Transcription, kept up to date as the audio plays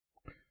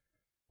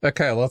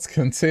Okay, let's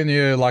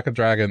continue Like a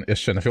Dragon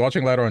Ishin. If you're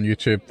watching later on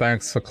YouTube,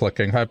 thanks for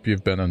clicking. Hope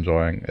you've been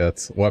enjoying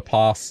it. We're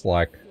past,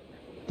 like,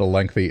 the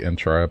lengthy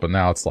intro, but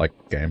now it's, like,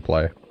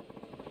 gameplay.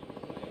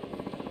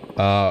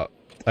 I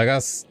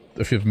guess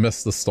if you've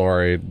missed the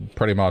story,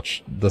 pretty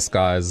much this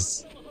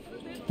guy's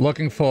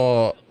looking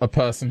for a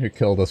person who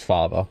killed his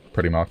father,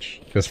 pretty much.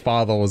 His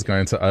father was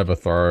going to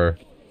overthrow,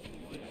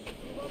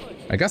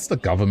 I guess, the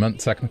government,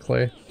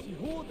 technically.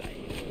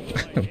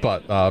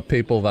 But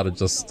people that are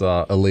just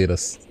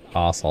elitist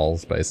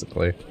assholes,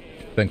 basically.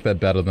 Think they're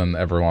better than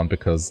everyone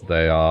because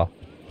they are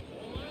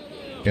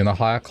in a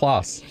higher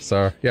class.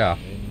 So, yeah.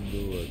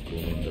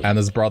 And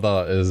his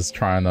brother is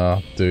trying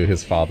to do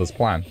his father's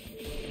plan,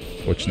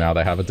 which now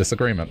they have a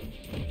disagreement.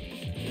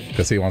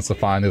 Because he wants to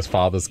find his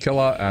father's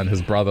killer, and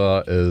his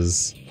brother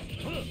is,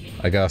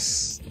 I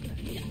guess,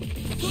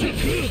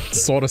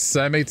 sort of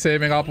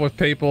semi-teaming up with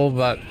people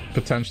that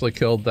potentially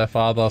killed their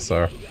father,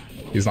 so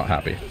he's not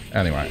happy.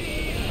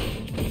 Anyway.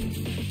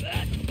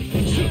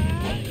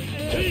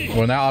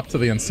 We're now up to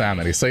the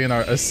insanity. So, you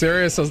know, as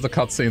serious as the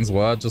cutscenes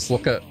were, just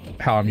look at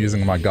how I'm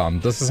using my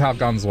gun. This is how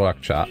guns work,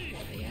 chat.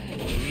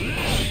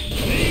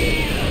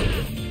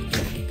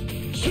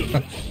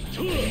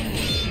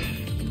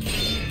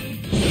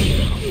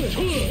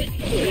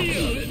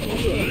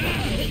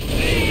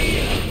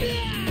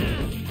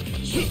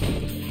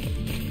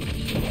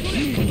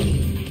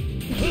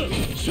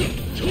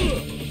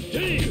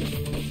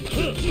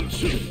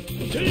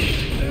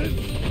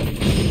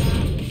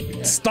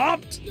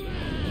 Stopped!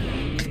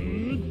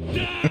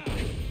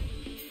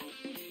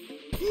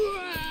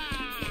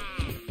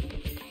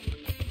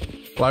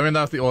 Well, I mean,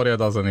 if the audio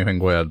does anything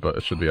weird, but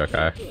it should be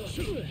okay.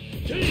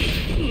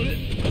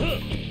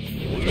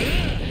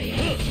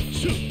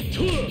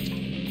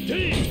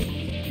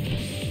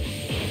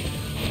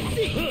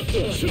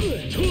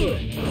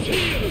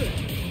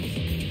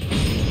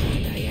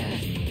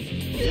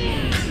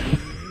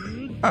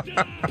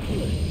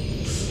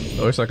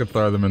 I wish I could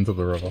throw them into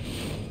the river.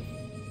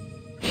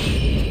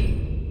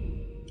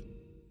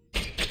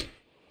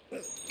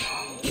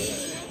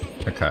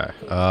 Okay,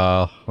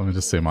 let me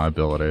just see my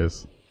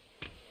abilities.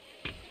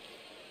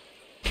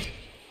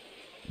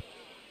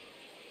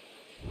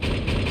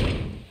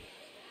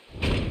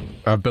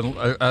 I've been,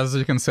 as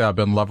you can see, I've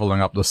been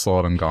leveling up the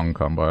sword and gun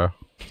combo.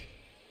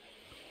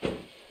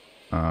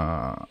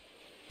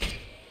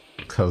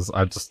 Because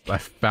I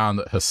found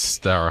it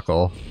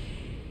hysterical.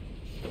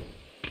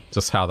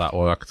 Just how that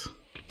worked.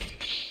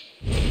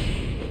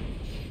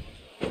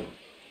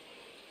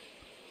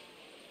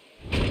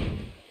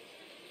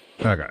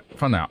 Okay,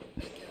 for now.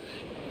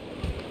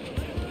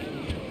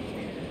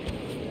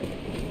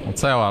 I'll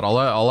tell you what,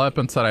 I'll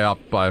open today up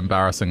by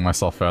embarrassing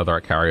myself further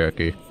at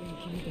karaoke.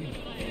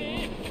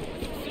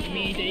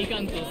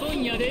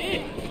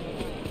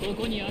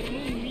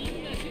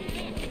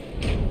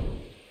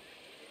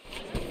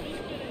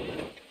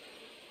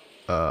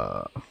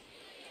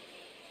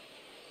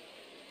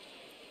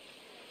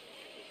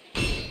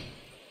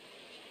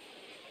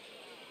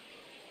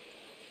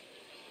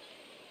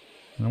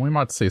 And we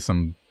might see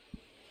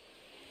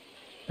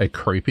a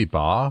creepy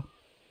bar?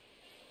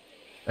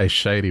 A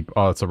shady...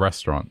 Oh, it's a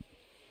restaurant.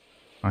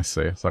 I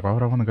see. It's like, why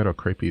would I want to go to a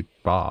creepy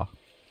bar?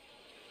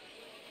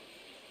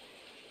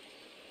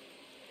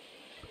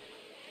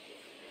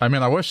 I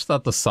mean, I wish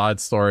that the side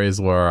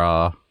stories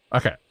were,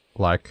 okay,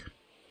 like...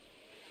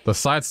 The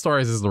side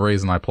stories is the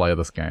reason I play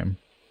this game.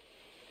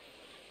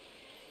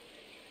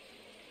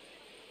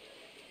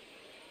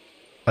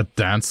 A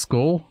dance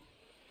school?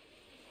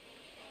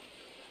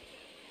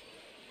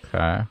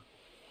 Okay.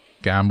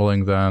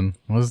 Gambling then.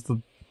 What is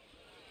the...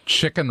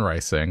 Chicken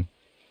racing?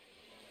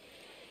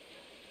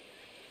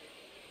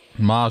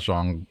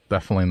 Mahjong,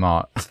 definitely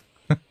not.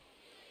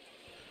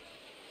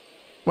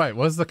 Wait,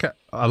 where's the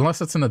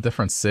unless it's in a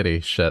different city.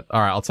 Shit.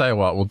 Alright, I'll tell you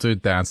what, we'll do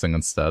dancing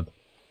instead.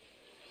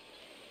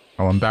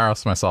 I'll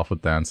embarrass myself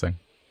with dancing.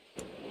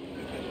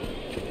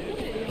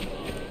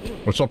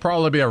 Which will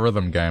probably be a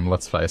rhythm game,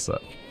 let's face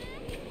it.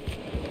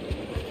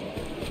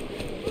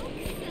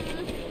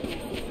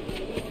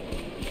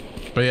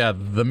 But yeah,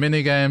 the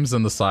minigames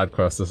and the side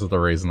quests, this is the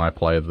reason I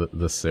play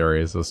this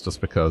series, is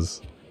just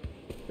because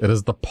it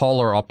is the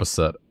polar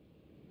opposite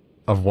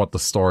of what the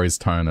story's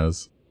tone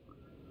is.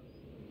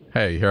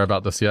 Hey, you hear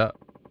about this yet?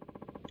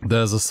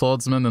 There's a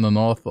swordsman in the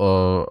north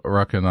of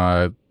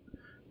Rakunai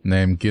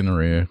named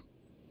Ginryu.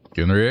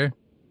 Ginryu?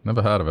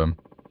 Never heard of him.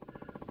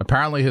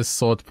 Apparently his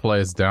sword play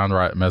is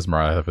downright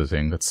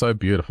mesmerizing. It's so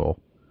beautiful.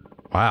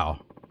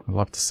 Wow. I'd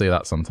love to see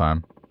that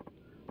sometime.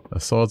 A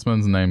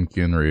swordsman's named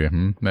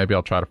Ginryu. Maybe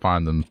I'll try to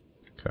find him.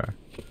 Okay.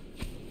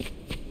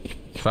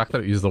 The fact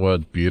that it used the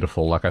word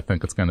beautiful, like I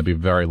think it's going to be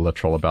very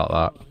literal about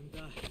that.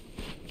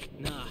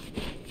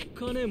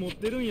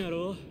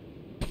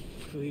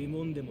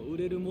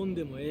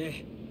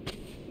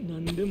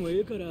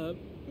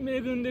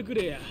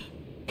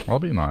 I'll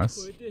be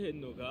nice.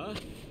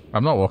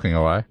 I'm not walking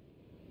away.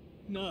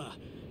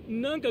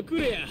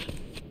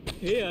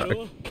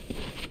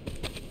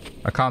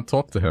 I can't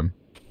talk to him.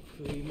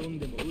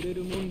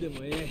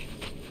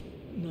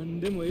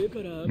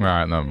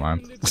 Alright, never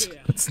mind.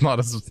 It's not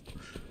as...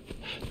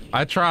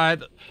 I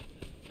tried.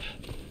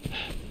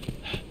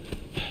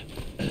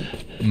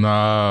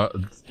 No.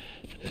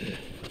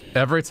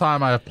 Every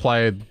time I have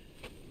played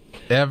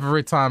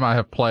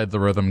the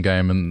rhythm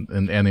game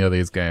in any of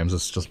these games,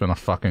 it's just been a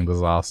fucking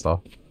disaster.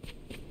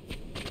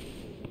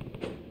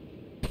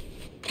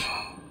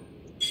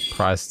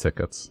 Prize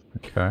tickets.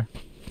 Okay.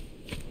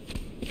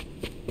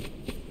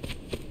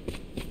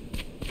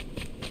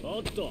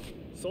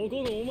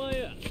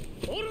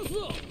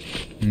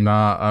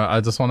 Nah,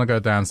 I just want to go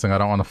dancing. I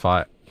don't want to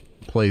fight.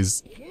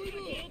 Please.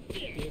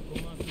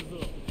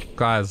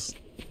 Guys.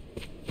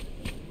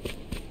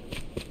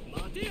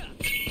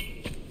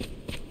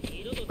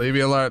 Leave me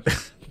alone.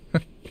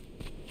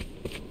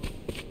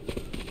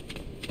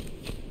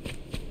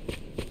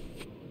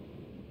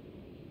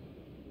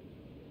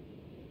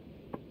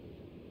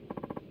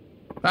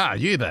 Ah,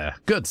 you there.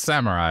 Good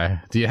samurai.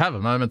 Do you have a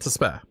moment to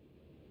spare?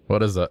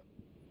 What is it?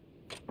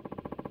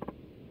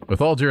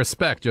 With all due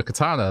respect, your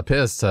katana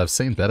appears to have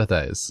seen better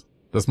days.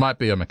 This might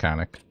be a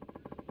mechanic.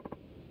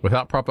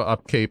 Without proper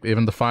upkeep,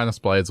 even the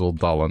finest blades will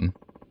dullen.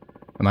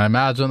 And I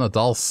imagine a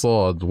dull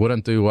sword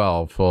wouldn't do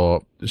well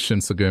for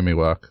Shinsegumi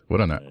work,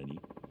 wouldn't it?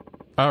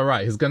 Oh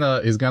right, he's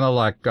gonna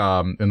like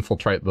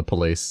infiltrate the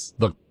police.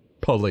 The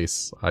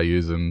police I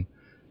use in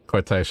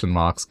quotation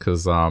marks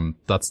because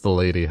that's the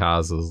lead he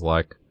has, is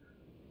like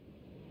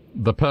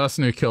the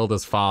person who killed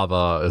his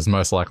father is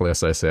most likely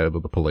associated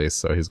with the police,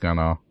 so he's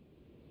gonna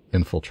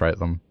infiltrate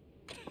them.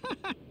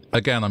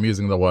 Again, I'm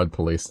using the word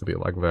police to be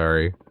like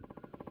very,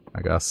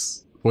 I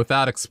guess,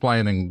 without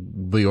explaining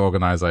the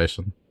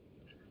organization.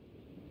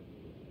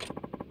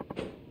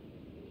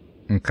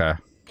 Okay.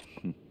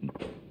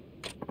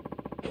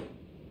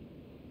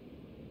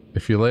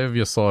 If you leave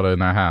your sword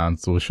in our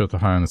hands, we'll sure to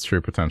hone its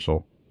true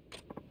potential.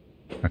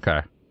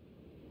 Okay.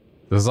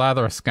 This is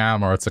either a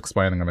scam or it's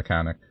explaining a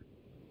mechanic.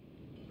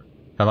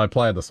 Have I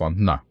played this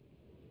one? No.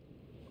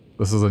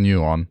 This is a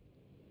new one.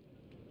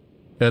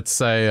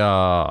 It's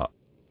a,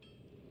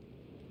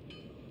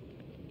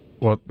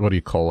 what do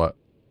you call it?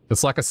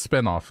 It's like a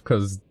spin-off,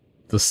 because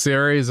the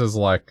series is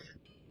like...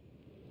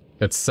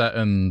 It's set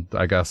in,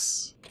 I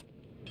guess,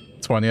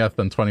 20th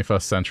and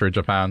 21st century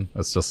Japan.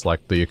 It's just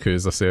like the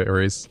Yakuza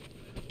series.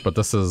 But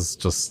this is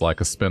just like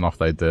a spin-off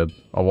they did.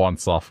 A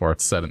once-off where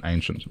it's set in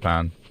ancient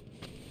Japan.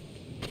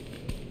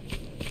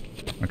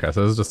 Okay,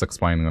 so this is just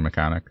explaining the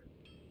mechanic.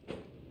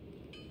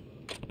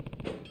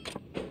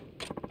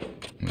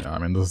 Yeah, I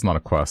mean, this is not a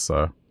quest,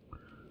 so...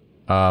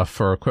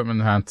 for equipment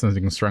enhancements,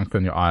 you can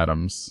strengthen your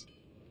items.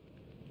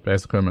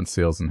 Base equipment,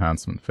 seals,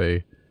 enhancement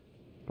fee.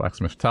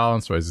 Blacksmith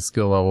talents, raise your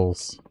skill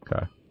levels.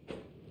 Okay.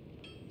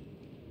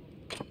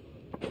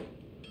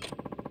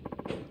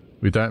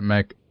 We don't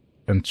make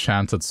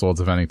enchanted swords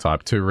of any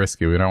type. Too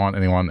risky. We don't want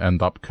anyone to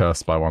end up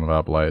cursed by one of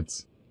our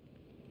blades.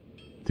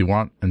 Do you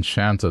want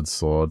enchanted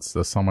swords?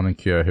 There's someone in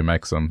Kyoto who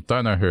makes them.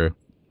 Don't know who.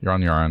 You're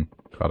on your own.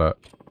 Got it.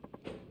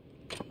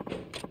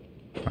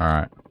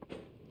 Alright.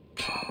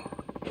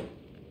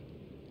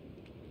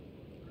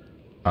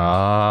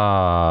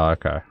 Ah,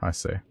 okay. I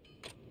see.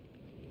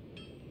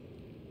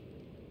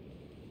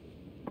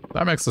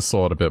 That makes the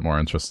sword a bit more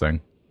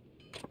interesting.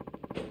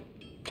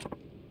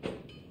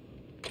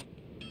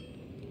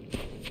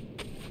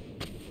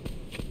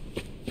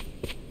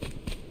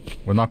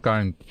 We're not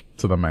going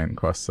to the main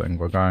quest thing.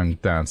 We're going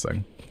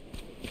dancing.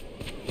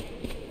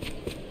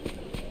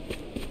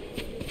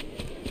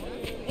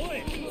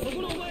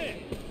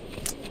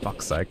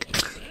 Fuck's sake.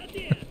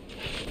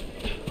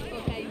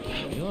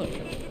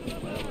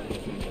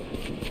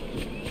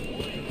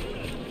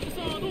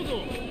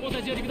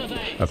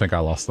 I think I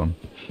lost them.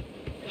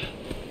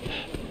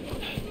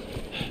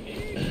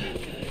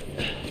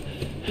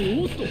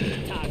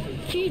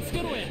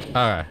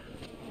 Okay.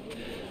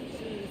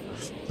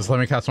 Just let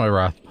me catch my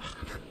breath.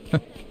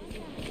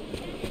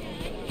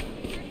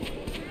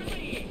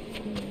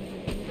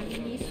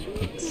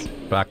 It's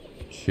back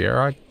here,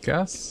 I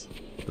guess?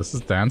 This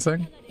is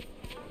dancing?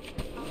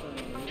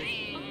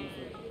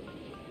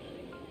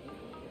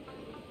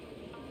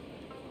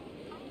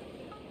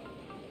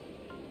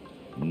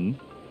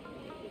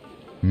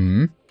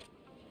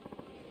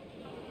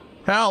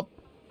 Help!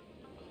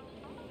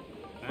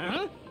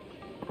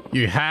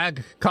 You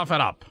hag, cough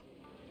it up.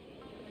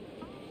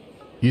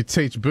 You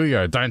teach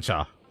Buyo, don't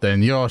ya?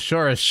 Then you're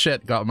sure as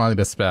shit got money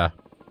to spare.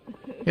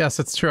 Yes,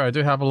 it's true, I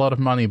do have a lot of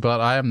money, but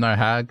I am no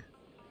hag.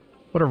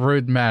 What a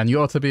rude man, you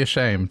ought to be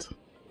ashamed.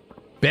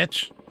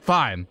 Bitch,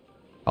 fine.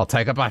 I'll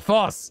take it by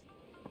force.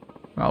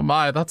 Oh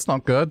my, that's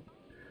not good.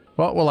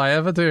 What will I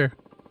ever do?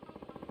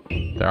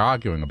 They're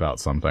arguing about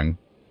something.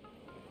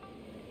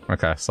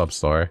 Okay,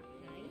 sub-story.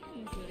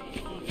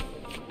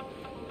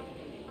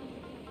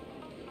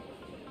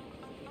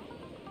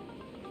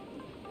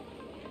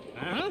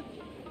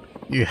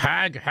 You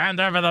hag, hand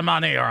over the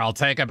money or I'll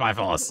take it by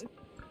force.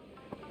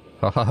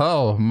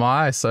 Oh,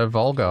 my, so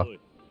vulgar.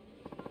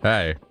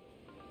 Hey,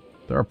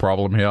 there a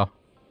problem here?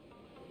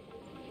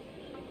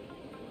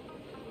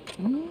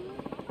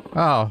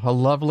 Oh, a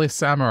lovely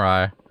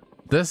samurai.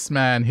 This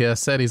man here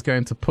said he's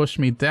going to push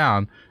me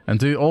down and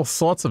do all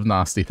sorts of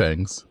nasty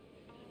things.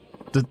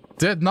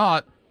 Did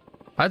not.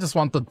 I just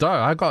want the dough.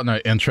 I got no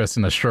interest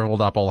in a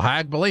shriveled up old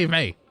hag, believe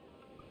me.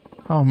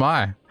 Oh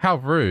my, how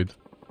rude.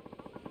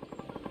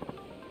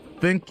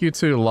 Think you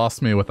two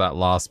lost me with that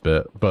last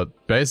bit, but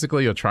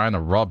basically you're trying to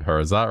rob her,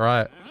 is that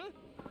right?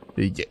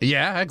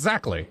 Yeah,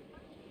 exactly.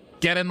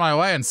 Get in my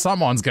way and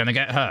someone's gonna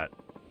get hurt.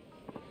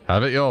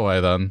 Have it your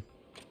way then.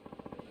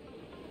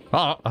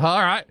 Oh,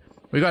 alright.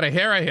 We got a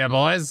hero here,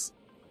 boys.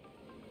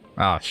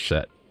 Oh,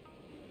 shit.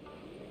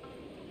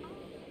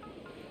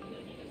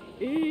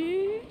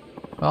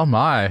 Oh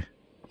my.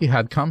 He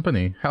had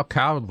company. How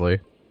cowardly.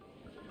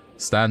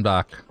 Stand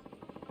back.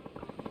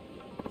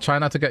 Try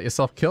not to get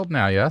yourself killed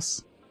now,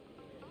 yes?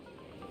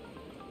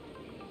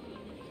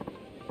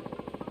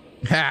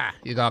 Ha!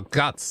 You got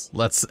guts.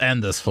 Let's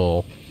end this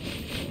fool.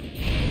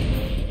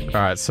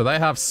 Alright, so they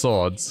have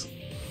swords.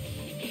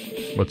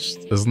 Which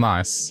is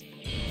nice.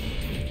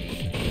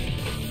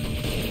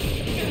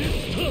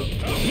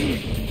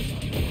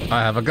 I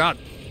have a gun.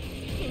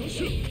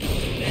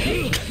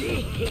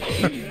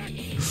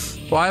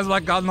 Why is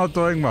my gun not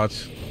doing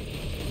much?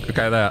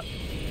 Okay, there.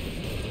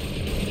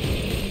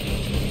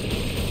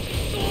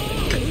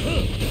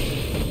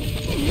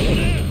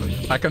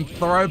 I can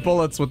throw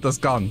bullets with this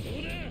gun.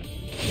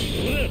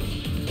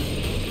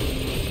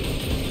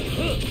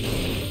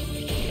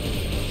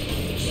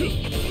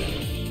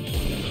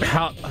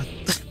 How?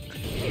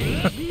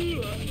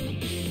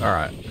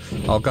 Alright.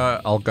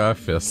 I'll go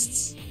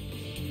fists.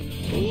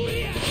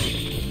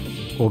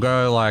 We'll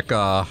go like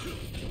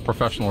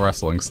professional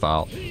wrestling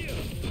style.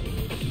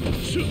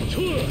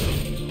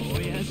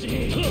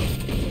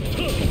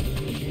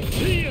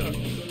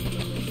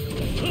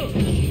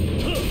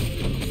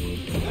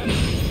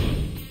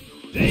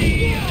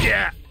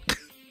 Yeah.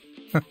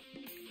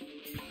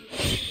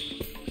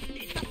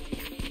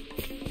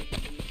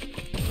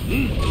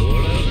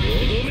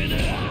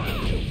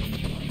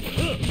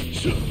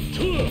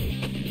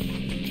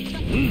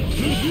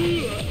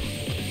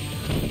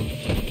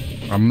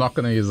 I'm not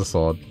gonna use a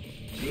sword.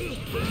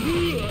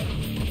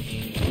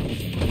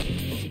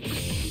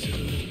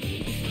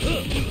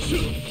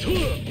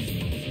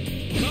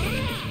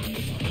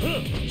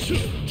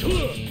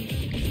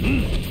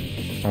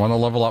 I want to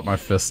level up my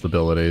fist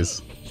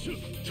abilities.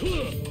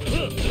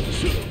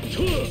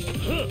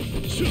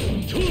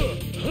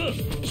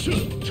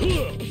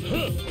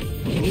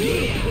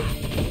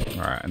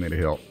 Alright, I need a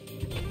heal.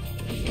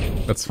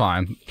 That's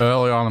fine.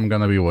 Early on, I'm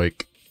gonna be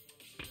weak.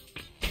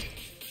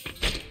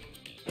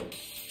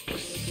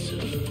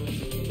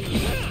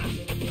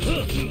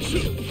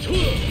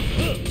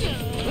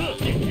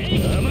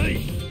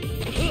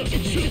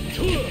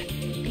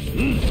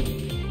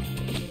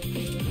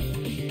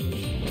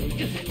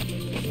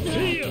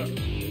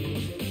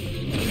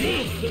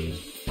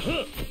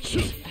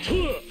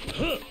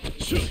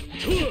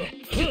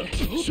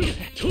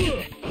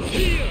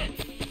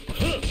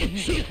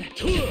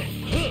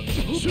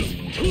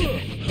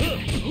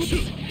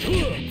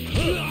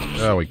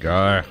 There we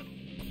go.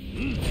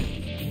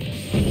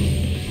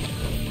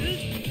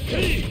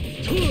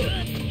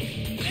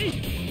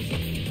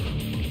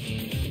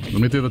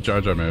 Let me do the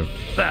JoJo move.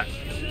 That.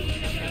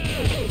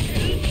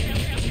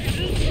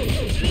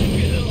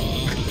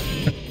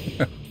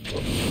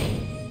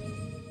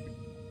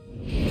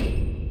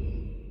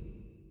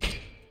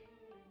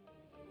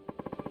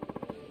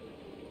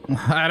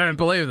 I don't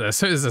believe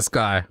this. Who's this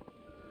guy?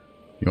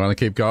 You want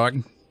to keep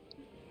going?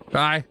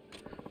 I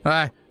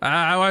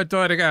won't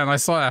do it again, I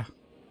swear.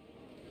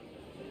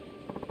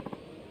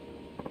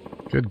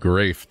 Good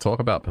grief. Talk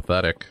about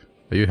pathetic.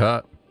 Are you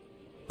hurt?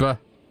 Bah.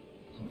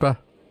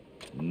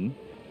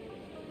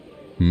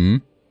 Hmm?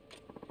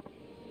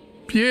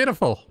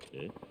 Beautiful.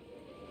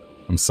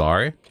 I'm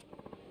sorry?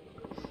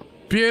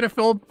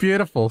 Beautiful,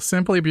 beautiful.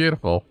 Simply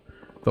beautiful.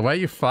 The way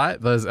you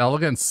fight, those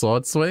elegant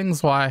sword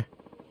swings, why,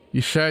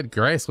 you showed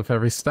grace with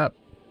every step.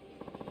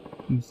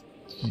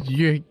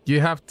 You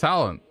have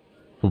talent.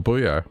 For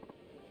Buyo.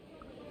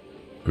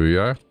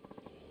 Buyo?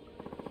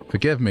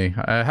 Forgive me,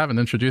 I haven't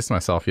introduced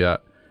myself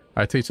yet.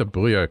 I teach a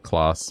Buyo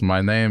class.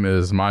 My name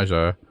is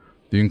Maijo.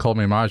 You can call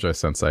me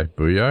Maijo-sensei.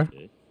 Buyo?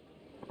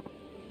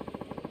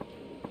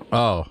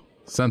 Oh,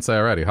 sensei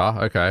already, huh?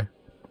 Okay.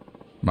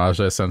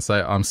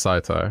 Maijo-sensei, I'm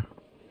Saito.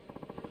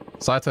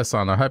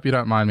 Saito-san, I hope you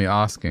don't mind me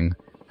asking.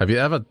 Have you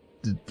ever...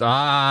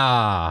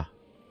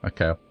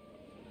 Okay.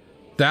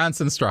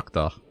 Dance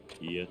instructor.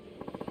 Yeah.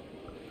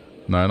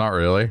 No, not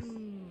really.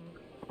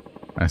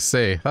 I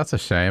see. That's a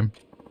shame.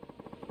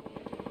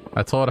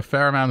 I taught a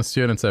fair amount of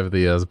students over the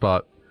years,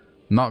 but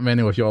not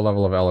many with your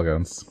level of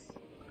elegance.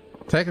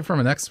 Take it from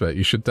an expert.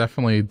 You should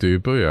definitely do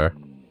Buyo.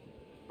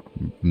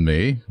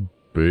 Me?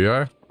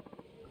 Buyo?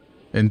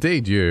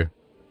 Indeed you. It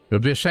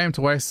would be a shame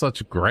to waste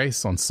such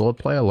grace on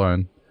swordplay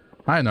alone.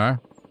 I know.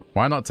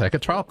 Why not take a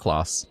trial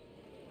class?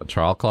 A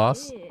trial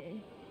class?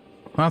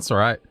 That's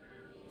alright.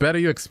 Better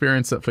you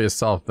experience it for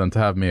yourself than to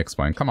have me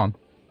explain. Come on.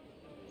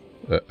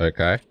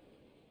 Okay.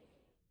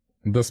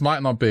 This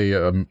might not be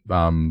a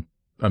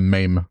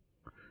meme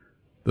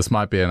This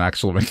might be an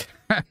actual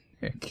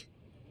mechanic.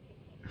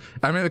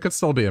 I mean, it could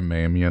still be a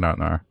meme, you don't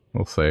know.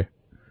 We'll see.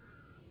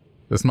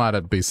 This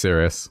might be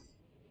serious.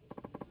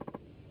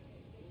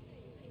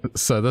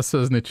 So this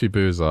is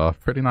Nichibuza.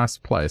 Pretty nice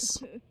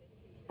place.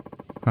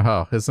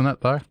 Oh, isn't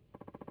it though?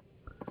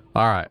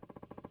 Alright.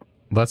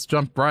 Let's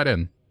jump right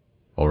in.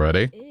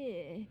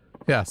 Already?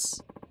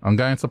 Yes. I'm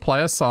going to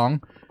play a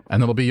song,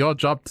 and it'll be your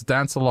job to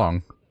dance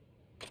along.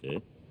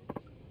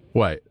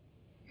 Wait.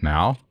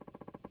 Now?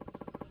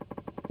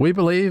 We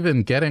believe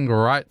in getting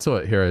right to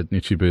it here at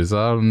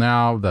Nichibuza.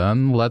 Now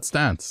then, let's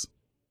dance.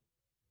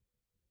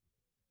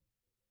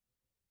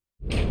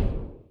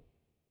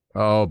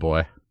 Oh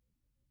boy.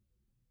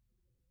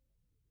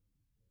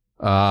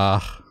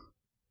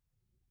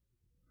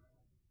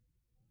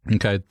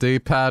 Okay,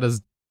 D-pad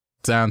is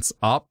dance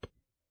up.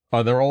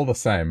 Oh, they're all the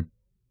same.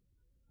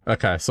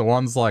 Okay, so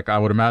one's like, I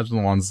would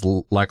imagine one's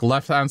like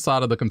left-hand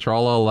side of the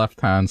controller,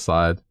 left-hand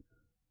side.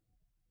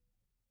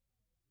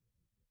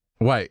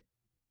 Wait.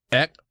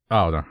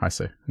 Oh, no, I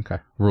see. Okay,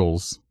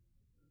 rules.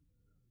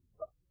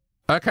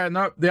 Okay,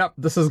 no, yep,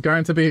 this is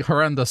going to be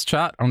horrendous,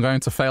 chat. I'm going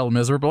to fail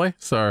miserably,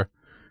 so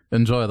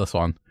enjoy this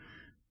one.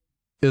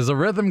 Is a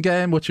rhythm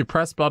game which you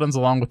press buttons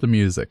along with the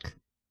music.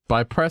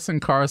 By pressing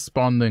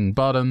corresponding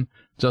button,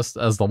 just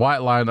as the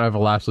white line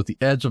overlaps with the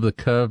edge of the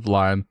curved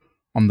line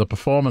on the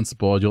performance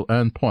board, you'll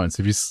earn points.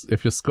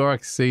 If your score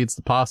exceeds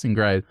the passing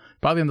grade,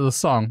 by the end of the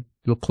song,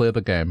 you'll clear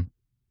the game.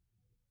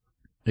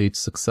 Each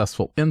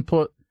successful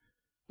input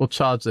will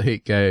charge the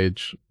heat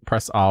gauge.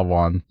 Press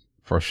R1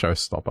 for a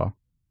showstopper.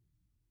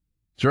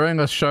 During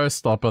a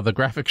showstopper, the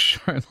graphics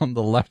shown on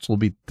the left will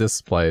be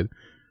displayed.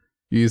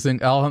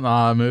 Using L and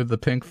R, move the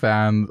pink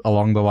fan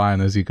along the line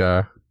as you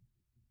go.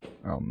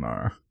 Oh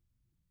no.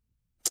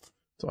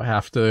 Do I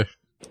have to?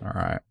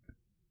 Alright.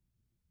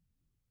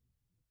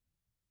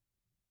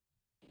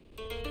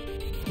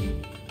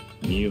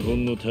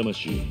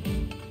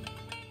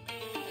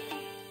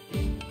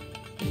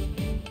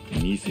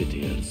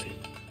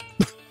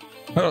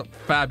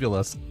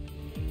 Fabulous.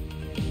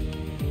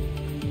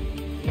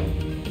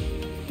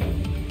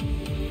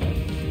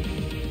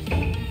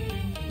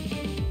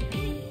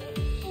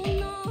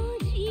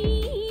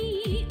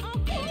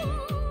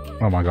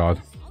 Oh my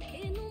god.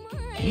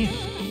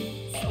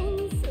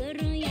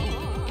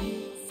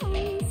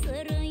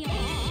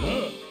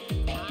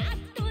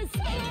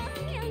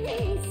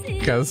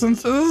 Okay, this isn't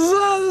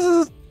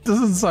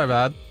so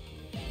bad.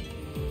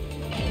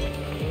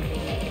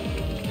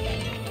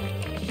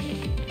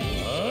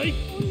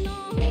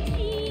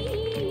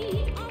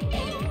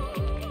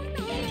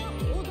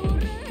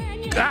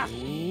 Ah!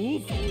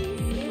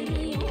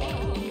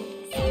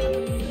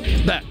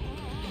 There.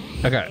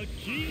 Okay.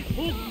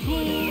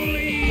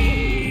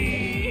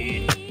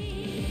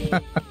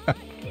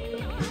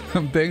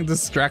 I'm being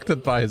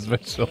distracted by his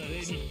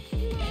visuals.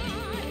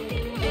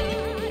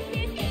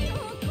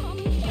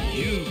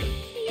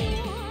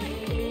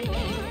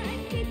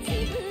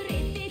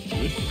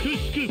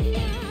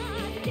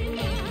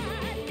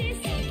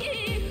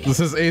 This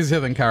is easier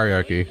than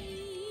karaoke.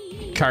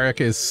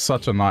 Karaoke is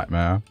such a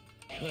nightmare.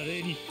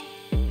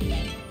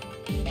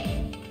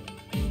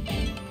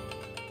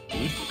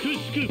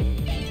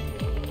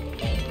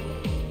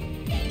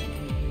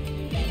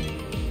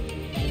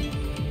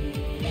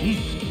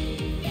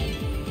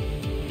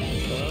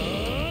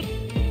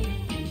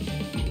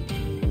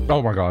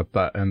 Oh my god,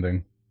 that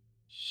ending.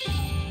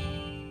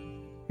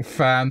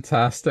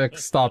 Fantastic.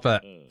 Stop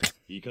it.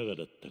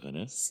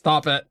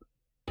 Stop it.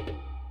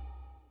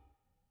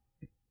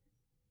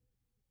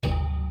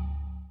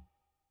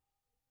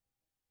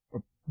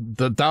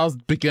 That was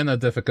beginner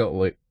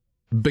difficulty.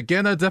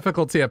 Beginner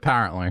difficulty,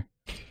 apparently.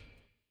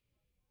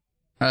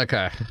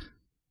 Okay.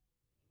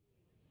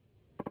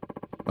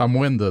 I'm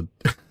winded.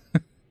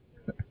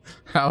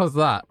 How was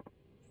that?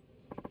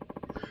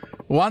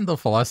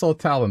 Wonderful, I saw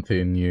talent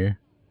in you.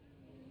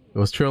 It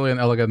was truly an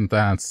elegant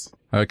dance.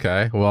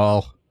 Okay,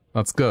 well,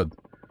 that's good.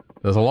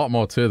 There's a lot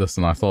more to this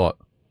than I thought.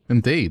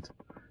 Indeed.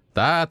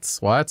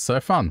 That's why it's so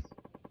fun.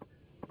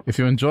 If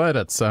you enjoyed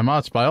it so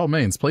much, by all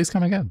means, please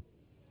come again.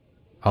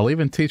 I'll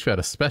even teach you at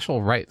a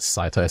special rate,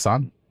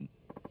 Saito-san.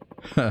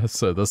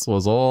 So this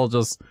was all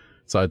just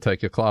so I'd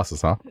take your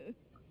classes, huh?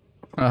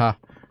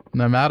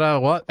 No matter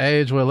what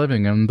age we're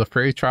living in, the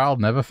free trial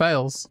never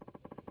fails.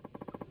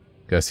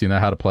 Guess you know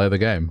how to play the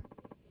game.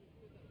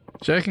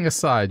 Joking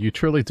aside, you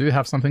truly do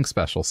have something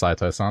special,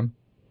 Saito-san.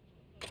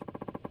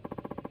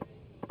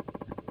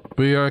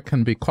 Buyo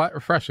can be quite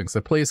refreshing,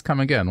 so please come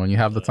again when you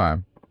have the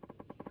time.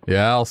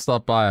 Yeah, I'll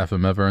stop by if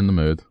I'm ever in the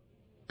mood.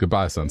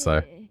 Goodbye,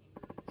 Sensei.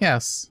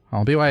 Yes,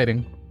 I'll be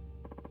waiting.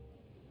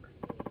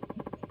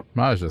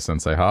 Maja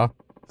Sensei, huh?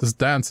 This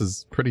dance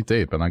is pretty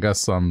deep, and I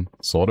guess I'm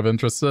sort of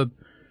interested.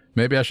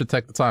 Maybe I should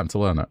take the time to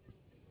learn it.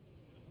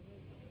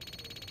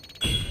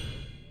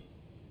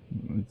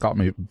 Got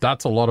me.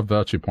 That's a lot of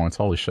virtue points.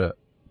 Holy shit.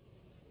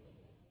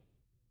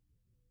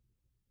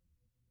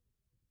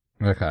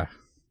 Okay.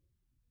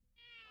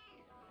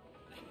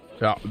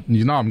 Yeah,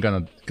 you know I'm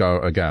gonna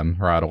go again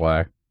right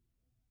away.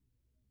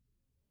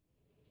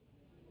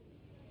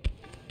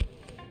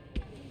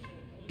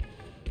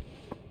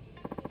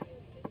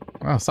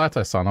 Oh,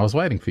 Saito-san, I was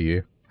waiting for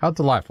you. How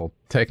delightful.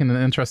 Taken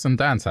an interest in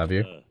dance, have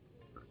you?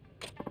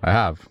 I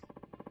have.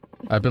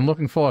 I've been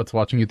looking forward to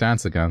watching you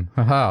dance again.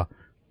 Haha.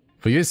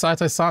 For you,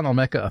 Saito-san, I'll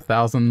make it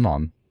 1,000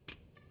 mon.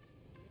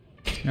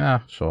 Yeah,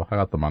 sure. I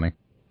got the money.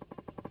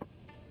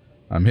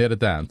 I'm here to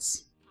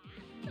dance.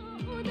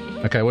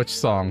 Okay, which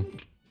song?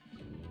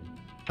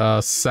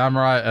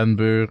 Samurai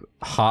Enbu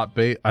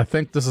Heartbeat. I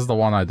think this is the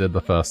one I did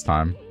the first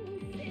time.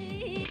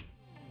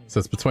 So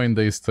it's between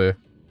these two.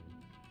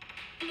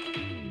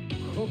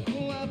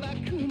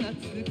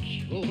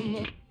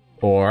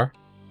 Or...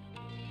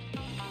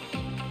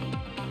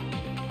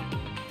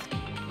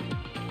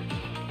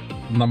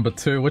 number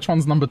 2. Which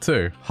one's number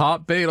 2?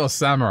 Heartbeat or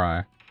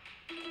Samurai?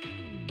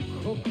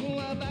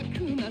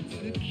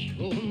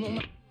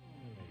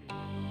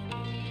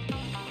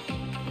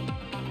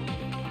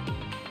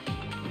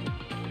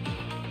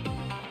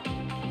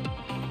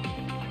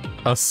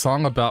 A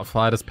song about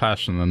fighter's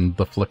passion and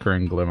the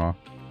flickering glimmer.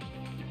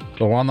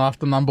 The one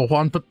after number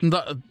 1, but they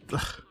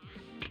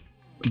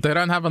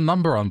don't have a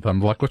number on them.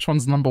 Like, which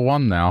one's number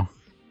 1 now?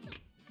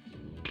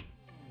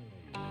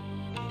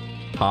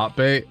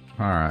 Heartbeat?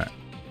 Alright.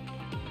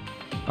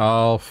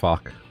 Oh,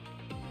 fuck.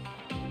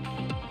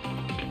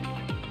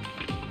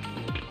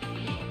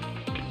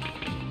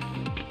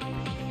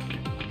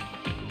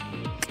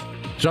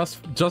 Just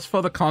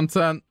for the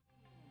content.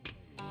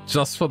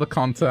 Just for the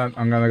content,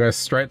 I'm gonna go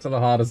straight to the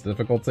hardest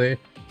difficulty.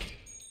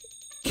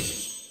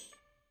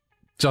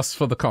 Just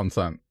for the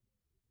content.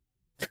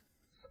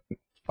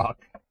 Fuck.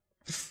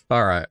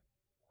 Alright.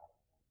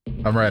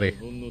 I'm ready.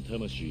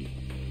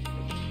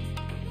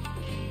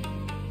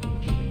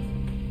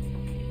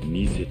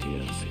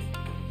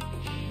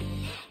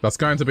 That's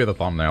going to be the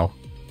thumbnail.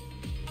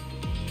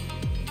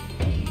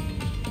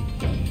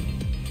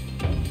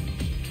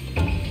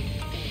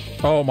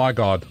 Oh my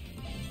god.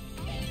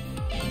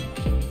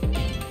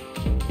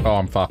 Oh,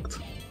 I'm fucked.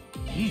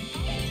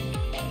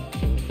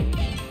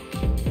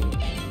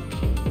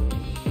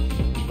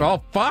 Oh,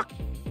 fuck!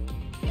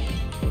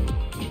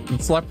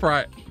 It's left,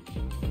 right.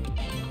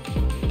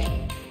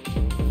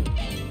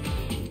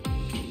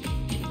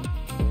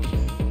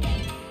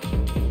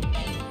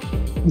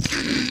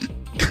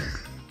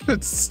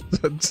 It's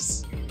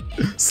just...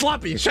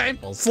 sloppy,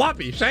 shameful,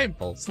 sloppy,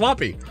 shameful,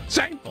 sloppy,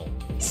 shameful,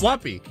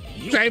 sloppy,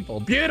 shameful,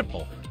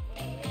 beautiful.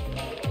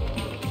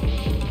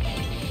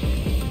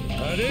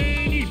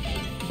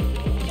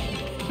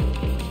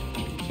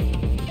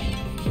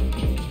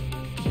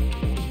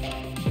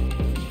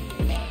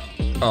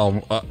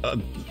 Oh,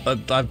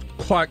 I've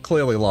quite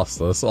clearly lost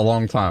this a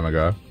long time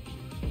ago.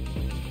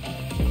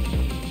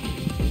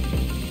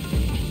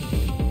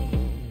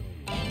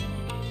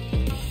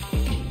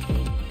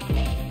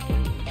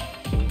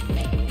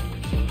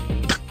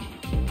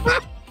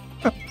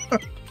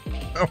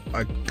 Oh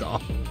my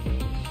god.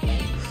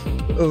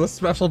 The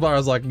special bar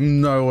is like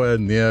nowhere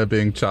near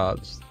being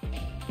charged.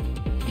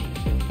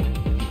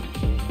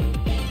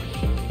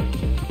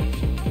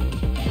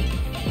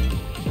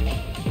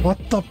 What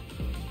the?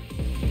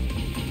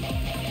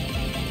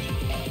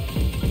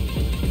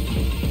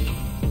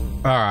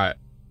 Alright.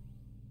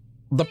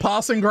 The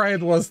passing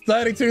grade was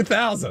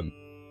 32,000.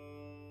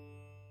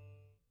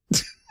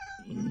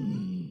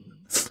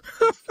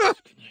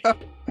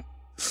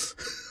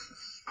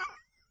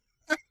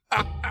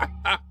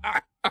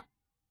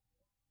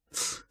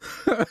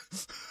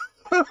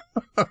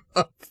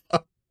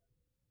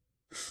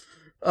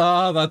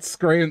 Oh, that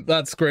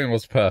screen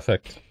was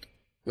perfect.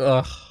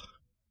 Ugh.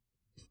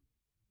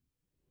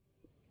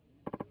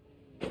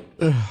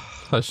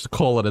 I should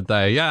call it a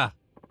day, yeah.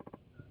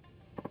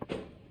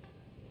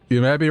 You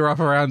may be rough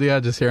around the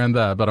edges here and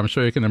there, but I'm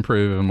sure you can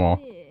improve even more.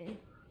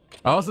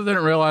 I also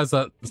didn't realize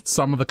that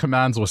some of the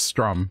commands were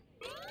strum.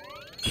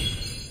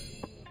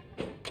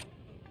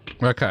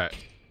 Okay.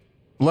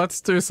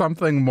 Let's do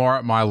something more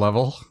at my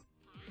level.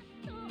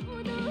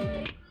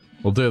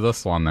 We'll do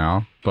this one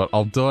now, but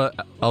I'll do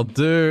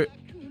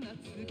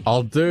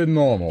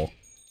normal.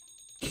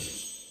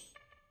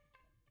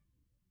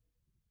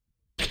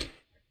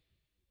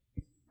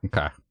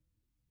 Okay.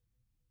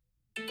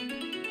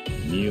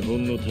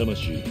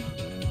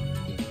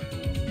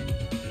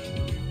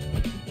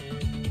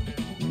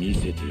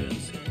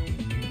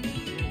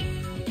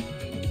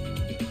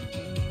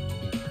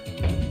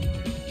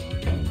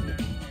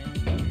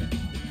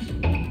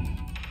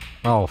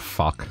 Oh,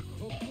 fuck.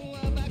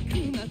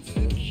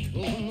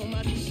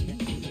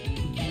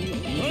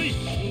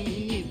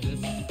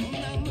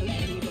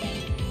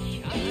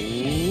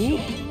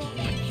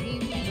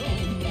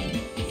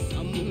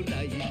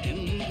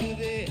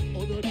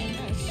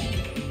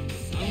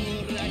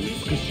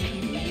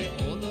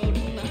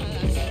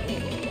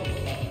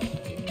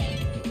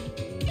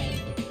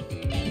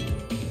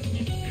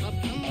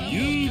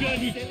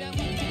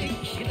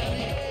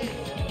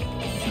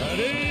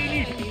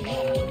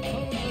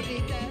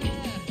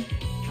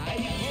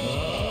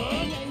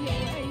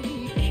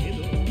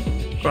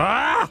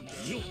 Ah!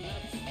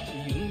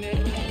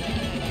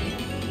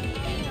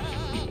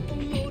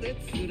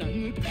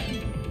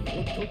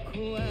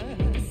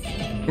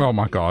 Oh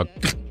my god.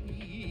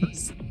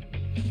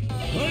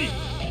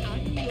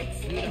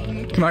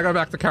 Can I go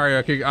back to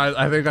karaoke?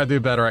 I think I do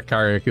better at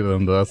karaoke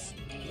than this.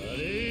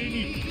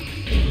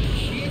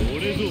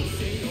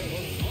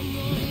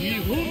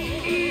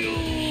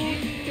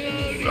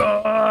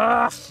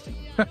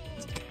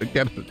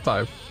 Get it in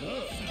time.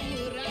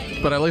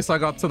 But at least I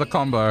got to the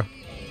combo.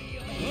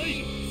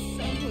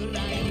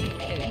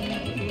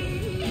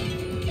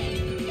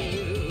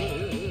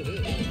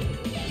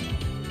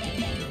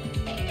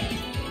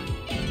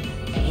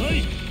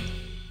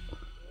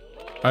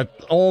 I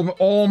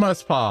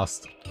almost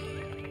passed.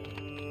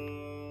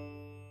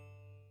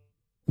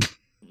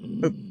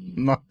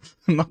 not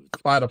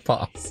quite a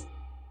pass.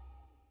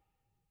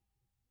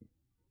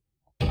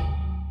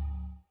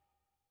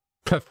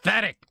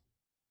 Pathetic.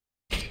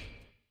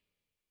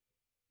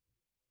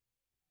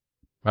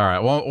 All right,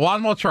 well,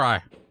 one more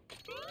try.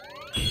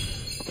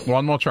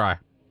 One more try.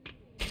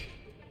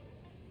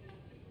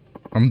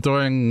 I'm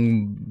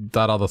doing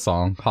that other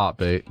song,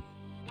 Heartbeat.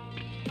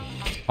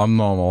 I'm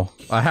normal.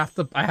 I have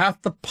to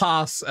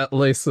pass at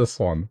least this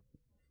one.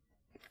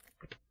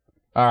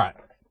 All right.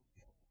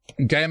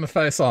 Gamer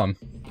face on.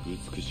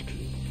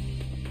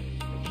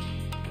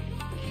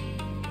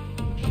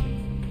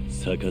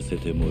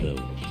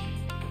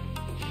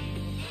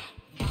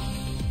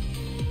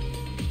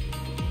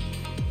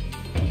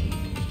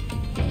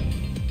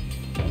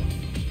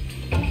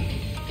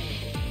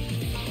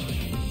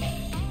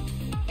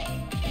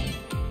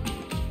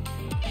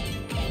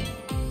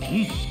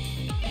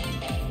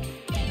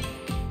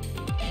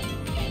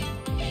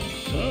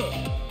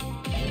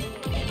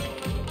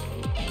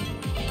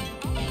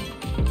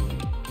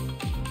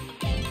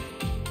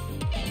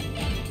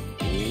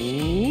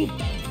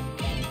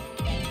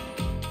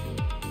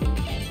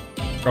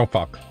 Oh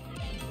fuck.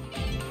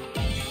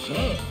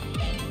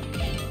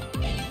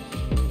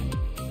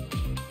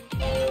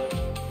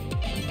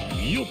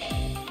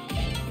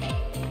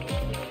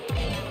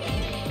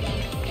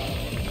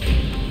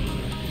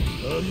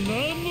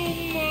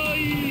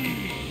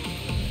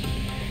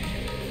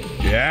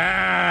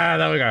 Yeah,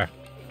 there we go.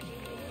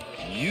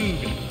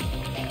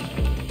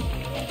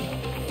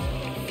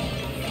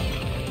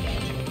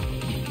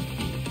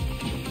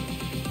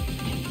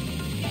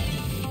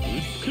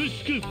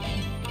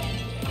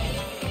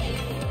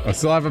 I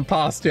still haven't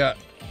passed yet.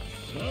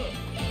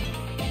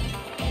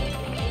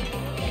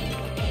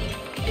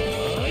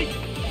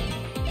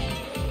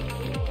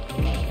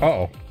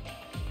 Uh-oh.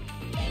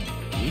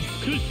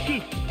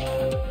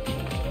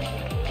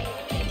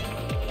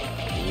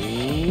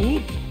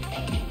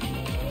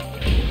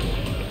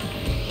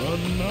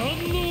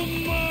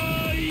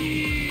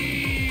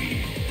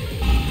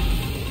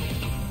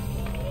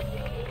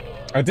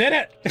 I did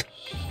it!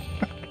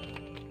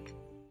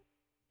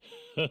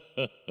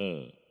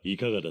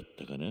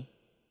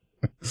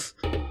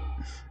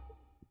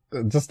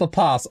 Just a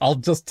pass. I'll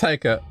just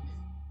take it.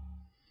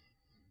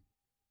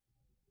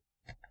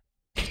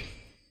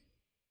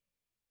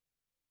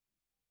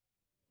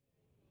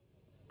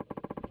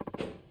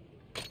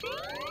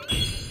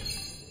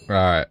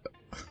 Alright.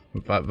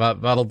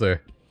 That'll do.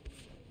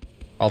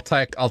 I'll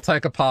take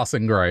a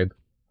passing grade.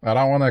 I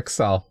don't want to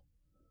excel.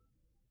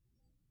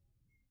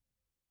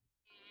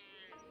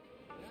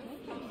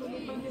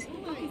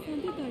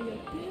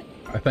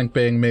 I think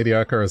being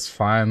mediocre is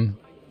fine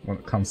when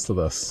it comes to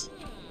this.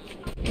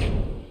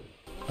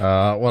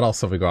 What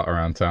else have we got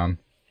around town?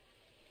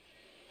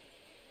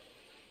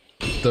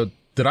 Did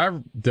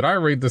I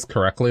read this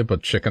correctly,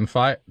 but chicken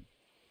fight?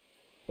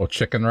 Or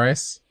chicken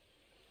race?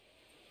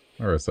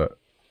 Where is it?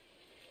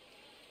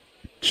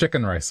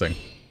 Chicken racing.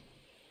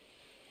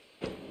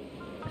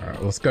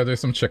 Alright, let's go do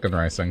some chicken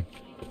racing.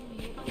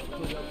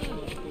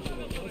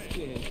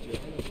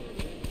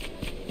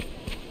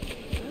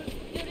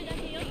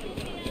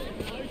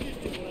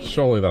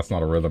 Surely that's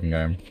not a rhythm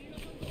game.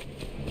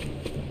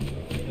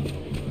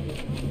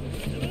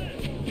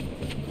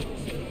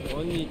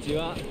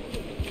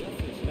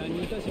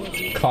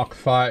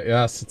 Cockfight,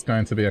 yes, it's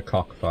going to be a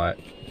cockfight.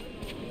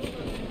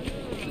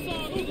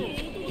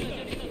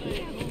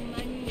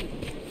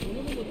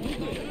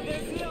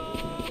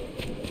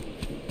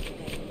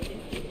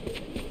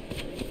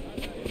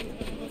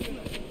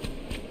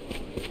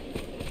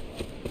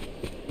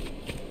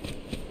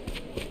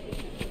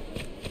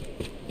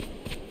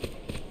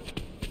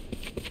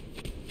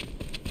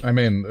 I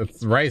mean,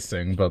 it's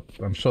racing, but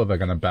I'm sure they're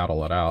gonna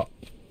battle it out.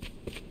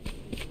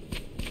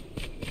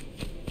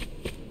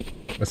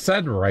 It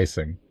said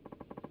racing.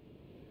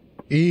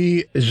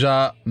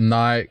 Ija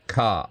nai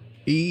ka.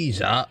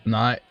 Ija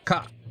nai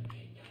ka.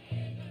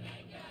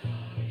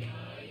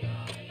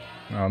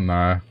 Oh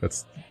no,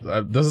 it's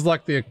this is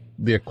like the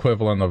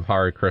equivalent of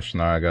Hare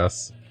Krishna, I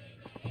guess.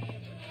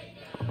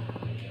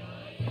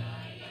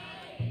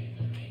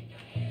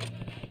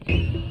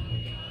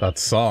 That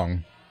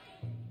song.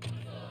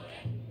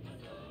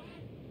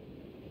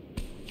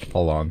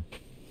 Hold on.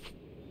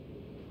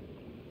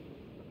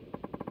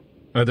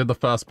 I did the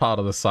first part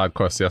of the side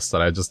quest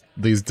yesterday. Just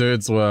these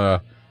dudes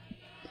were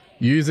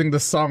using the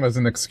song as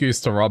an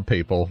excuse to rob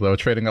people. They were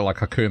treating it like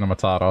Hakuna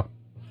Matata.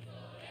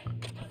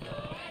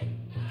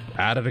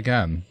 At it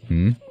again.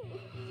 Hmm?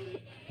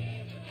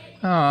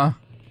 Ah.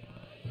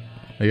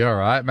 Are you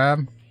alright,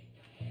 man?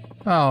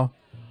 Oh,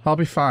 I'll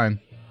be fine.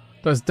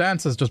 Those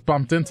dancers just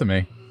bumped into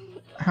me.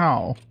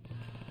 How?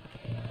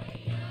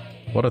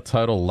 What a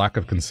total lack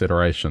of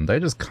consideration. They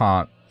just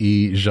can't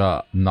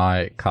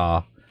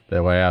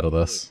their way out of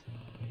this.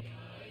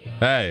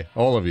 Hey,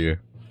 all of you.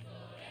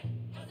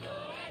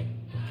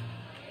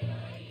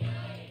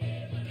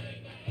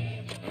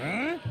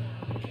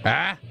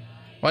 Ah?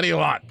 What do you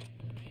want?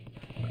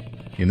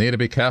 You need to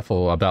be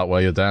careful about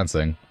where you're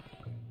dancing.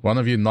 One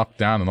of you knocked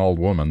down an old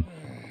woman.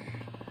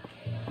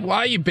 Why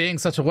are you being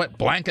such a wet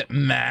blanket,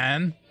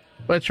 man?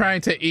 We're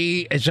trying to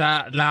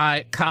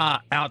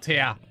out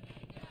here.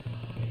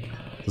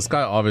 This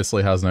guy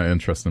obviously has no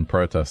interest in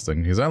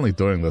protesting. He's only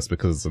doing this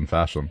because it's in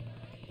fashion.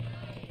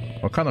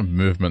 What kind of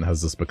movement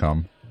has this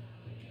become?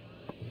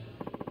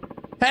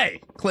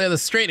 Hey, clear the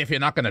street if you're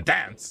not gonna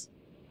dance.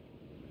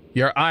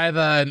 You're either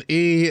an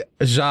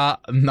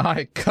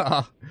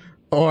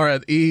or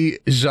an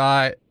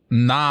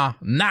na.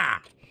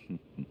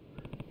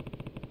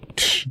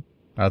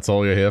 That's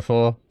all you're here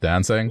for?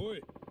 Dancing?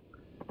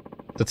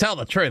 To tell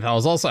the truth, I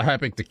was also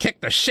hoping to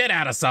kick the shit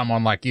out of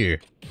someone like you.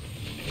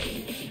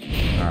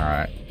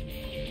 Alright.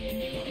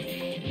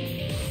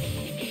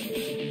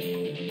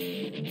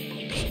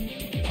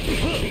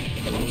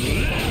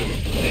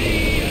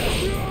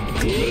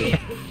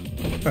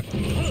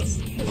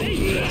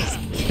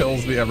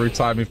 Kills me every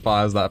time he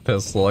fires that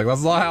pistol. Like,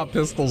 that's not how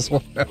pistols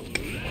work.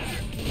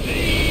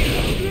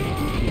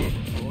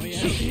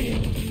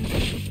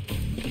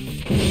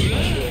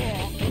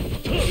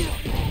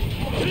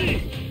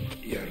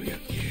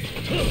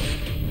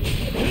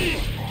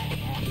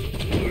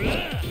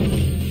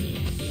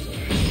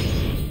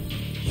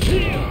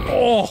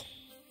 Oh!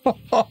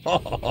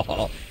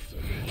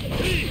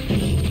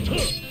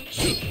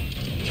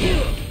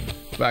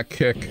 That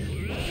kick.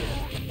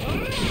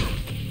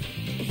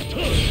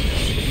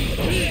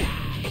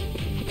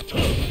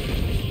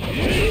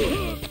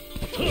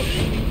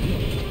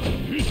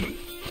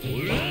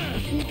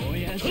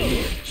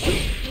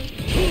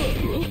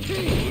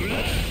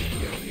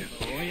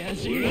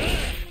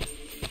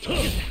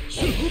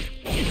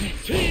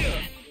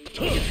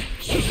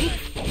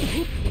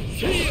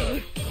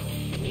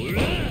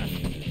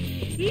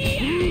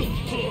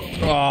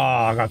 Oh,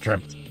 I got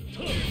tripped.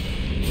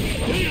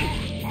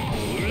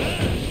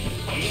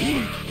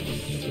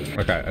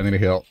 Okay, I need to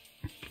heal.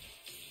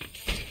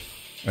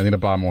 I need to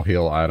buy more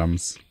heal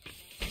items.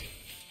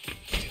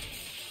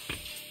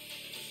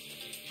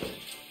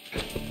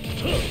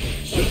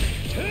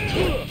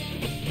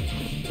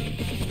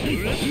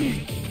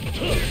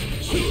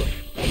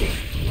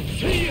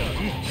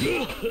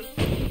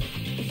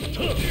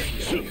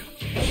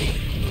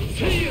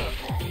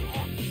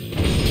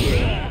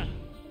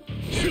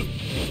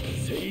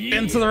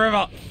 Into the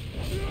river!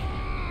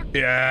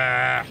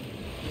 Yeah!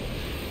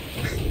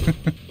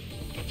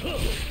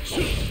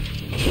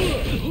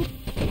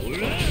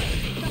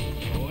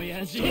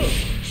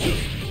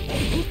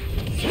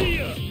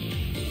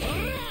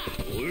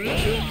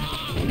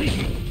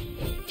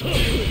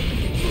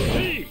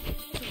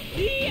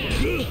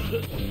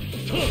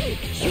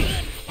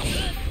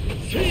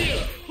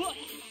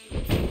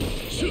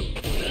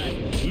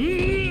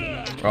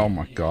 Oh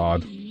my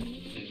god.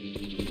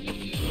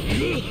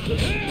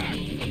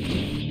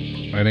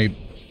 I need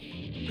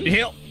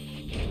heal.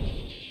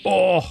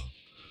 Oh,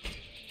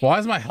 why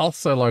is my health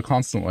so low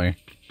constantly?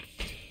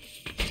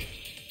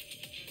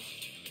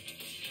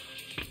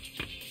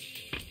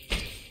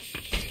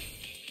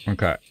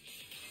 Okay.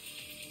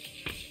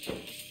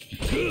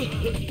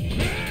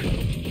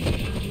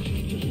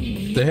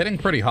 They're hitting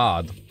pretty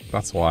hard.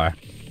 That's why.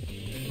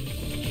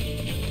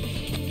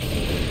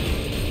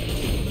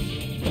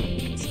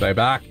 Stay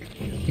back.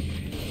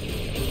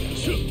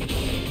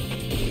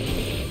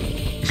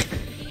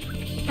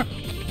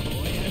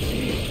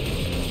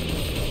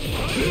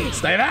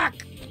 Stay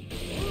back!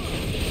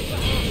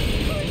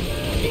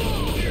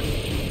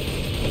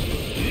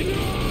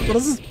 What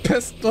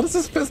is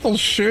this pistol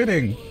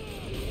shooting?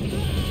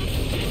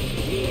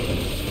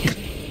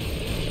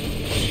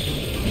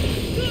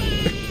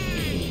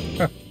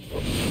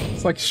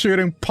 It's like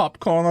shooting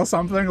popcorn or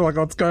something. Like,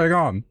 what's going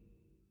on?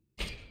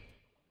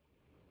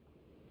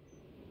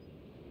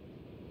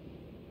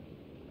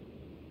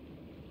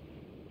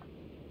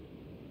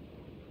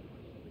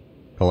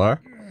 Hello?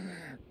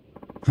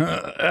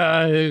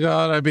 You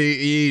gotta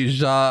be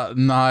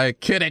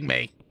kidding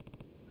me.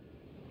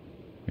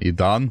 Are you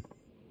done?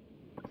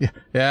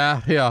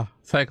 Yeah, here.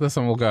 Take this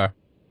and we'll go.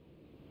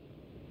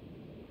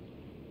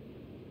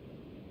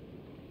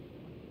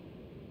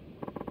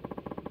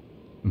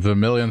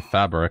 Vermilion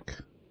fabric.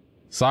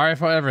 Sorry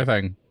for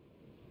everything.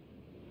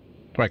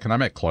 Wait, can I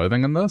make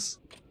clothing in this?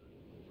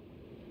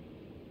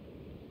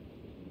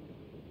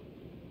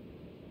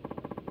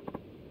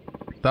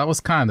 That was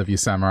kind of you,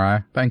 Samurai.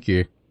 Thank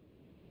you.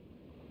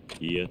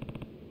 Yeah.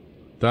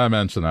 Don't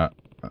mention it.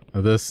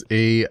 This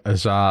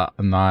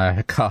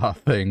Naika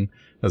thing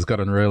has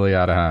gotten really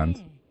out of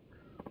hand.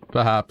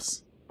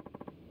 Perhaps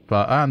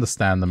but I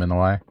understand them in a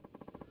way.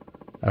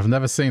 I've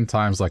never seen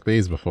times like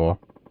these before.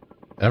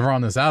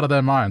 Everyone is out of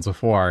their minds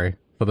with worry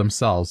for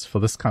themselves, for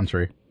this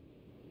country.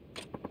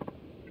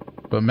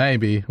 But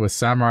maybe, with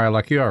samurai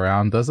like you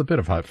around, there's a bit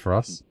of hope for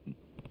us.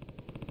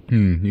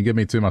 You give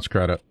me too much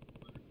credit.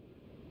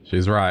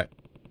 She's right.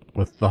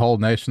 With the whole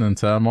nation in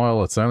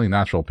turmoil, it's only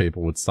natural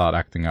people would start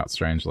acting out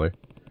strangely.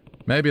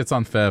 Maybe it's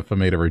unfair for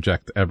me to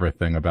reject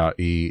everything about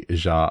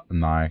Ija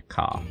Nai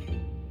Ka.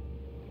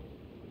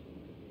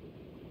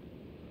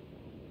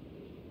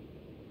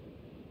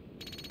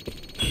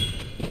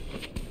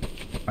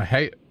 I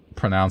hate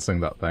pronouncing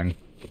that thing.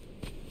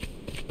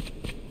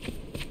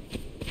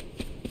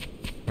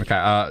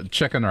 Okay,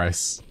 chicken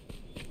rice.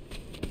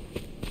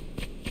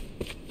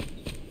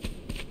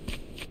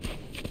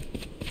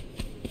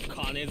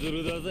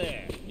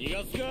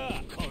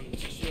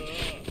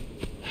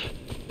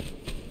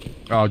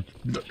 Oh,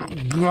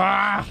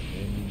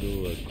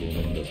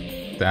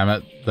 damn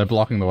it, they're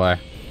blocking the way.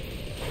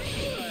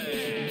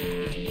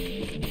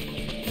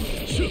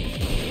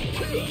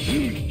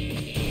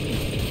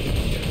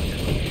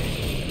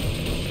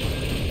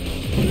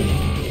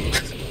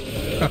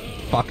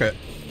 Fuck it.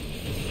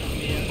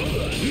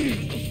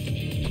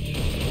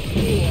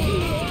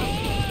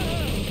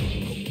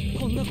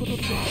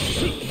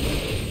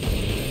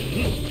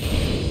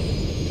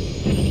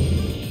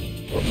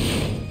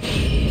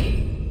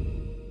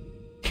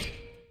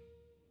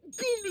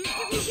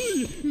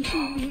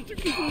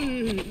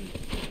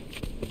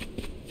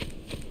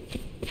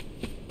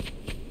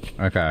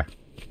 Okay.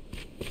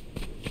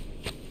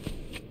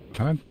 I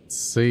don't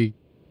see...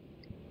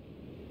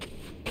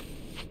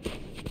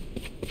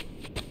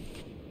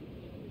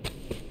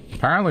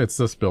 Apparently it's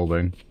this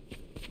building.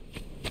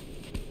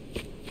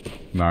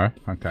 No?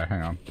 Okay,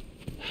 hang on.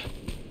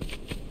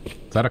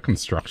 Is that a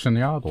construction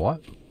yard?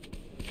 What?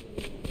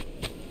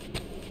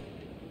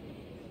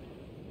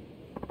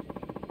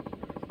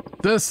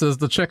 This is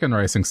the chicken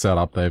racing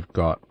setup they've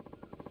got.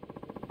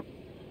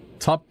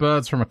 Top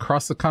birds from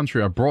across the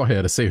country are brought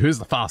here to see who's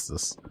the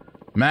fastest.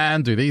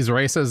 Man, do these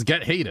races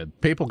get heated.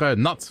 People go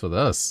nuts for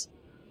this.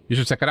 You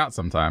should check it out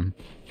sometime.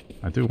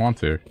 I do want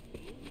to.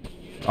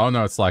 Oh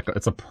no, it's like,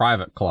 it's a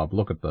private club.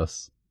 Look at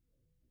this.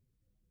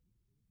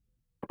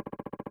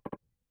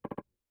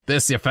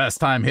 This your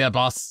first time here,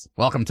 boss?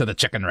 Welcome to the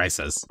chicken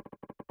races.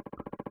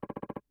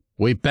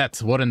 We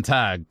bet wooden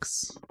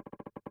tags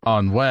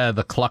on where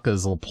the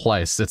cluckers will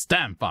place. It's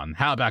damn fun.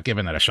 How about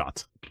giving it a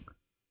shot?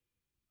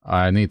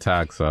 I need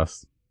tags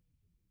first.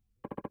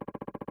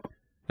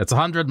 It's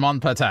 100 mon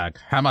per tag.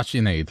 How much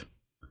you need?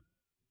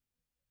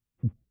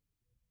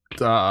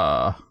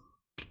 I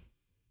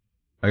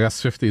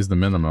guess 50 is the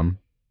minimum.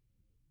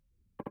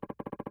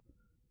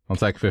 I'll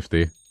take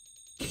 50.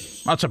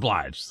 Much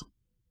obliged.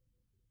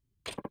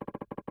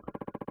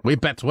 We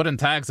bet wooden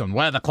tags on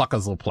where the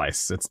cluckers will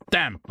place. It's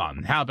damn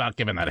fun. How about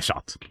giving that a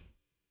shot?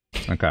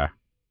 Okay.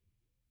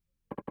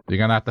 You're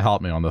gonna have to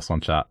help me on this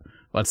one, chat.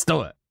 Let's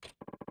do it.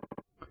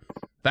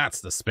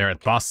 That's the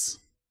spirit, boss.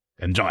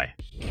 Enjoy.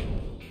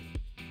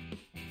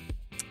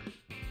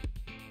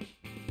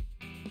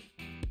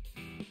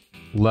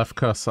 Left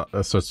cursor,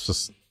 so it's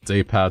just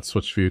D-pad,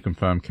 switch view,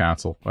 confirm,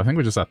 cancel. I think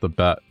we just have to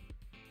bet.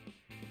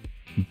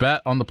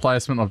 Bet on the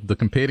placement of the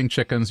competing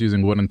chickens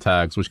using wooden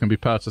tags, which can be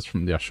purchased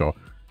from... Yeah, sure.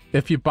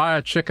 If you buy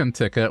a chicken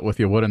ticket with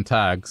your wooden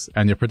tags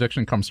and your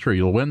prediction comes true,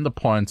 you'll win the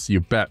points you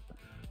bet.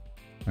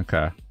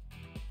 Okay.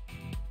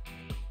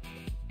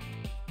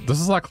 This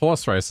is like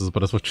horse races,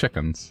 but it's with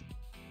chickens.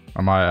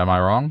 Am I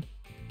wrong?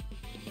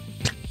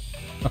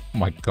 Oh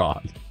my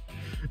god.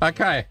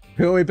 Okay,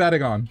 who are we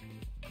betting on?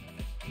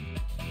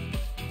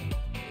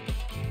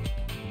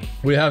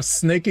 We have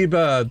Sneaky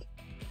Bird,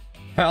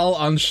 Hell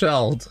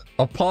Unshelled,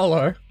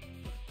 Apollo,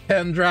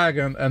 Hen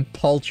Dragon, and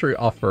Poultry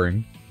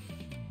Offering.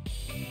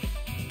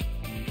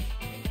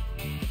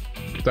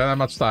 Don't have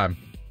much time.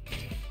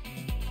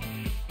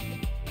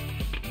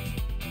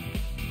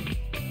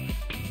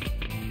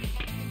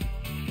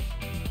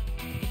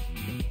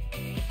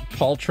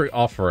 Poultry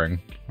Offering.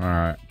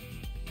 Alright.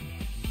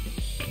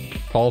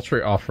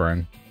 Poultry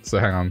Offering. So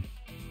hang on.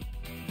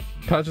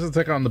 Purchase a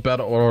ticket on the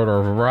better order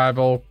of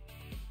arrival.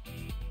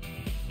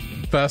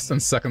 First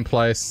and second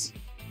place.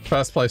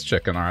 First place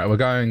chicken. Alright, we're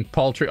going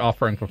Poultry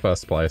Offering for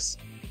first place.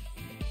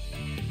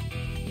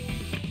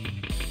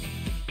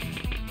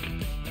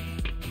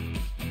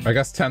 I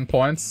guess 10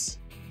 points.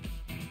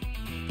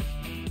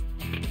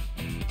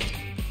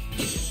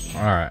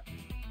 Alright.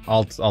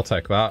 I'll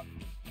take that.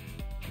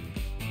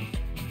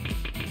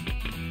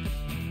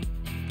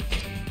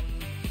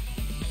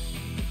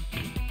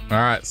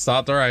 Alright,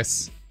 start the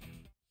race.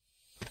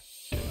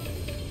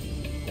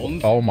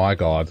 Oh my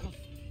god.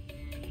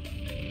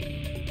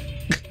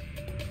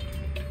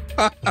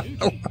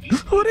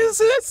 What is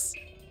this?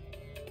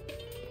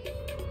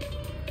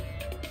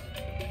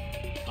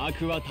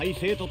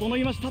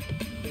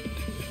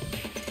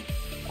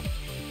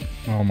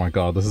 Oh my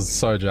god, this is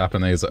so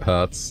Japanese it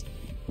hurts.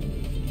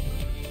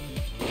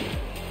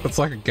 It's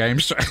like a game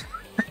show.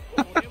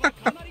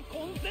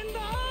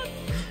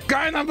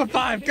 Go number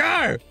 5,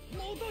 go!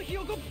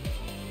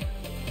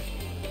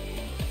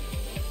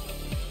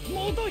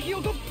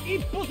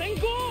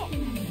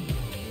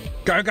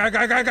 Go, go,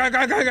 go, go, go,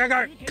 go, go, go,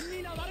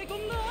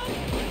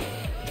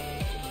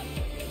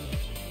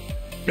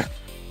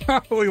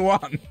 go! We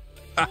won!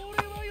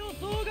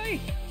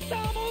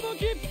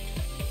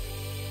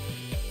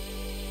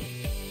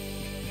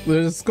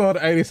 They just scored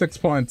 86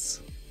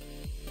 points.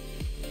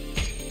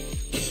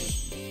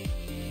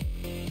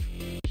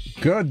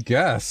 Good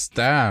guess,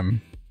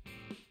 damn.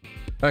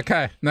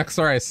 Okay, next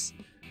race.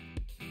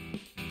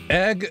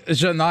 Egg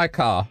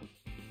Janaika,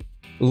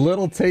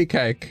 Little Tea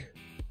Cake,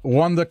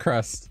 Wonder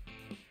Crest,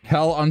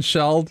 Hell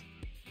Unshelled,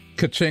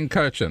 Kaching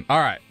Cochin.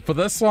 Alright, for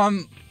this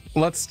one,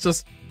 let's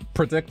just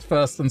predict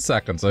first and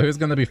second. So who's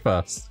gonna be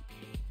first?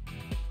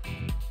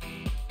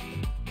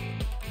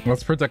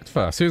 Let's predict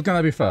first. Who's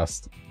gonna be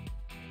first?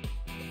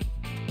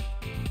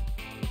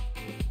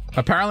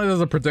 Apparently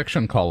there's a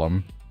prediction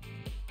column.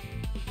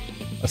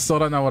 I still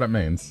don't know what it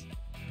means.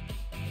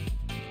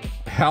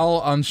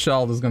 Hell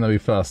Unshelled is gonna be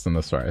first in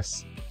this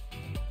race.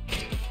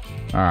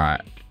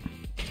 Alright.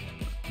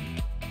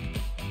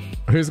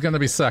 Who's gonna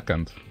be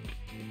second?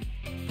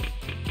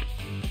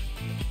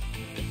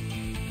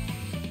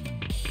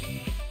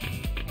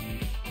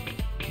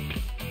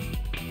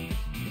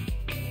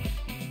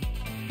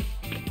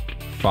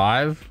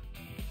 Five?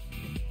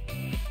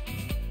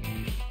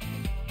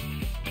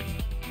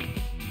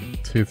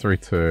 2, 3,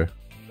 2.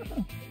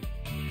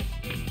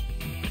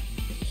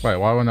 Wait,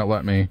 why wouldn't it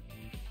let me?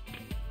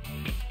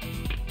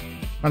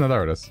 Oh no,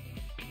 there it is.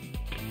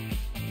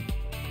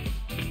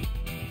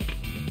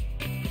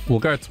 We'll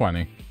go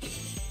 20.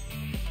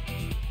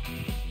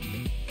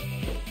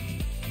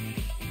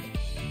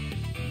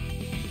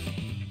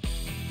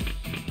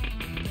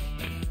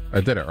 I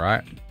did it,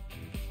 right?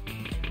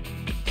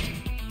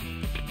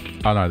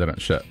 Oh no, I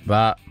didn't. Shit.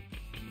 That,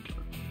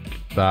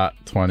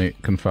 20,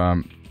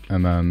 confirm,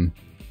 and then...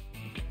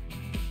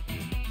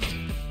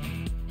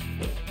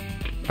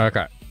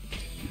 Okay.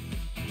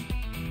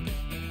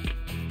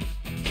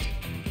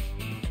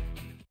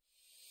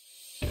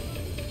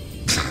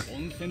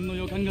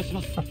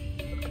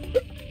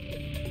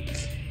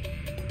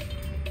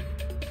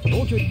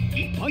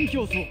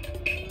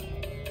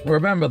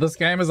 Remember, this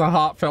game is a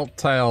heartfelt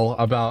tale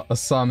about a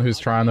son who's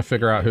trying to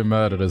figure out who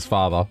murdered his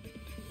father.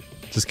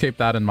 Just keep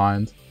that in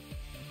mind.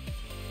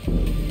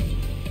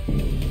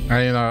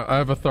 And, you know,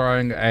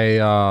 overthrowing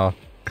a,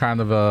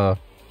 kind of a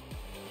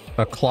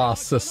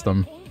class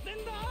system.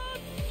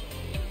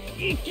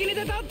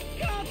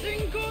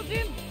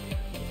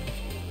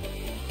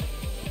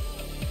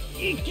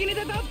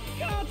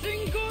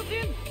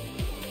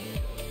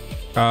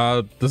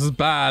 This is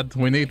bad.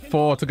 We need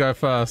 4 to go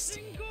first.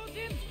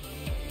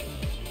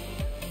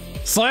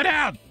 Slow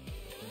down!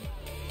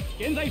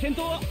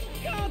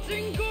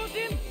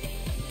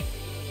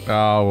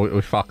 Oh,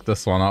 we fucked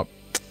this one up.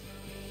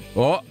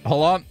 Oh,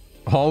 hold on.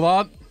 Hold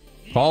on.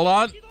 Hold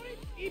on.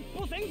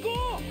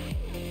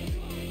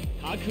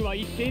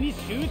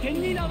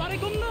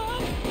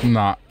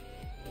 Nah.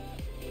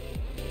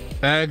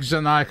 Egg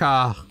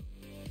Janaika.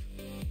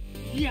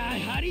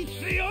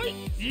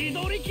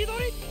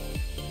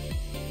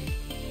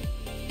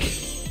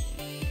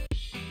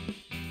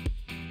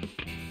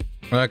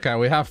 Okay,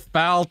 we have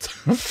Foul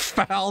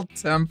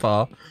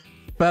Temper,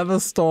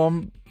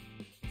 Featherstorm,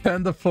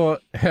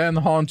 Tenderfoot, Hen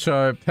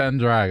Honcho,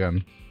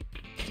 Pendragon.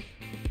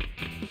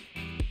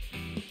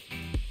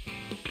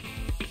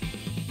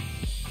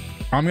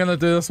 I'm gonna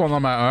do this one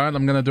on my own.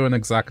 I'm gonna do an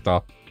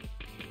exacta.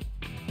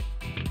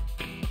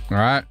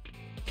 Alright.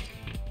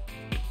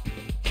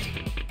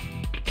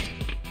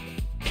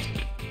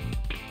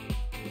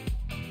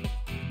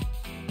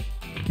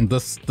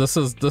 This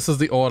is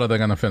the order they're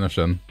gonna finish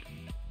in.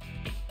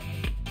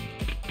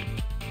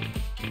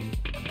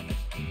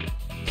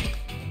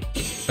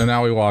 And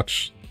now we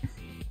watch.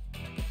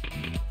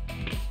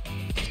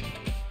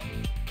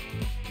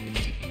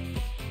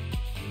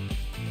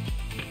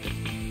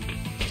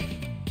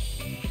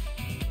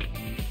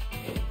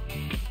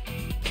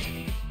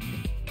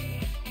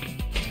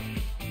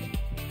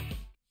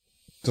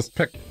 Just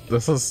pick.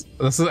 This is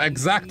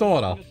exact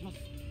order.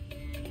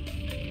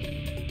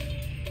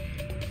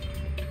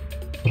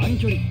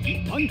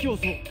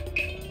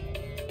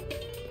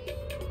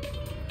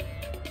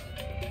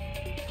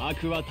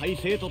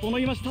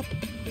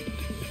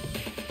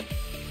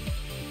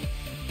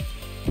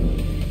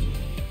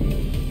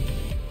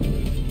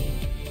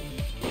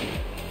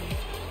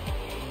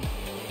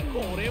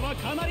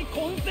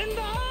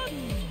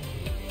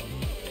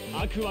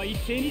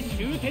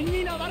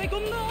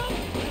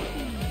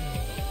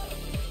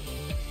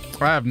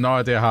 I have no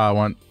idea how I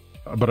went,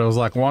 but it was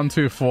like 1,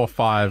 2, 4,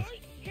 5.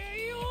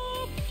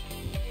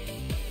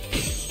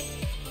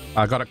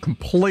 I got it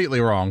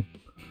completely wrong.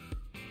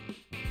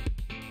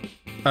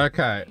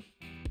 Okay.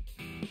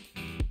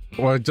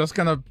 We're just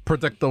gonna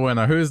predict the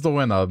winner. Who's the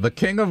winner? The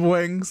King of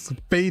Wings,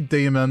 Feed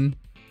Demon,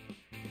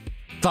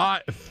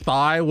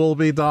 Thigh will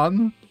be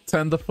done,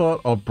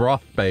 Tenderfoot, or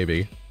Broth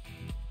Baby.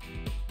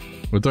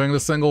 We're doing the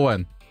single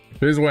win.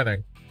 Who's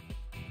winning?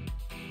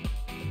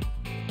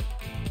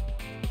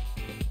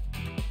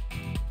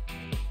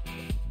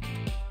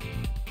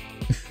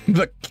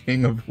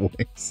 King of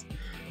Wings.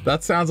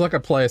 That sounds like a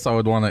place I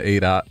would want to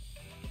eat at.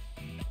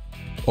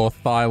 Or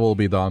thigh will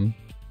be done.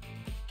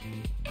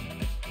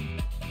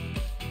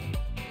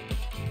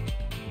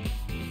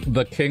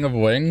 The King of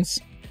Wings?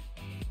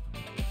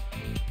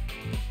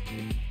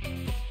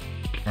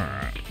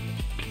 Alright.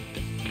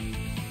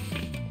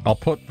 I'll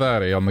put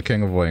 30 on the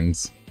King of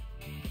Wings.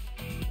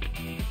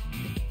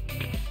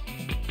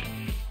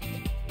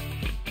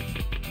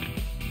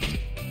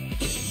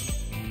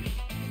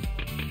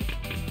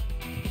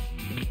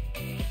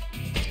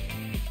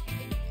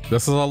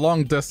 This is a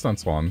long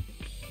distance one.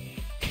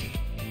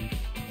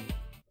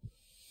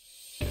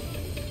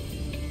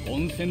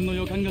 温泉の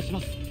予感がし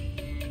ます。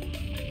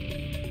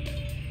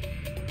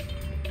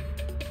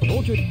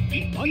同距離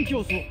一般競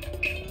争。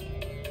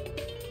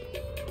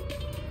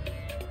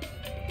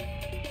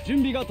準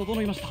備が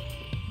整いました。こ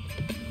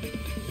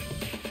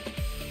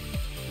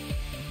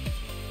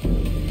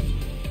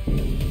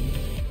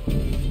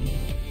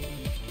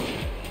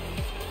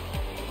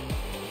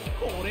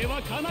れ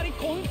はかなり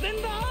混戦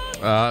だ。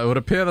It would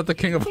appear that the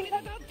King of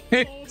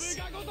Wings.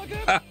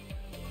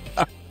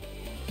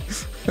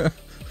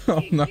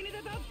 Oh no.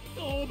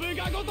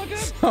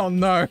 Oh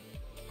no.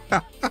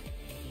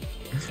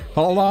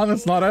 Hold on,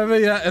 it's not over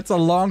yet. It's a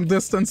long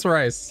distance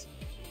race.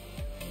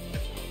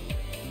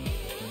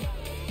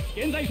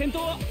 現在先頭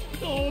は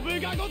ドブ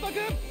がごとく。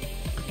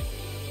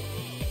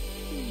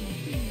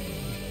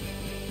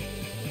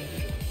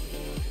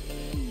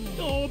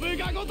ドブ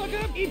がごとく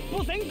一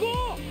歩先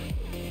行。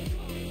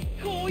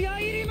荒野入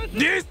り娘。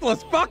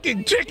Useless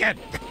fucking chicken.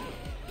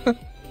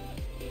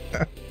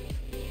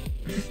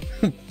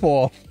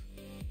 Fourth.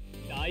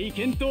 大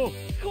健闘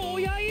荒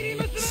野入り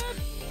娘。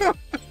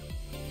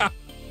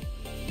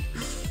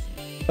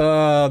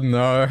Oh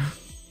no.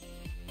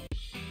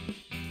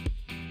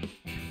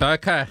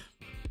 Okay.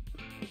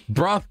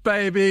 Broth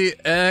Baby,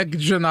 Egg,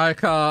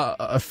 Janaika,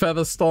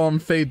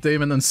 Featherstorm, Feed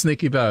Demon, and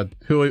Sneaky Bird.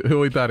 Who are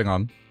we betting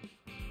on?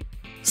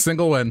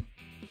 Single win.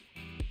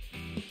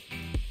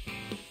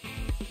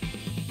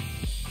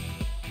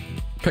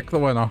 Pick the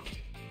winner.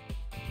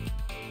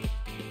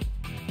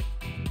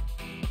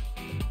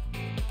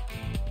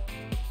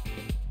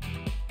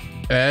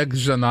 Egg,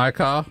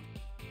 Janaika.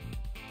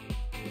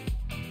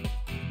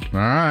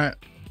 Alright.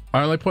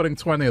 Only putting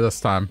 20 this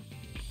time.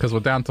 Because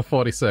we're down to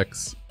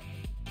 46.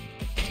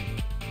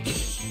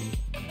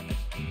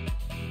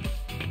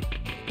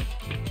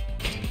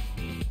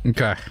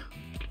 Okay.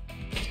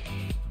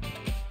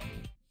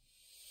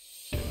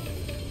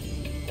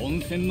 温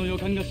泉の予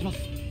感がします。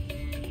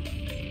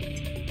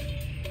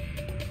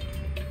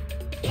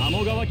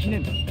鴨川記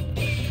念。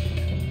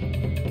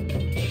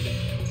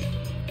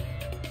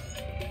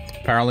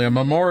 Apparently a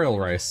memorial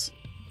race.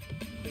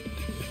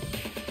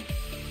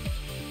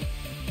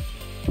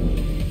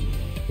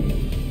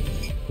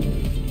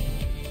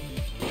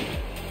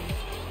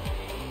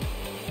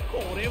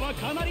 これは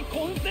かなり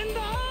混戦だ。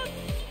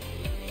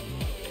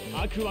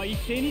悪は一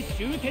斉に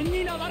終点に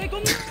流れ込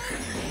ん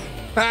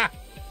だ。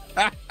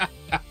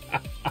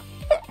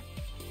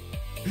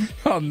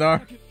Oh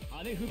no.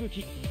 羽吹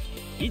雪、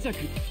イジャク、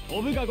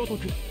オブがごと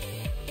く。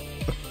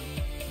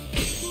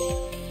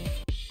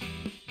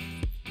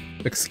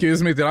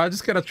 Excuse me, did I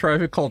just get a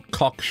trophy called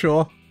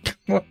Cocksure?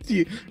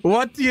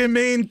 What do you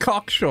mean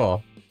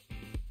Cocksure?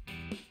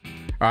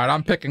 Alright,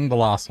 I'm picking the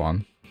last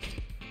one.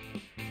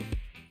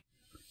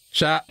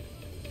 Chat.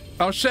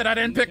 Oh shit, I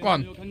didn't pick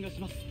one.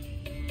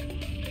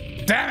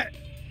 Damn it!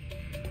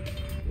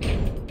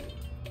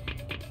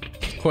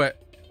 Quit.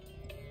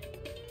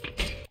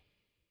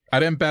 I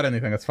didn't bet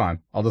anything, it's fine.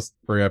 I'll just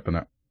reopen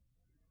it.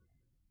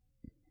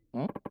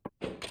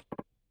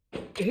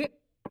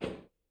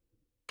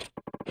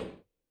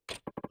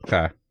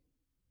 Okay.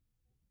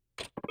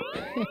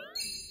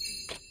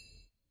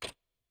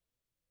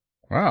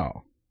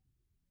 Wow.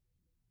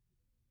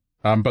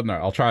 But no,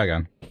 I'll try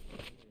again.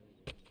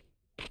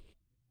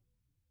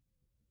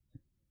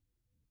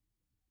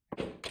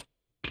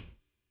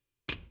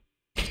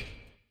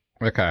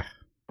 Okay.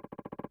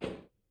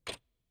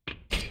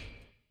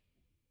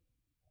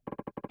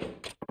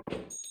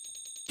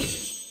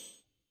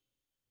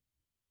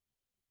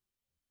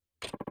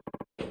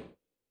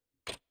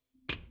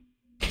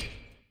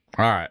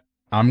 All right.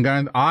 I'm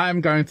going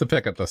to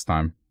pick it this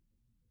time.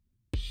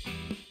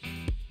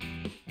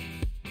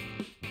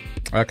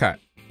 Okay.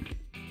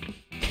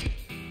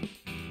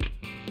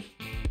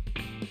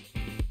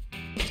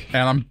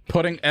 And I'm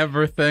putting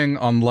everything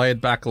on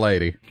Laid Back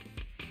Lady.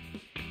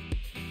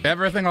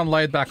 Everything on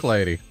Laid Back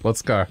Lady.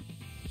 Let's go.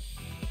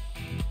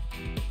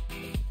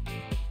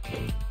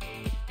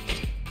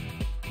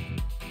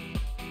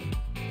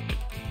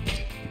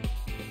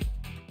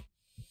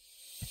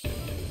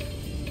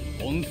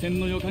 Here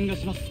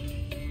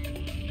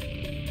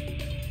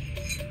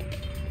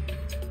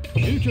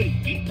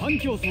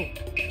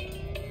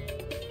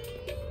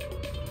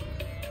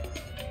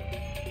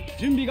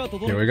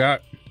we go.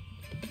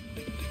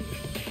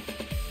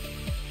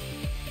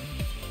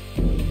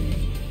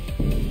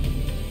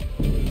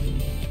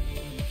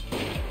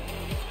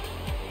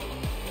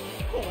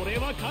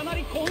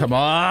 Come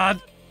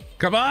on!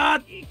 Come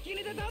on!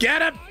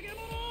 Get him!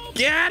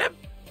 Get him!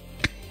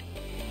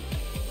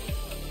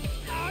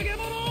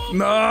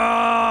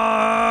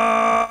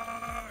 No!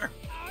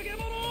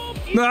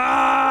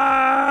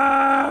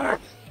 No!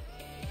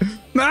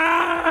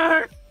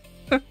 No!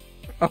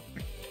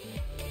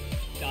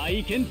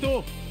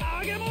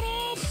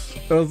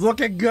 It was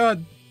looking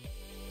good.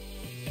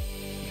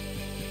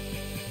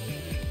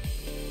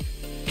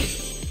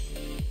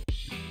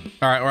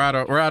 All right,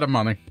 we're out of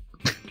money.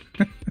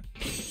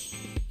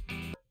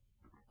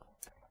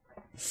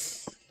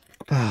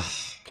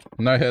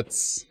 No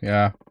hits.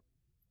 Yeah.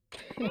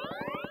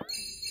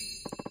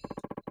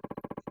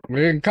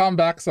 We can come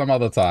back some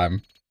other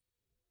time.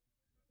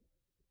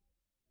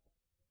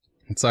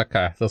 It's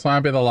okay. This might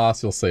be the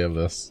last you'll see of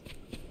this.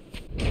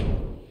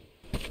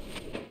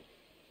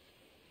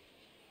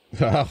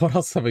 What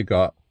else have we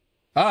got?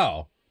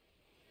 Oh!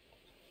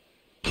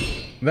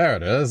 There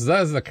it is.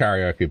 There's the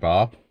karaoke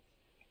bar.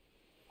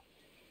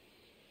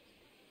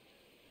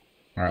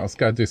 Alright, let's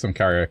go do some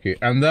karaoke.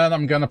 And then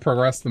I'm gonna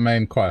progress the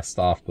main quest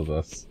after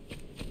this.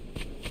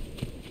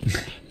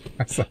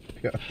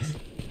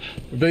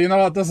 But you know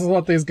what? This is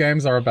what these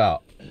games are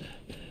about.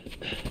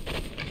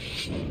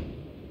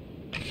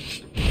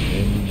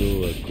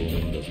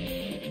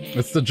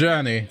 It's the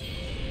journey,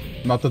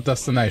 not the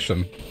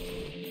destination.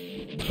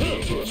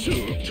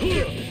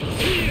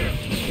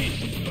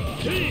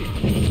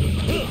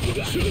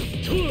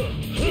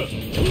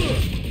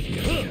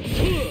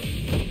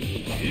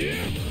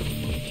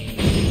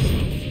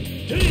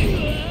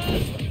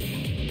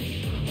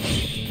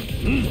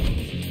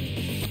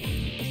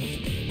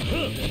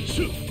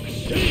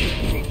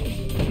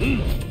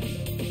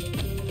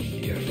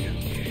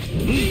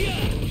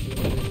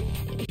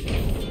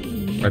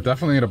 I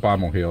definitely need to buy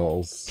more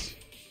heals.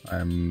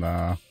 I'm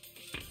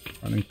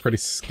running pretty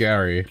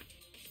scary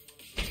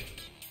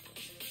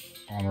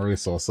on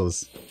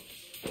resources.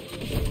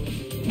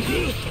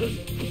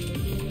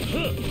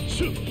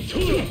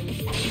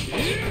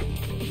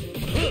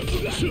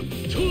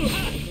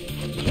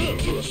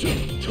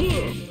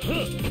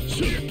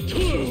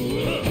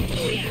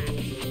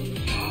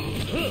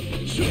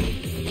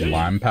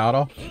 Lime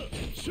powder?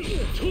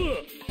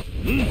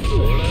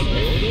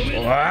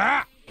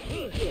 Ah!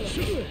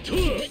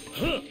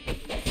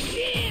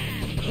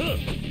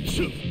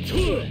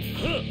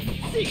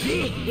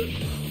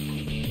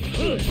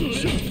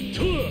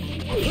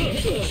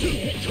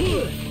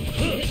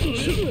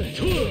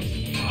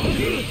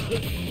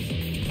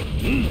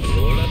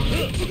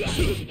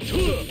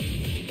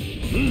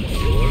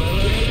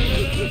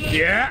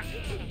 Yeah!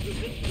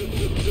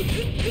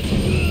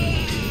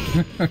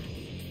 I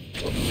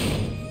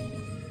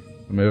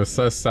mean, it was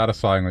so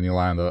satisfying when you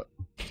land it.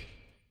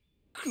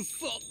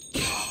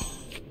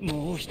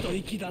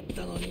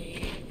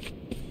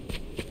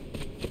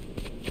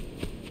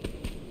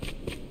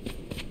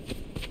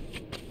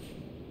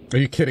 Are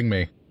you kidding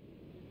me?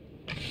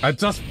 I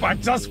just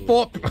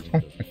fought. Oh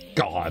my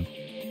god!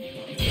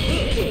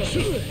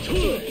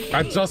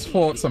 I just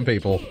fought some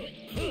people.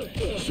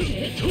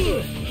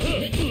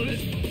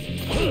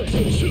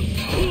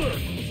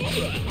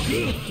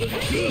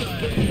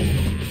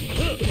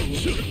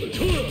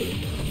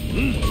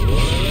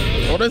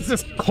 What is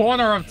this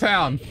corner of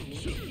town?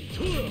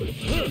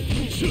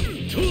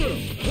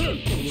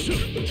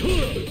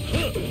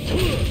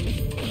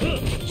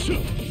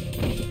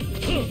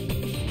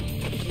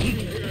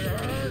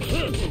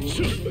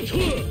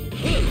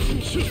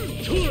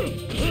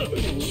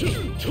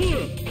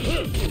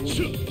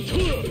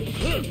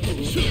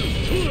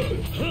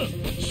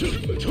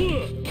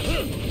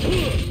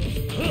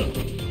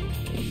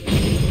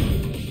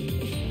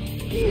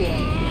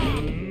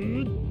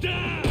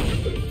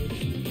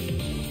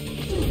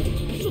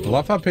 I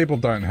love how people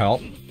don't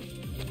help.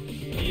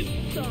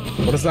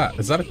 What is that?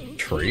 Is that a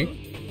tree?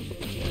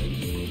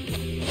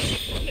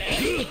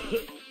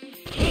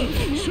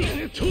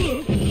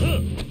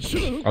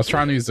 I was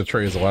trying to use the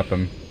tree as a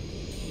weapon.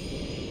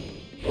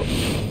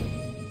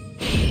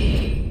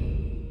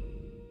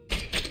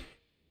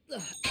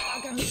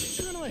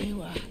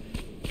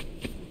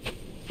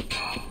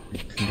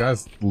 Can you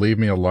guys leave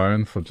me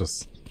alone for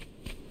just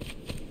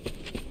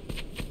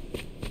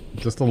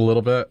a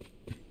little bit?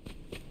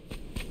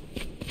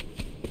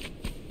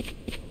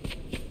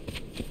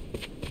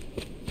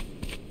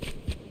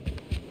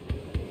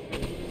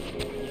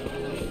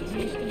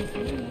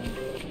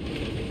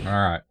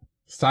 Alright.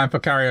 It's time for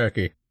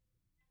karaoke.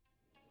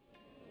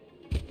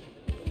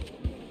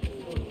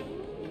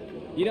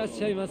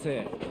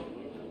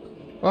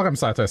 Welcome,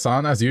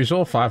 Saito-san. As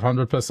usual,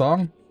 500 per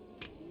song.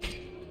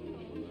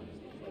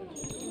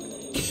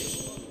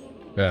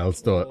 Yeah,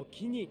 let's do it.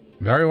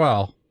 Very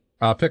well.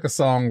 I'll pick a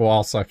song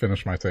whilst I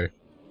finish my tea.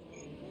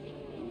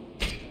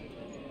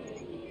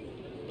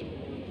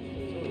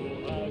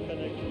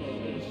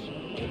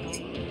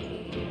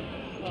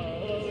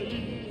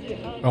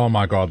 Oh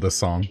my god, this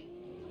song.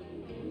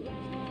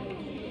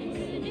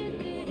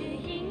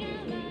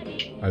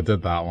 I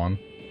did that one.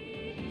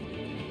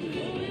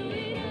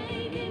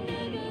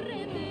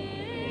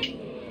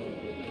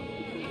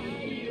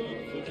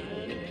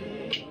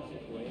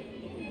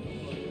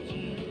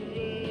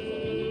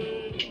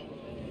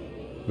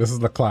 This is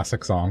the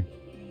classic song.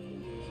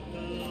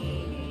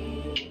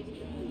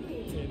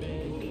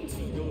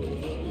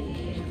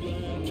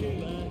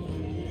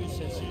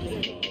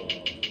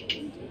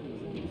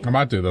 I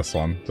might do this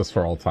one, just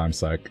for old time's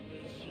sake.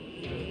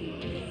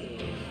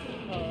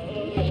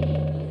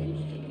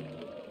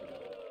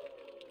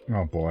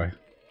 Oh boy.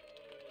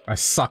 I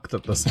sucked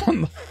at this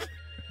one.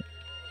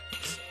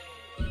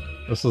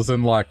 This was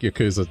in like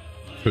Yakuza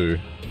 2.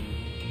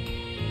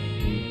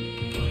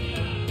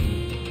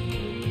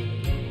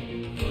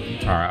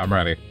 Alright, I'm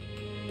ready.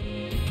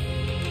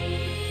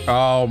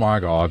 Oh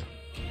my god.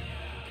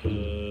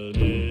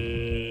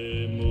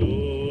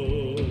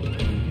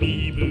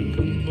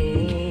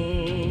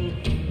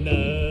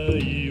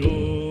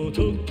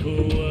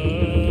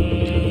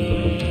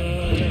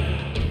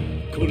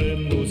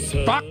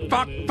 Fuck,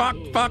 fuck, fuck,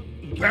 fuck!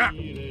 Ah.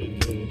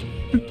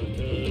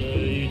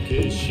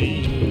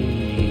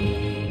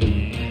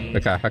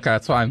 Okay,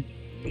 it's fine.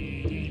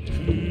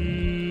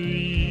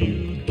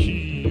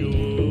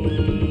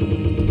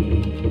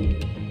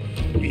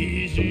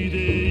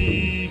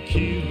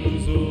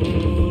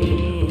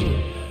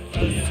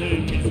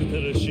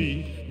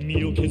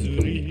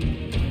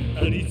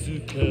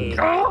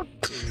 Oh,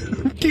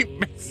 keep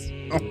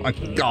missing. Oh my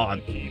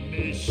god.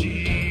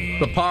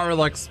 The power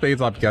like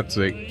speeds up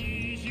Getsu.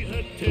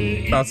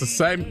 That's the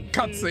same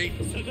cutscene.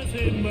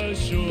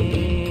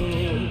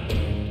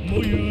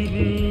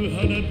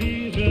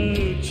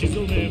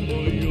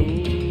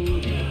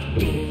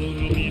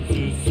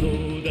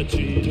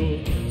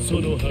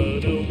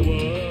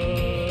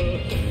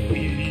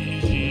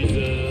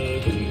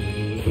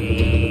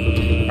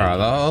 Alright,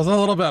 that was a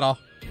little better.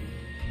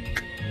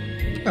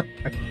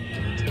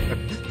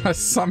 I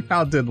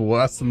somehow did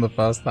worse than the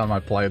first time I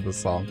played the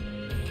song.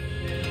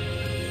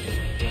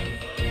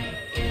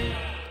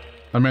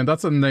 I mean,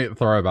 that's a neat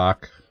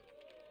throwback.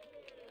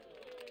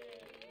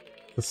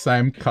 The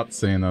same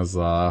cutscene as,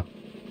 I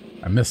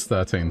missed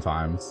 13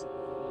 times.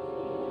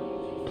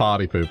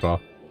 Party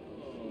pooper.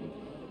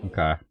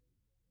 Okay.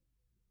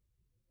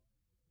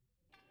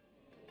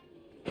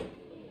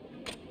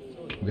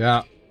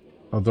 Yeah,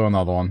 I'll do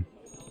another one.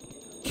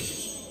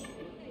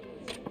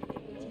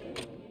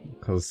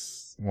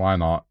 Because, why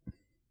not?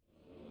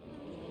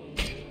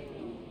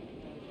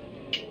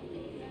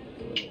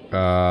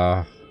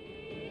 I'll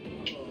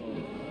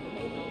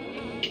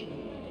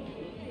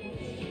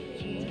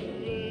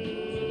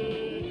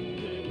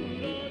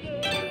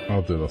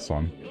do this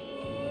one.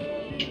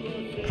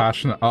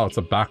 Passionate. Oh, it's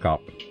a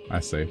backup. I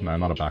see. No,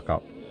 not a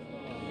backup.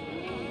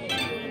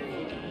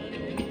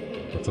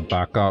 It's a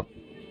backup.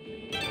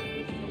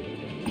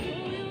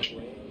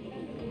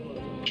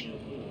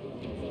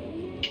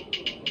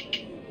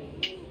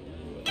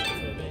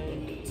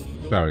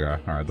 There we go.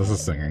 Alright, this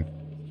is singing.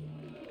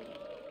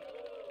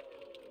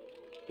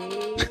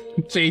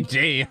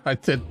 GG, I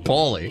did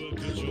poorly.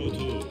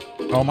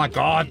 Oh my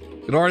god,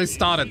 it already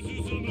started.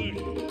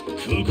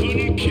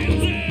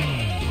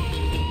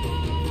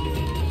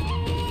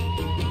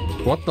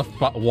 What the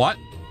fuck? What?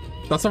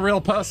 That's a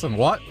real person.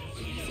 What?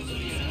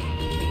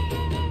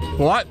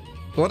 What?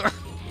 What?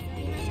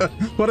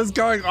 What is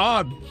going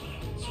on?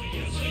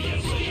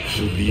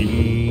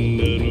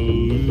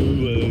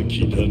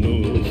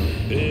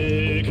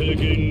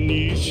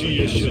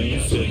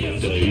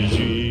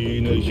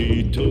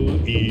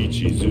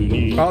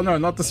 Oh no,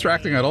 not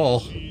distracting at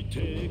all.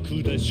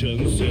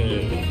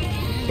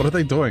 What are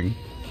they doing?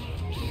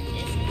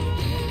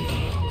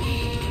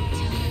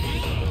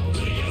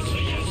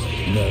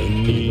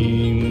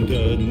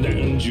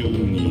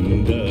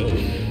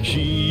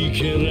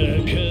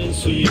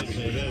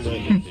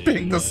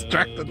 Being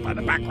distracted by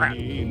the background.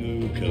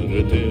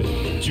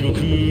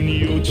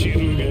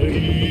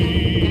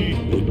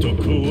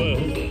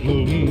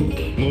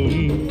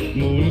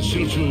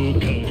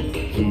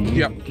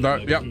 Yep, no,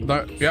 yep,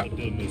 no, yep.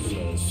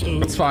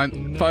 It's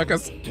fine.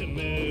 Focus.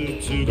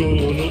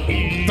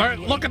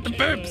 Don't look at the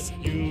boobs!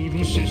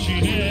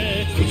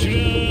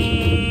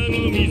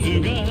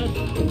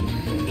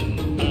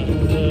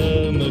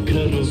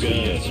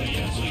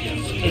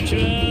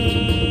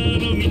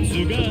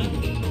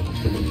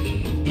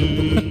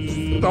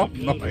 Stop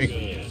knowing.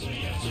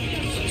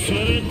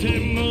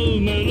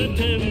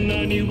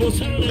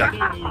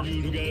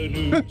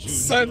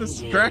 So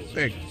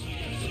distracting.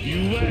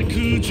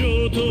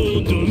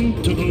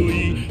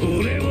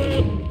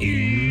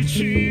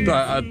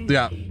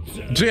 Yeah.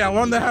 Gee, I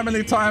wonder how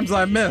many times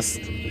I missed.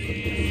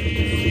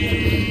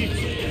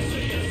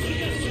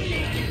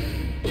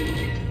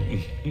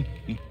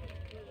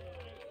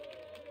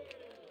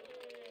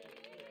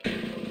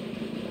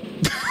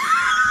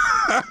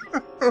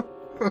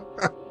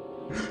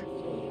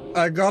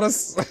 I got a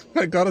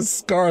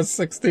score of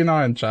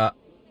 69, chat.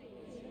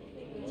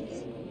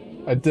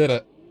 I did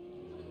it.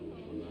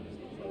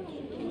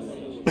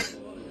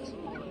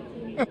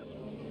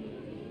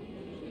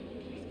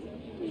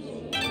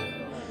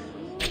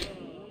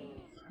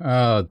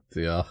 Oh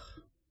dear.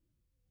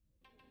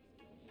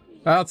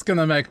 That's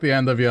gonna make the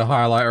end of your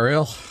highlight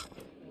reel.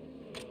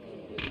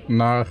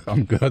 No,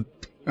 I'm good.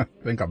 I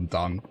think I'm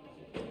done.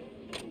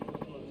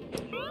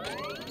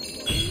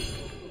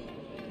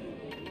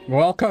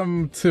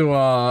 Welcome to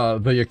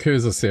the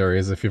Yakuza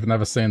series if you've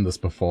never seen this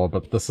before,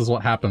 but this is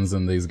what happens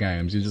in these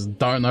games. You just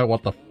don't know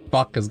what the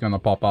fuck is gonna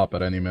pop up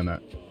at any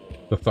minute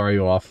to throw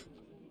you off.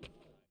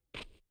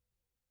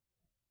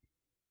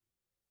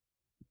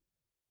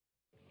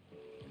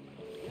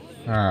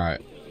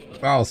 Alright.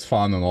 That was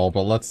fun and all,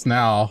 but let's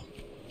now...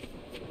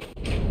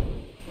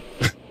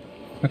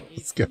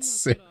 let's get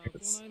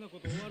serious.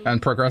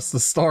 And progress the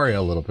story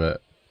a little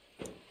bit.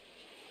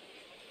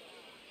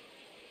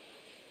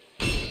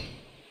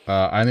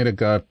 I need to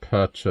go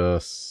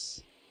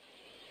purchase...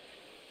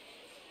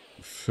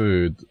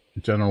 food.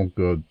 General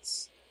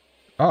goods.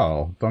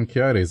 Oh, Don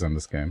Quixote's in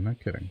this game. No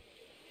kidding.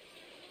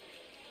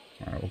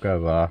 Alright, we'll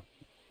go there.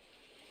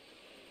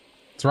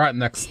 It's right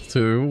next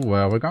to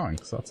where we're going,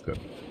 so that's good.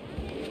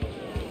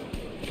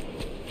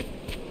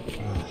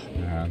 Oh,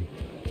 man.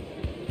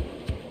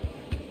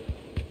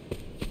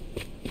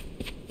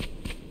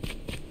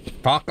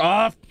 Fuck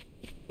off!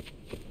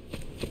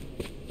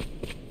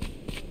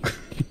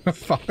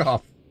 Fuck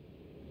off.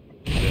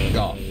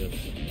 God.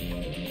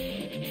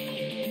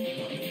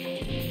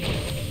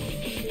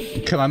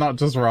 Can I not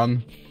just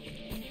run?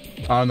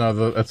 Oh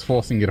no, it's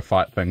forcing you to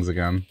fight things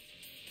again.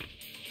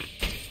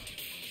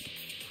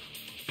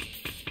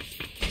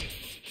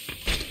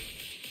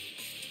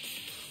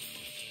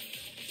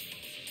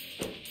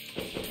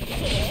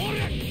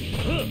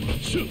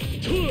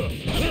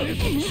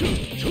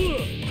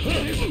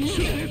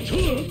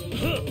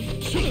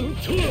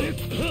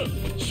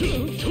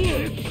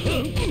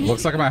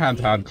 Looks like my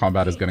hand-to-hand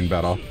combat is getting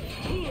better.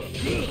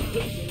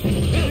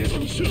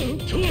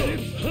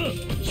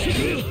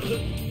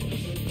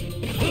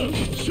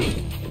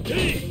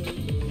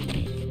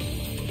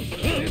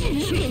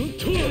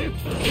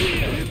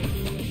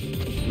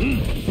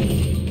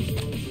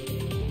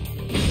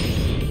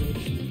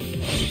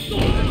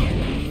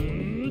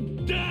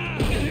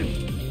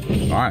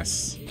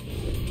 Nice.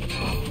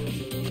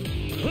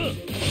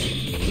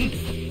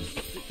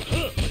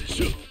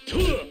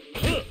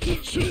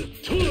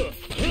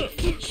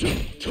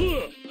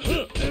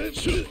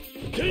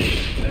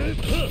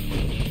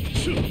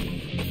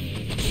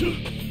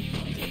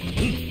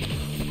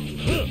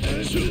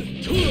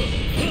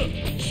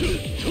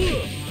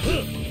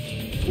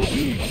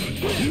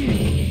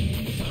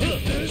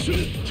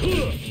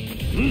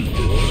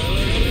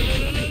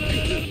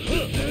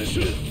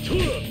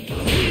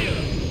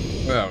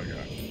 There we go.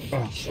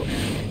 Oh.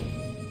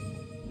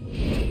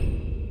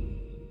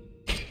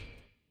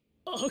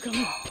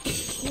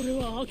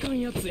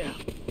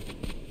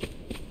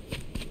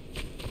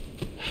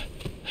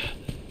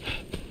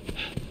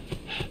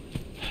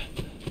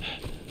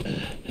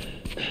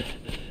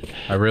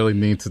 I really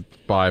need to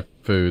buy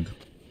food.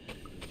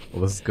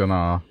 Well, this is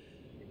gonna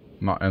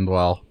not end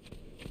well.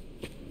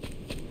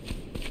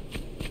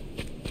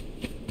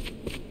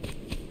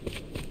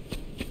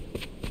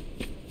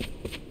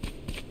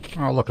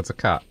 Oh, look, it's a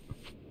cat.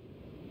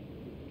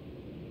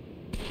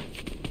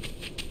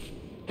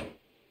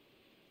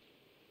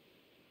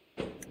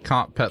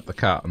 Can't pet the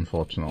cat,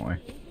 unfortunately.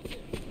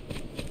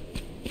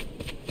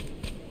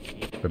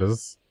 But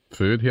is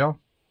food here?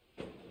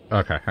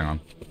 Okay, hang on.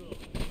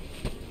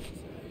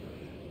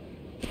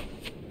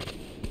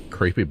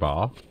 Creepy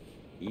bar.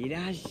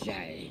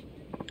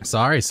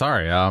 Sorry.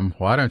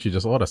 Why don't you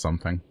just order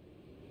something?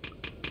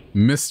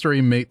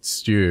 Mystery meat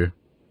stew.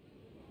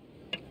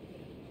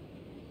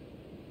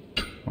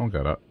 I'll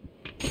get it.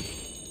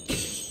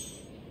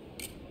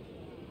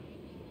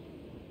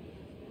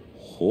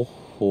 Ho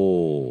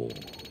ho.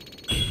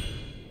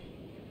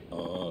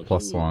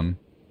 +1.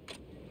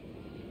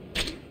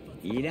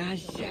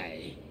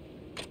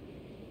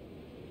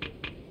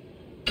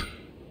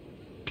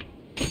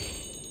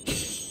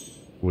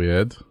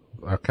 Weird.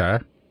 Okay.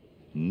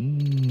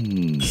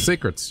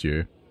 Secret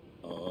stew.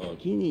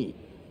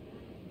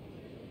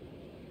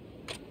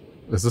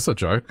 Is this a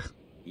joke?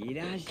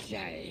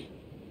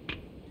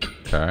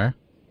 Okay.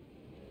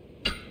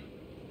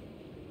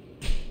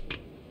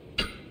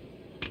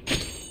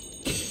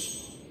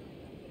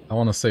 I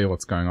want to see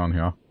what's going on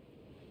here.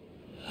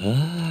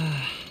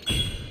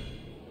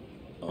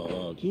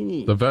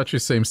 The virtue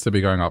seems to be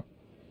going up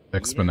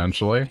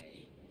exponentially.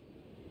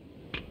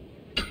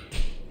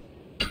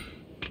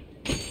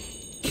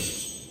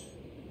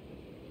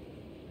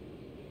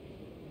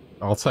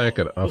 I'll take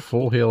it. A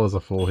full heal is a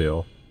full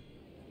heal.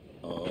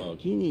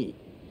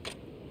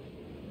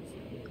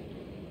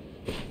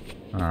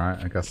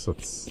 Alright, I guess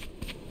it's...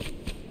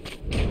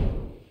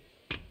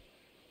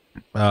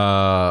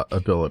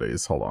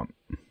 abilities, hold on.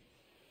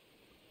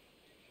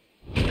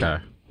 Okay.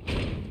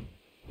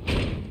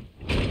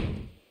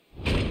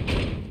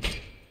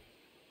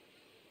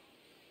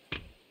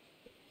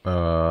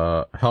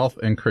 Health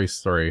increase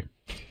 3.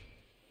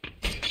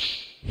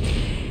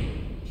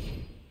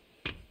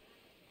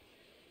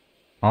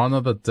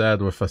 Honor the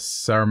dead with a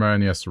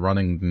ceremonious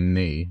running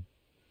knee.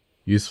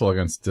 Useful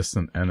against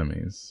distant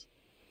enemies.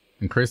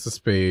 Increase the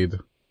speed.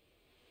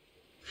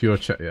 Fewer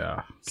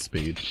yeah,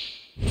 speed.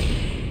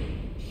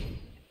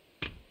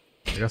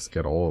 I guess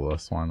get all of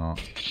this, why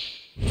not?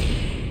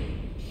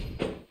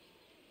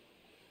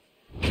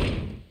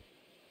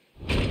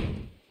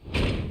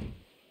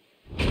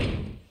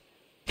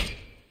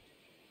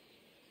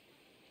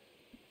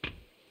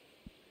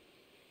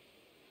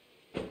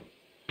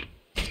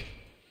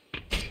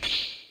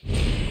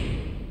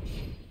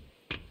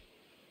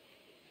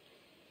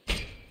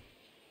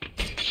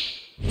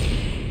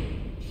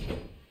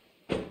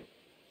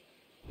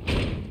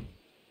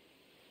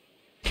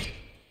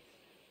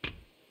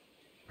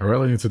 I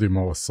really need to do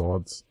more with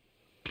swords.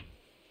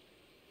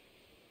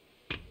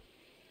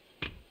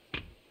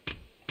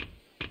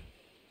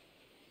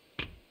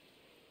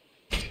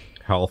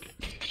 Health.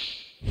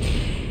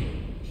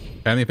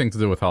 Anything to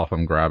do with health,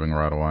 I'm grabbing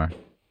right away.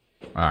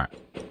 Alright.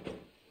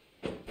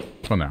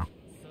 For now.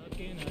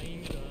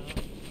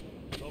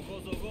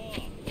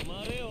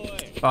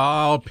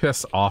 Oh,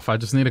 piss off. I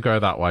just need to go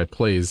that way,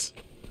 please.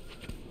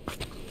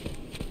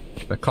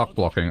 They're cock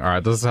blocking.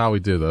 Alright, this is how we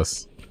do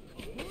this.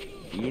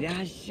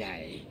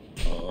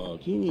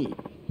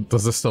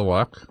 Does this still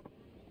work?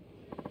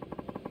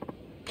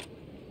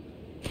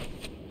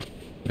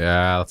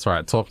 Yeah, that's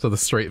right. Talk to the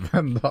street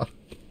vendor.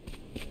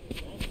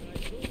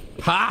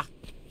 Ha!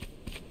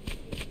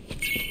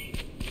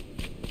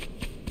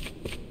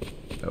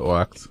 It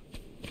worked.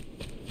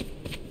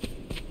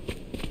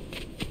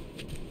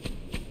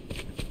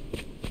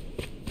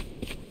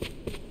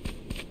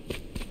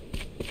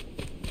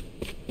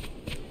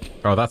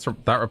 Oh,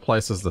 that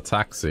replaces the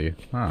taxi.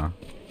 Huh.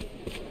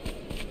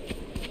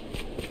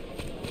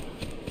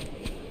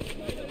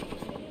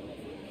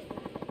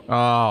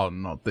 Oh,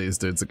 not these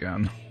dudes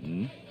again.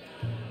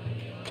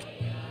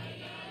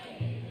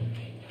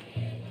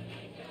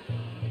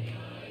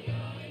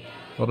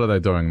 What are they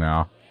doing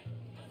now?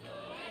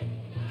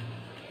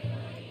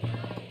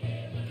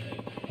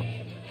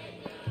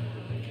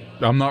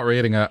 I'm not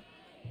reading it.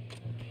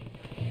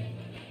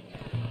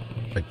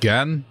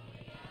 Again?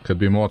 Could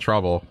be more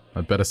trouble.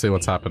 I'd better see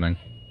what's happening.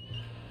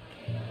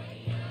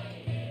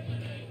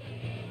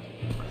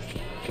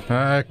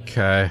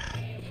 Okay.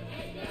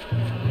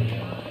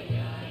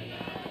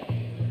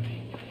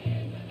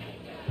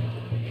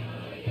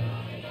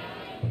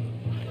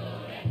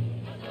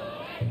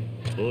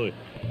 Oi.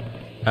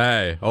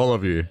 Hey, all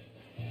of you.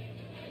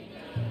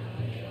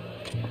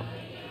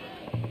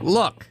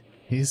 Look!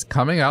 He's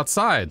coming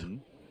outside.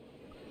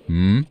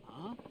 Hmm?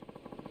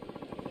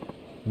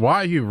 Why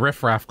are you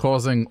riffraff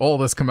causing all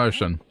this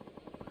commotion?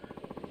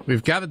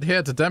 We've gathered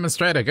here to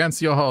demonstrate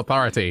against your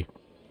authority.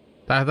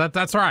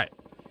 That's right.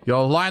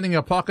 You're lining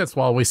your pockets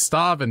while we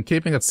starve and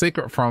keeping it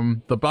secret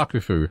from the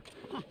Bakufu.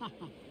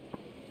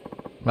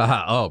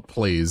 Oh,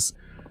 please.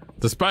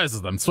 Dispose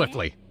of them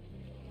swiftly.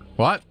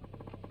 What?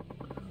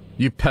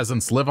 You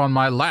peasants live on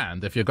my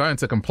land. If you're going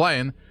to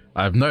complain,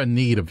 I have no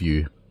need of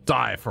you.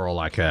 Die for all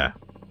I care.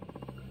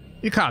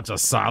 You can't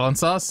just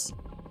silence us.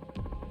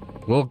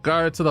 We'll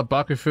go to the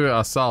Bakufu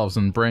ourselves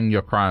and bring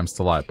your crimes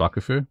to light,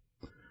 Bakufu.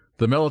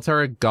 The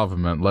military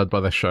government led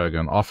by the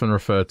shogun, often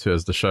referred to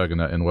as the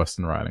shogunate in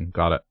Western writing.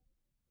 Got it.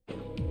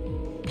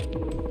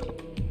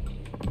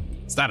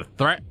 Is that a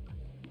threat?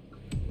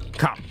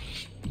 Come.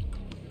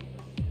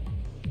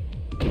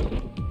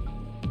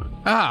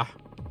 Ah.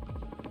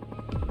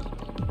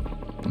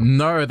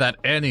 Know that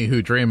any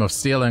who dream of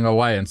stealing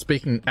away and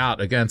speaking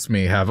out against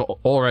me have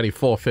already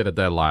forfeited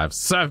their lives.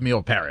 Serve me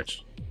or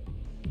perish.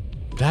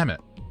 Damn it.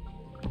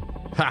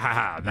 Ha ha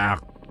ha. Now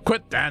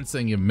quit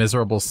dancing, you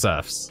miserable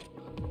serfs.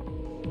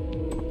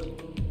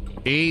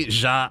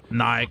 Ija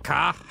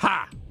Naika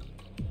Ha!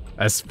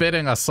 As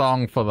fitting a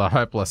song for the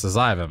hopeless as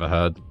I've ever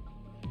heard.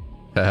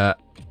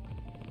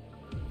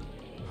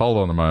 Hold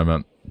on a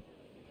moment.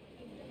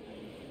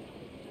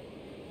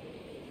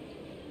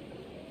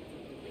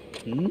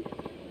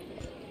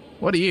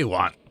 What do you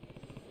want?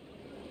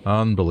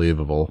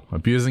 Unbelievable.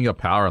 Abusing your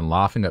power and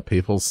laughing at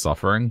people's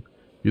suffering?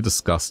 You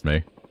disgust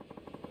me.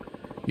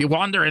 You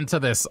wander into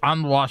this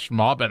unwashed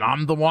mob and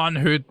I'm the one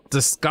who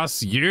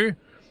disgusts you?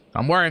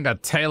 I'm wearing a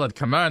tailored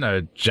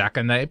kimono,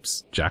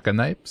 jackanapes.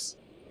 Jackanapes?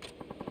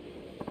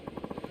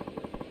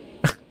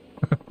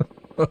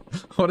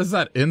 What is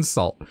that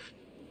insult?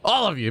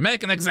 All of you,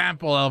 make an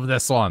example of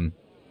this one.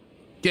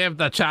 Give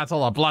the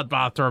chattel a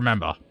bloodbath to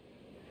remember.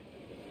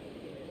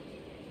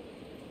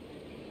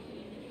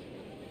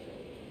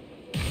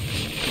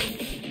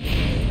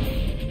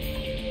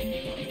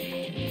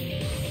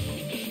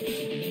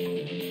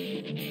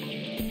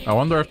 I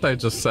wonder if they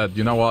just said,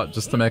 you know what,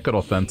 just to make it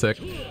authentic,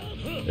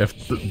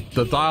 if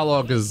the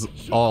dialogue is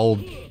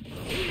old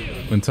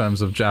in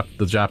terms of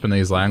the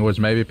Japanese language,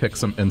 maybe pick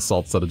some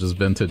insults that are just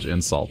vintage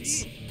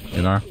insults,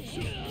 you know?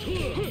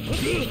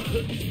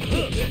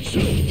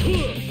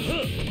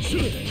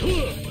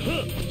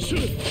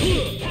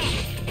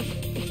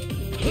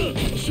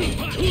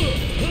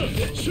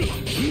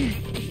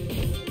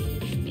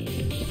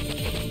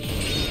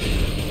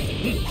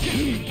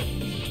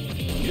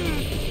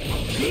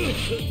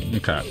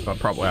 Okay, I'll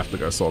probably have to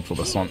go sword for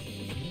this one.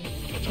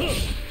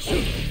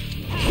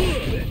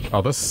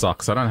 Oh, this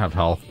sucks. I don't have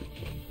health.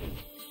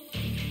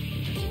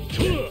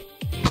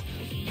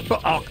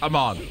 Oh, come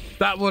on.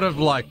 That would have,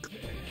 like...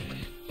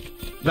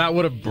 That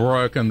would have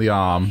broken the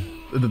arm.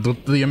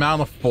 The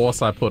amount of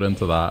force I put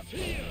into that.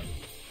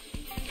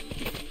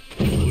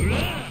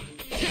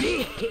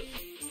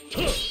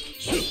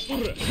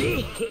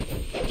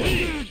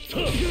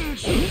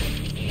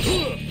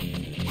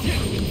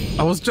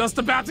 I was just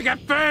about to get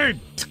food!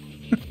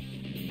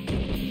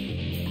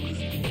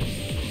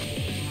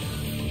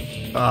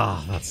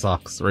 Ah, that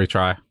sucks.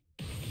 Retry.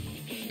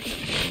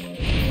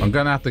 I'm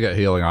gonna have to get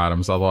healing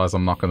items, otherwise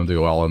I'm not gonna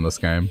do well in this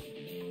game.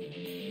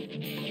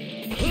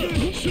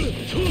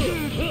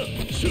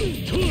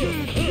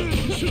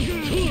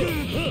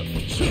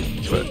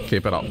 So,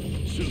 keep it up.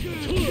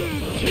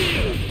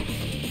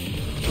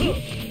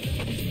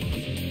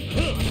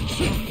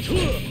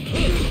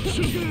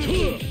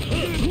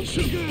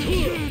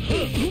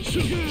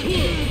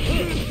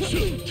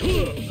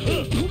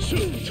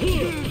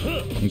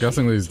 I'm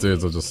guessing these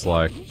dudes are just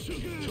like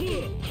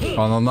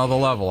on another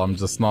level. I'm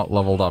just not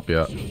leveled up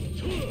yet.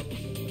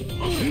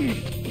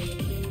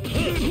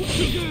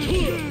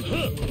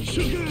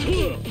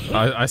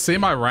 I see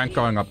my rank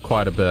going up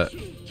quite a bit.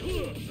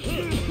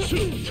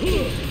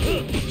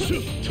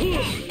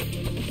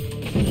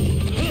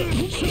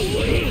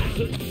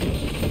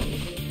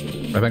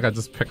 I think I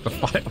just picked a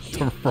fight with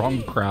the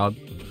wrong crowd.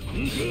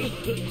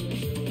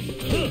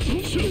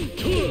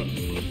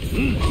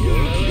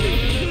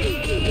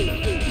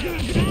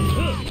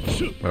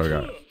 There we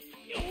go.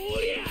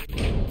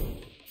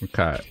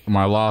 Okay,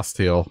 my last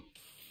heal.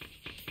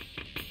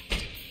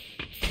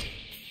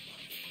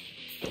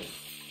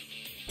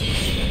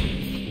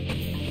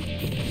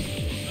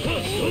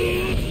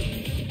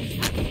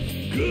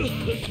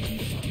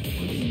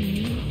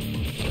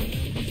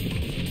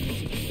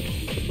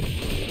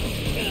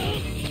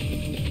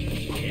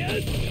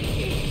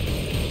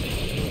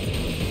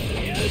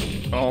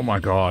 Oh my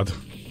god.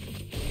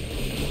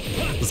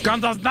 This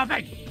gun does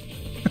nothing!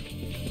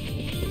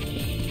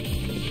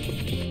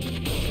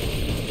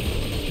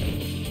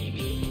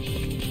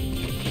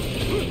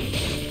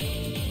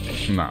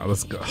 No,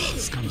 this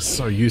gun is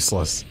so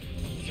useless.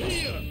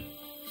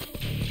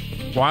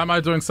 Why am I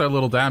doing so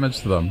little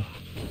damage to them?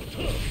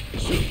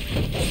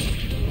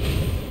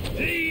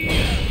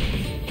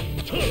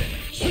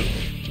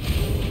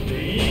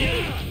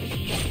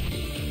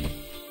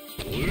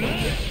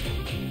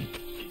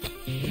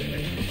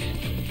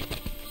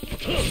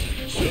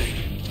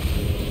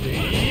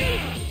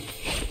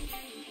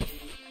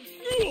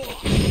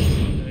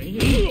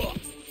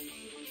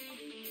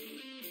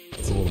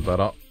 It's a little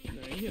better.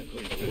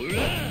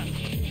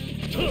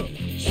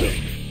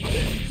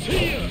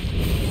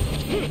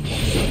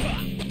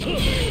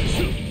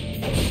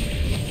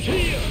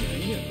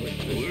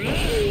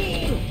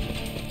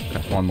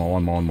 Okay, one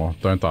more.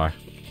 Don't die.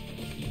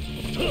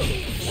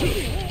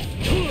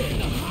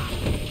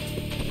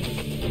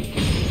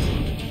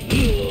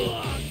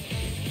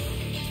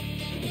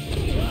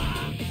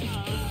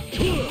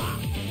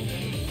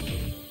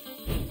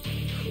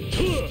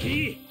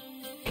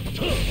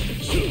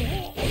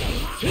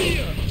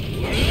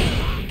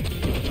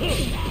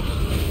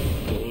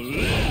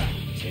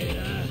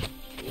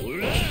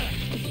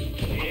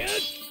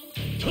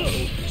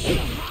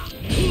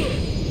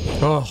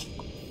 Oh,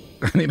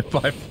 I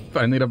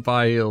need to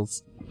buy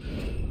heals.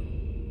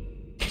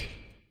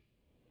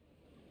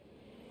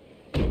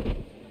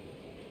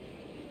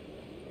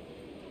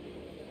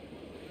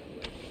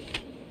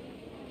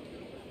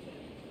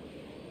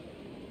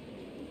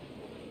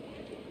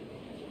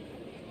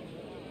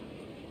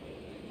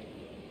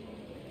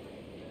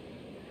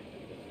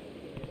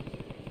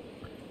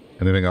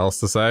 Anything else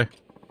to say?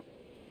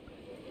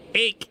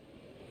 Eek!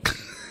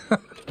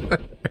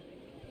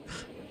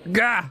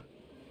 Gah!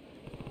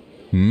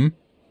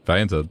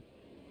 Fainted.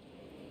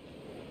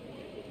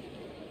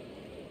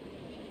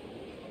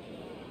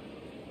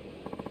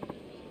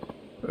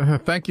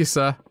 Thank you,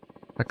 sir.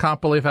 I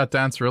can't believe that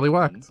dance really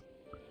worked.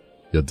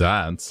 Your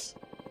dance?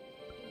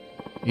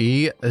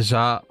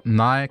 Ja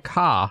nai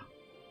ka.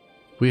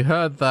 We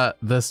heard that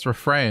this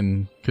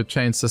refrain could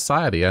change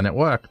society, and it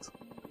worked.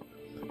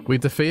 We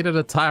defeated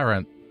a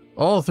tyrant,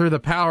 all through the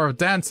power of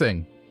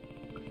dancing.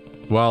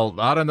 Well,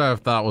 I don't know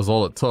if that was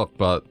all it took,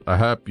 but I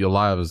hope your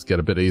lives get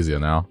a bit easier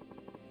now.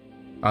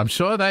 I'm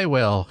sure they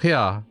will.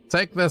 Here,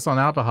 take this on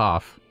our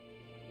behalf.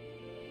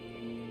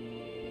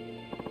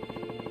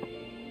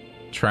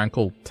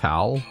 Tranquil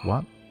towel?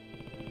 What?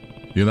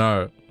 You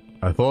know,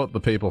 I thought the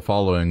people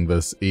following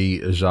this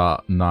ja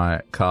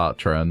nai ka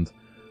trend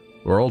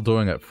were all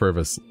doing it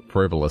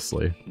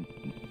frivolously.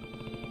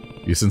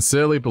 You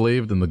sincerely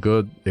believed in the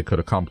good it could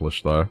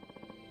accomplish, though.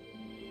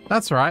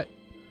 That's right.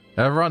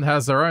 Everyone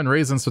has their own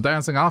reasons for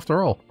dancing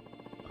after all.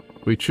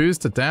 We choose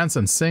to dance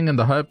and sing in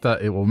the hope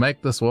that it will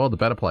make this world a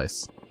better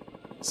place.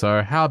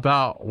 So how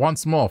about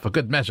once more for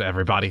good measure,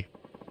 everybody?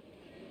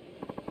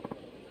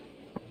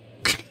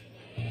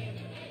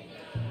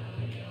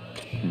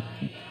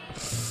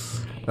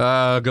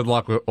 Good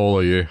luck with all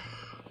of you.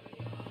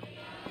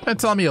 Don't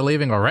tell me you're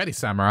leaving already,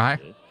 Samurai.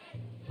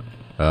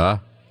 You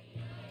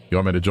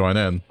want me to join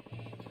in?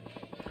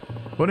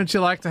 Wouldn't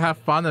you like to have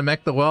fun and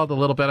make the world a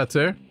little better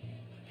too?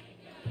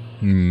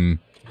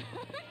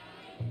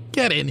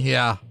 Get in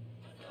here.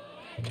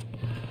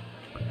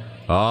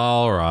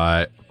 All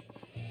right.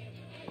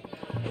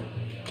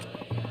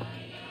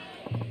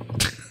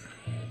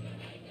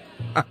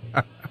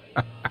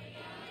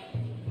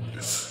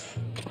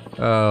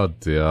 Oh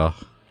dear.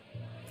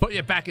 Put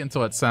your back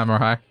into it,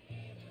 Samurai.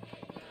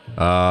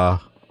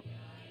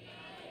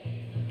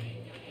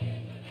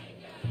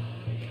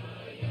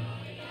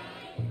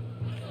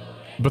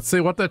 But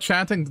see, what they're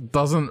chanting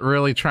doesn't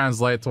really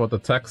translate to what the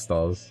text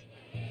does.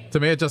 To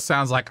me, it just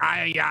sounds like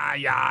ah ya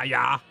ya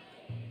ya.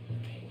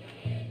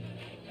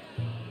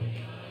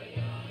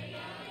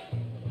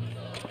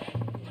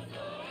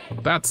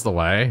 That's the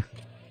way.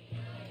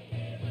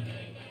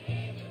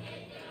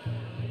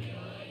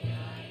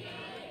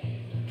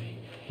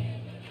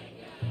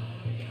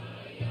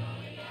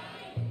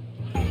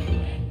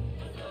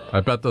 I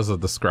bet there's a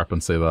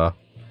discrepancy there.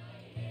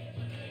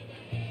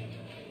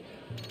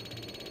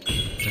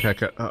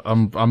 Okay,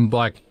 I'm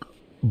like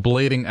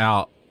bleeding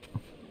out.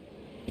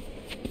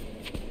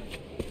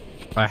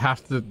 I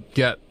have to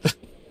get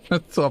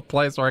to a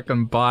place where I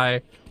can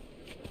buy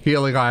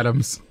healing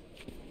items.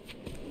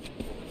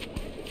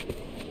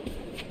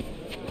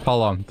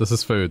 Hold on, this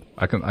is food.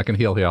 I can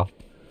heal here.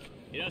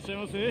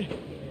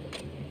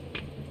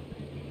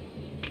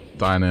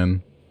 Dine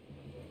in.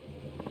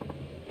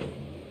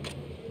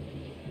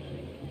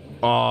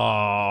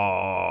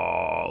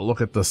 Oh,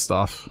 look at this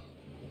stuff.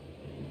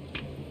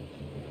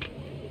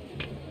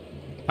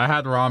 I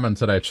had ramen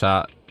today,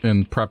 chat,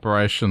 in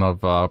preparation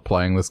of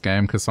playing this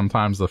game, because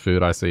sometimes the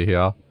food I see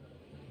here.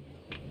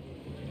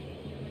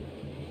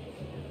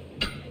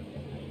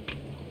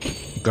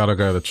 Gotta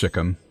go the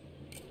chicken.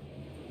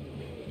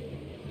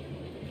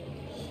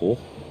 Ho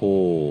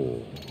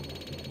ho.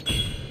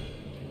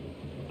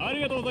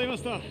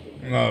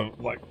 No,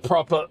 like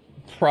proper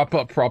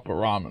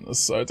ramen is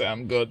so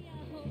damn good.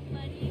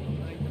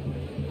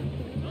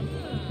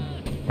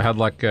 I had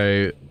like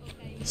a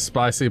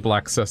spicy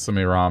black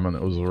sesame ramen.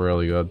 It was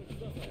really good.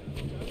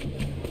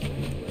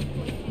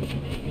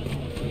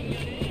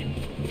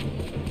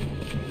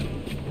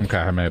 Okay,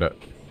 I made it.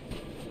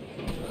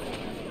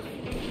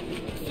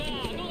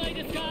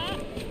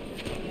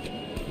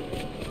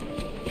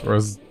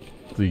 Where's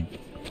the...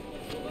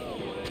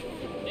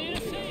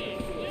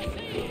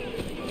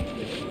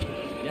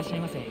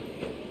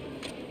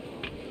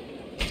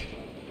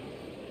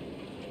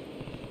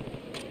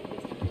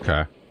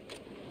 Okay.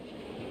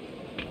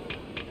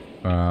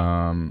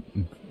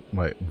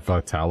 Wait,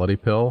 vitality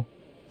pill?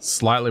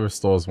 Slightly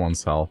restores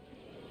one's health.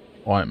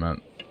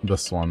 Ointment.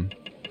 This one.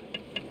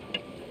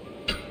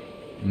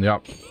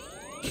 Yep.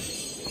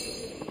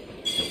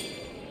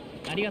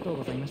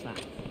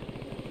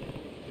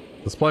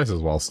 This place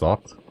is well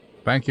stocked.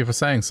 Thank you for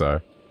saying so,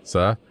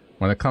 sir.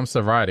 When it comes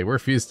to variety, we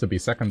refuse to be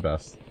second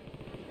best.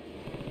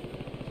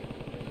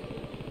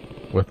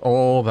 With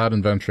all that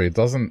inventory,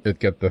 doesn't it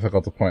get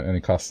difficult to point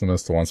any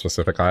customers to one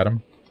specific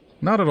item?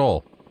 Not at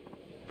all.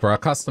 For our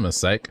customers'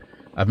 sake,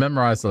 I've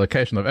memorized the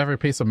location of every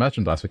piece of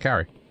merchandise we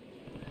carry.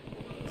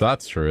 If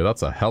that's true,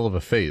 that's a hell of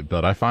a feat,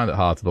 but I find it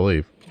hard to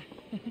believe.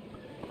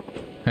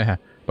 By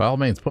all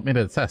means, put me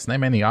to the test.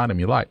 Name any item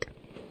you like.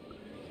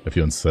 If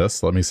you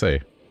insist, let me see.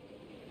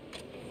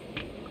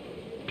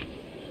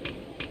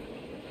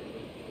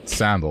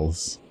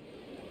 Sandals.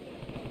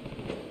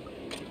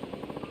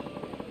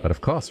 But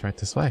of course, right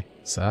this way,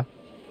 sir.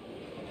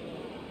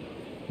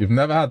 You've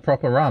never had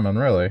proper ramen,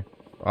 really?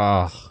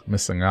 Ah,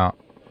 missing out.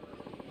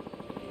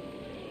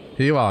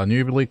 Here you are,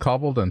 newly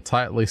cobbled and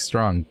tightly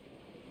strung.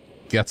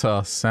 Get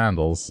her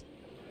sandals.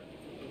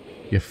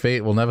 Your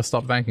feet will never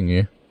stop thanking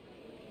you.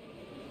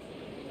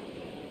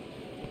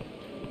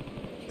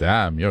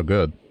 Damn, you're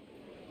good.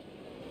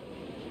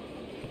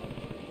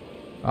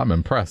 I'm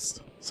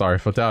impressed. Sorry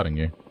for doubting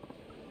you.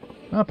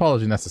 No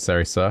apology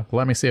necessary, sir.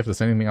 Let me see if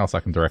there's anything else I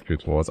can direct you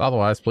towards.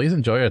 Otherwise, please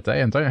enjoy your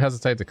day and don't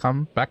hesitate to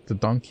come back to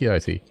Don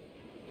Quixote.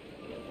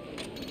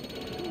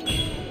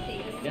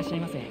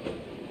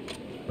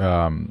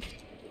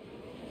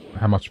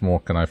 How much more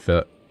can I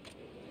fit?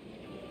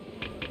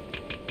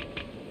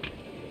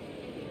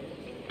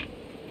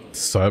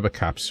 Sober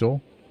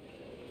capsule?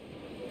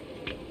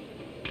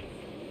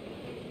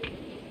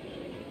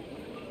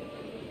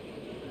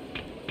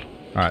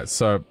 Alright,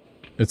 so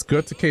it's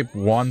good to keep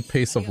one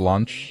piece of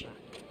lunch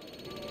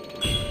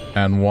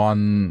and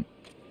one...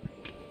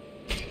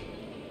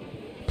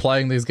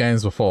 Playing these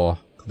games before,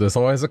 there's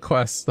always a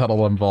quest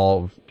that'll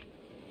involve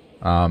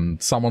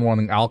someone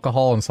wanting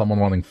alcohol and someone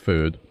wanting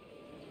food.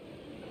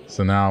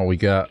 So now we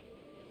get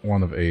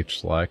one of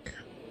each, like...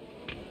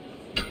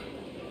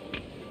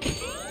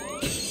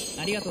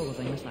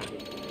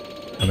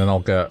 And then I'll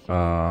get,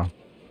 I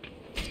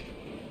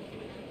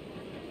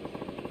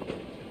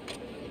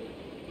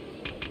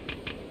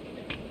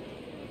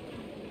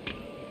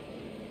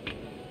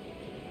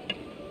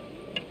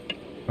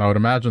would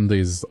imagine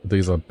these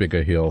are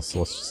bigger heals, so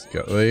let's just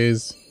get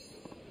these.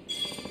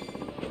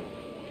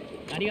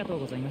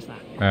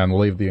 And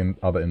leave the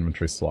other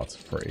inventory slots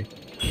free.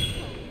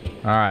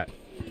 Alright.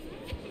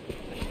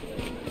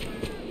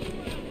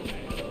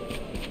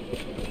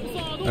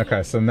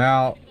 Okay, so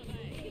now...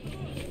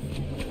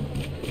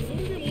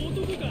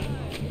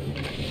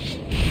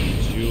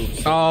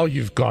 Oh,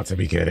 you've got to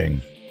be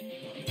kidding.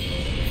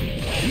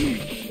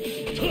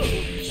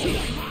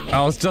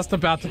 I was just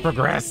about to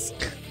progress.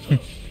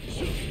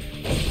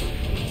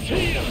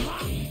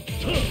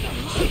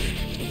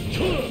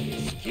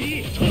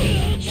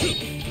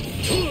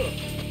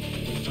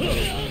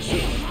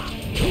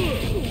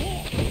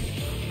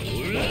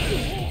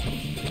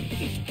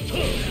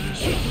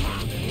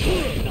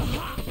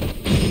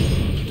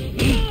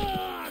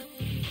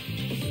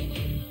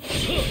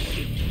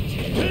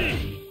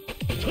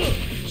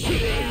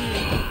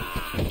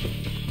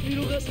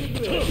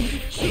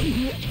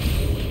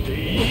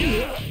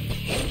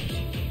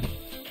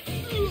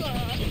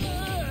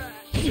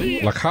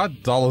 Like, how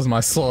dull is my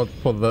sword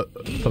for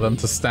them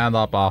to stand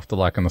up after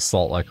like an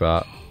assault like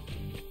that?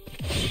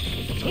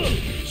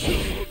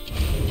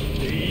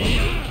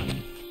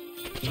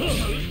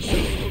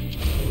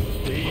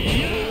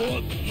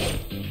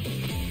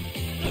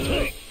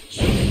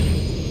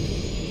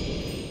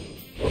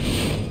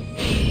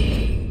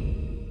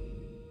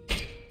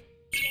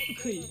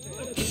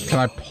 Can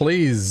I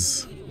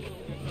please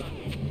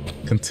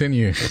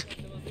continue?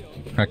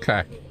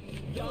 Okay.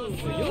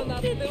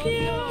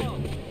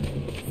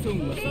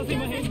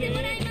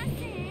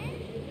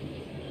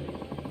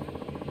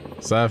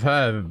 So I've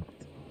heard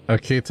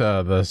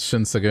Akita, the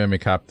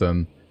Shinsegumi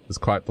captain, is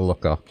quite the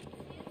looker.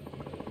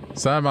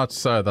 So much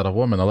so that a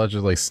woman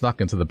allegedly snuck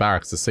into the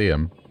barracks to see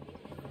him.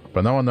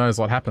 But no one knows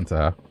what happened to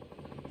her.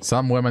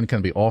 Some women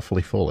can be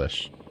awfully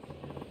foolish.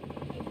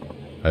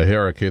 I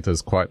hear Akita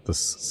is quite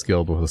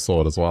skilled with a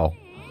sword as well.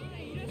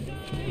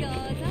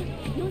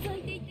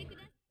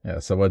 Yeah,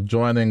 so we're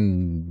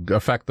joining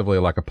effectively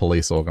like a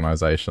police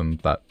organization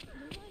that,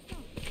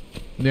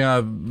 you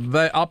know,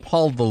 they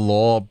uphold the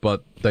law,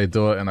 but they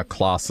do it in a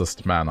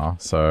classist manner.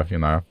 So, you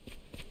know,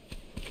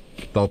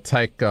 they'll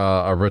take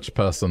a rich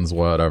person's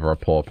word over a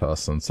poor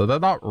person. So they're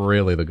not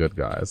really the good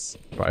guys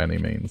by any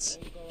means.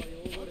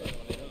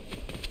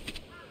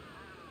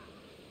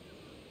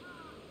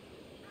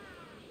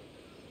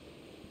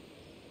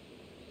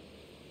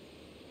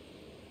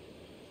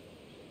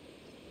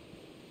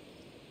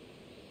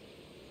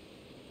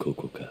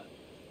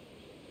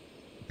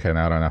 Okay,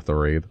 now I don't have to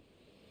read.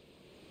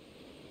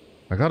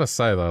 I gotta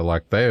say though,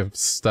 like, they've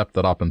stepped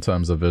it up in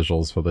terms of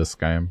visuals for this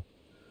game.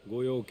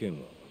 ご用件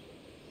は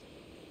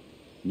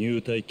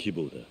入隊希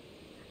望だ。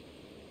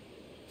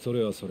そ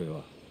れは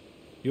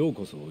よう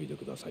こそおいで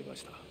くださいま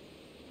した。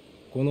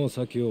この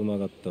先を曲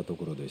がったと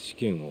ころで試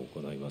験を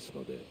行います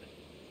ので、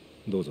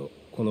どうぞ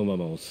このま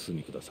まお進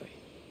みください。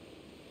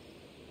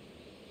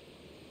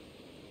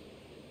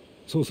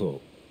そうそ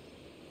う。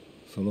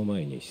その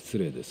前に失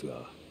礼です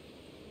が、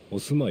お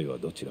住まいは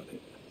どちらで？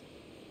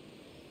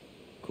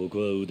こ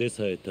こは腕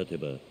さえ立て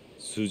ば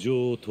素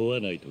性を問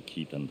わないと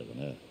聞いたんだが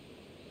な。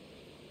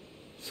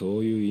そ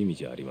ういう意味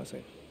じゃありませ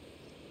ん。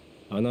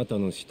あなた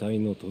の死体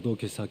の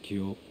届け先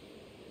を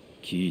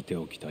聞いて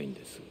おきたいん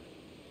です。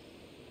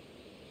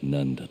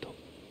なんだと？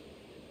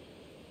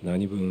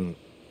何分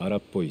荒っ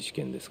ぽい試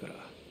験ですから、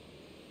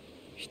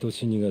人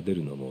死にが出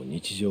るのも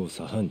日常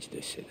茶飯事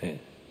でして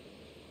ね。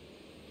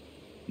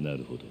な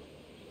るほど。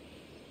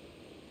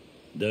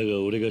だ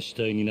が俺が死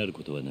体になる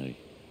ことはない。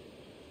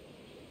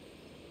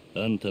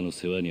あんたの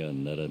世話には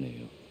ならね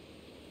えよ。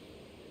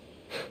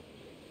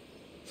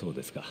そう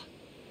ですか。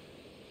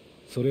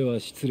それは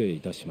失礼い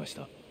たしまし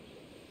た。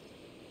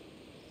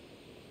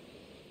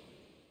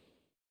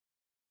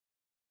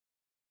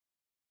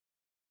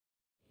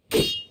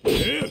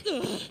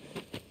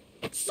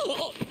そ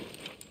う。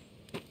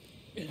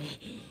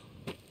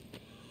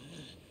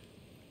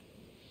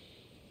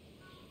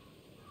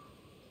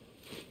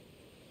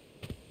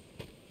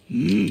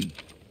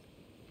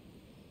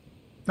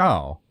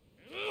Oh.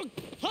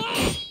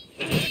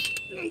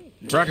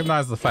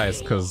 Recognize the face,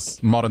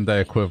 because modern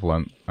day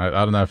equivalent. I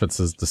don't know if it's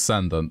his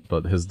descendant,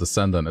 but his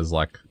descendant is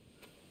like,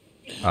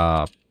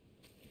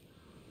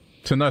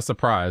 to no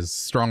surprise,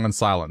 strong and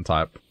silent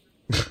type.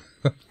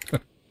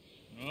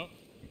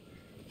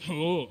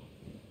 おう、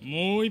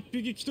もう一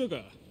匹来た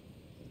か。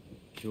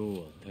今日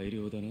は大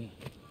量だな。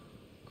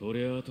こ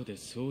れ後で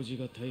掃除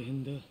が大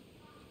変だ。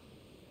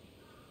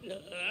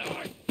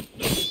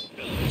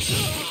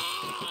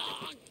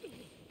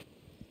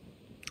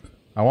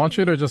I want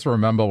you to just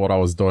remember what I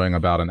was doing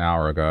about an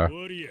hour ago.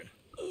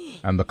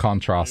 And the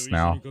contrast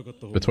now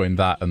between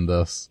that and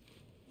this.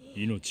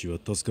 命は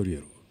助かるや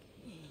ろ。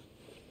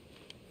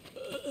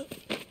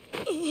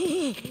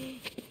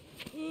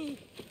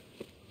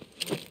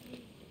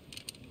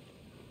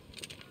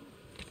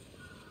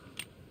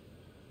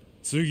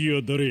次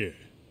は誰や？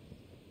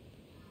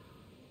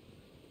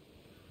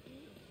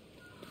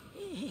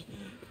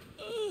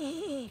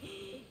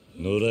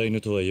野良犬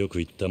とはよく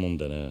言ったもん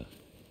だな。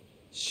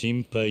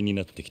心配に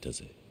なってきた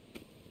ぜ。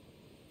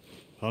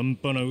半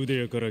端な腕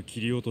やから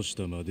切り落とし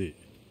たまで。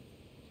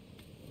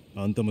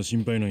あんたも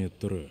心配なんやっ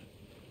たら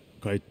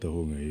帰った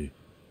方がいい。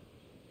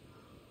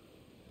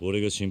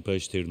俺が心配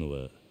しているの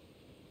は、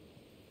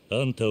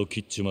あんたを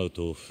切っちまう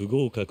と不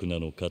合格な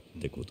のかっ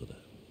てことだ。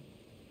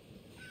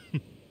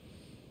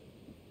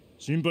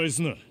心配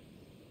すな。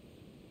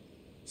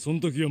そん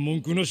時は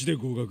文句なしで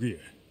合格や。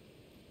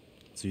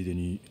ついで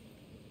に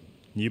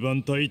2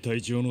番隊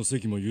隊長の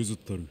席も譲っ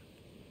たる。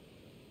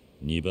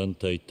2番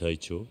隊隊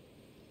長？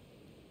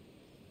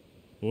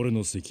俺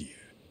の席や。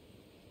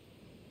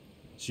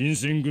新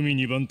選組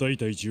2番隊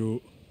隊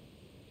長、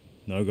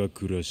長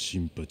倉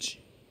新八。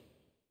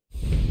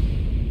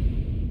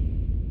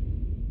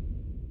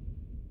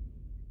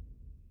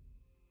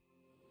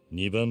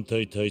2番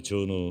隊隊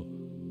長の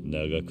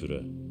長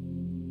倉。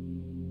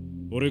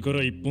俺か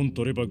ら一本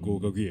取れば合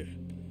格や。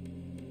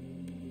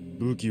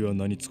武器は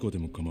何つこで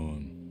も構わ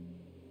ん。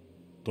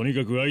とに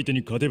かく相手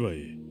に勝てばい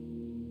い。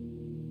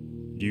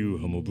流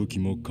派も武器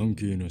も関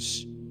係な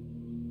し。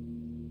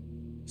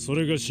そ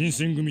れが新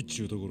選組っち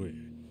ゅうところへ。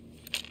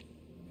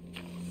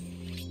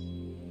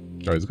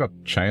Oh, he's got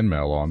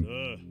chainmail on. さ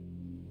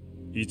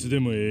あ、いつで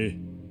もええ。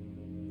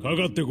か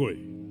かってこい。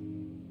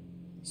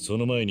そ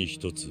の前に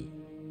一つ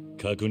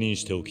確認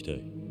しておきた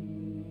い。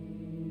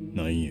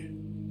なんや。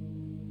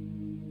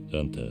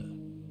あんた、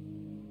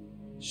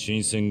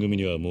新選組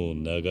にはもう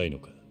長いの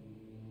か？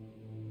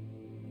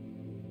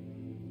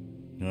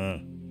あ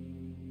あ。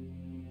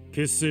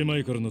結成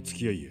前からの付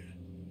き合いや。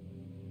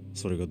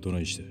それがど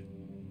ないして。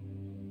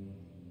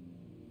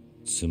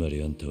つま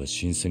りあんたは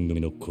新選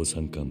組の古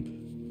参幹部。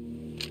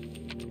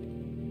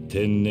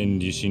天然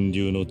理心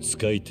流の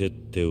使い手っ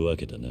てわ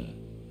けだな。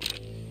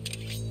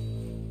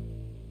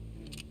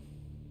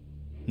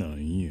な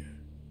んや。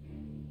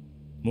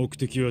目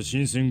的は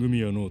新選組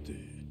やのうて。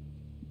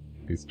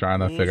He's trying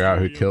to figure out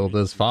who killed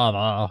his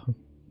father.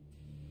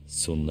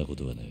 そんなこ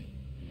とはない。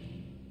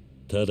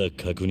ただ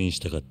確認し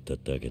たかった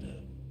だけだ。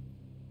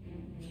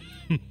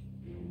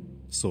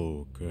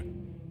そうか。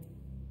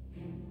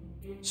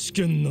試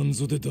験なん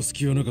ぞで出す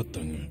気はなかった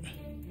が、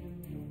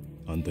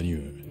あんたに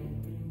は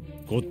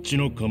こっち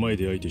の構え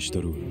で相手した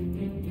るわ。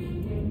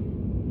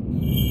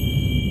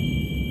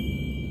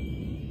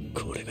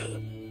これが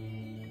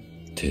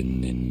天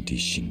然理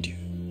心流。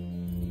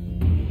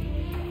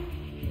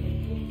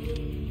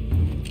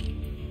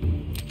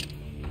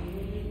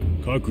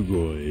覚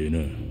悟はええな。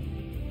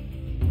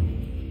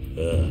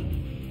ああ。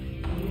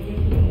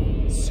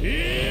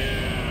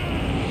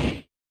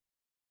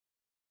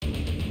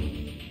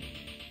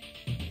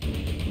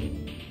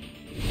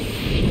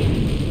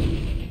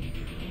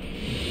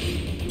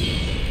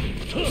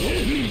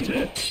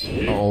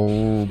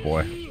Oh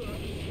boy.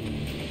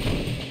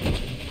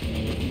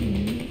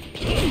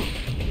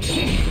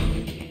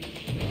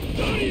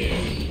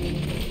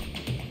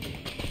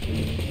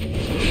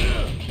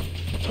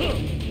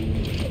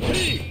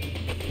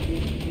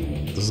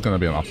 This is gonna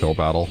be an uphill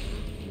battle.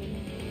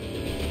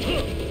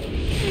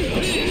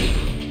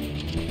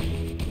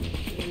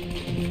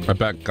 I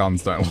bet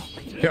guns don't.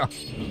 Yeah.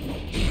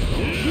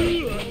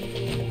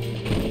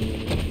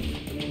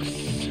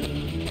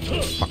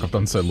 Fuck, I've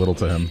done so little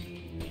to him.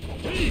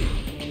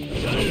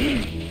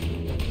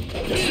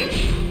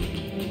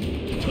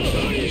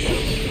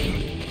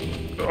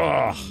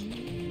 Ugh.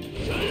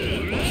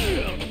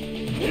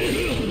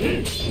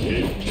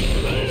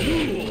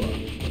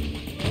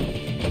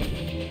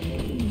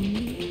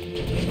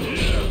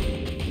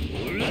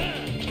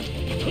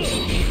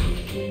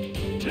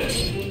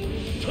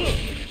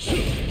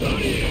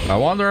 I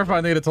wonder if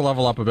I needed to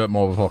level up a bit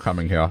more before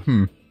coming here.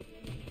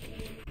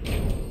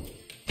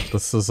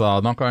 This is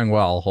not going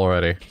well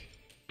already.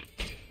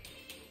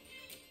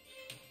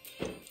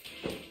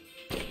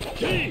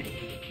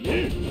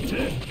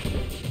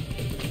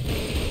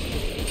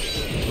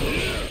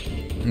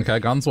 Okay,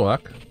 guns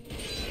work.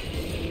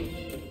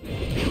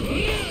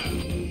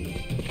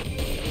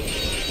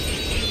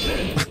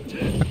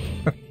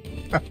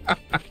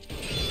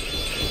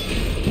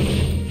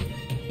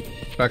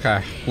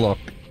 Okay, look.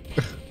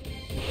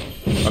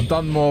 I've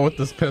done more with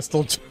this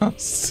pistol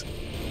just.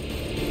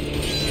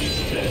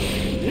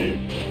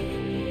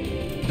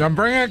 I'm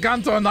bringing a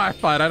gun to a knife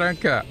fight, I don't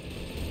care.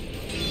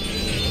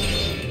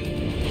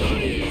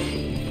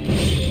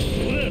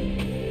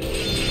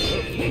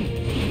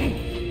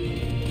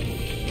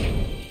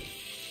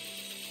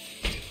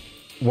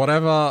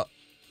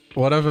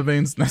 Whatever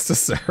means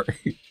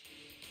necessary.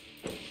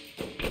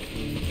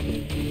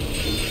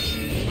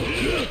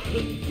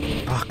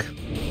 Fuck.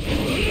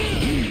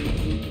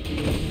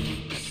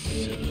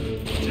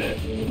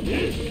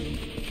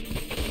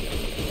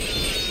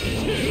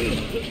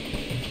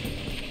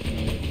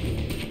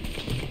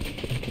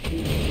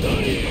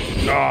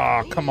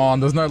 Oh, come on,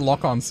 there's no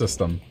lock-on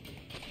system.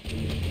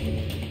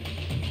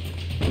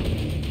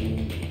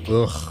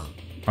 Ugh.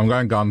 I'm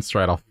going gun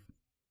straight off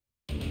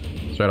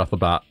the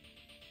bat.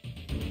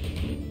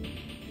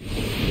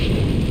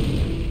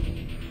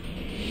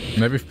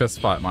 Maybe fist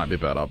fight might be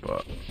better,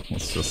 but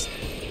let's just...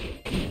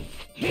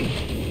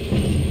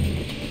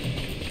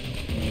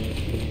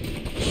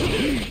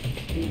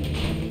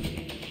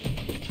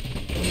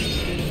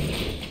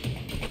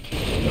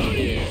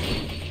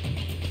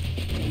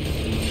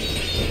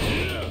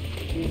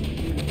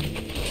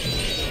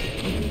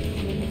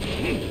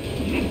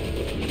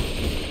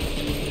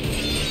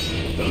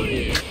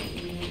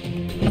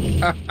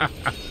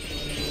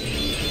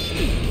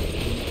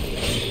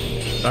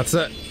 That's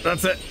it.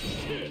 That's it.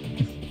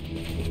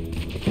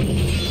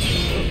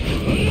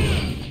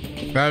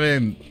 I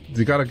mean,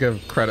 you gotta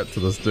give credit to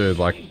this dude,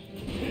 like,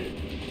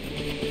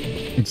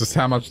 just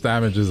how much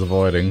damage he's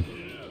avoiding.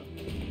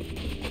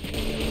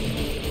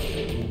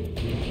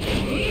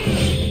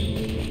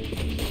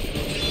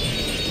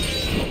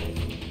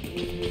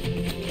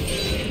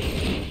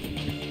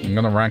 I'm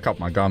gonna rank up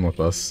my gun with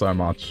this so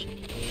much.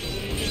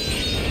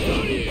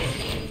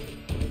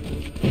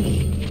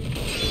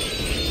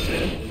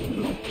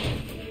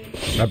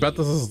 I bet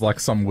this is like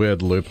some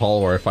weird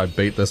loophole where if I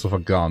beat this with a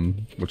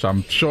gun, which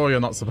I'm sure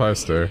you're not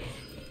supposed to,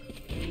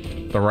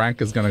 The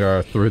rank is gonna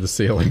go through the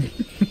ceiling.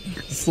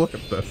 Just look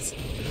at this.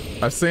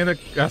 I've seen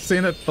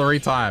it 3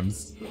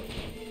 times.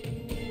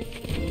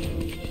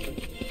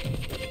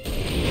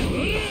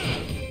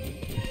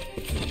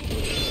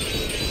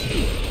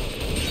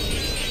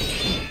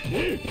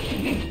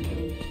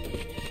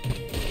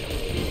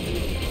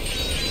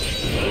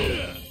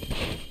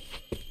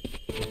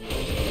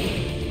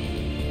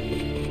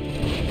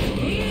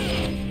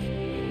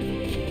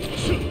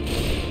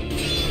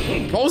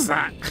 What was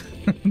that?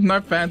 No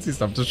fancy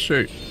stuff, just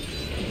shoot.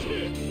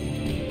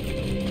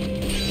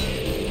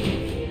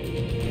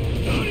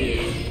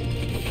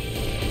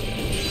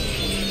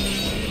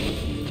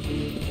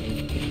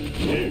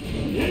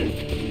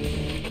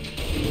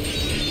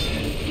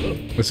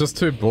 It's just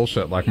too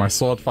bullshit, like my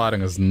sword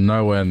fighting is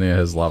nowhere near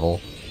his level.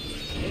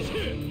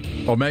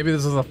 Or maybe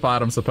this is a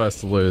fight I'm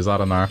supposed to lose, I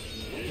don't know.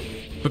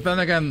 But then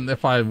again,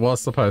 if I was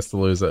supposed to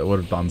lose it, it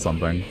would have done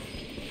something.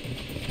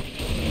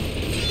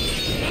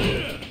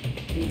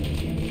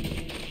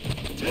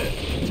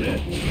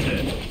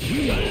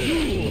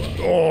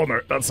 Oh no,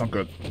 that's not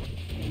good.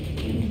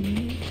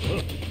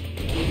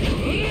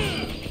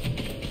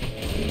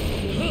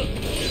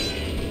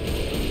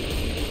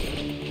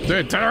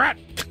 Dude, turn around!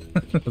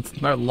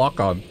 There's no lock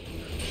on.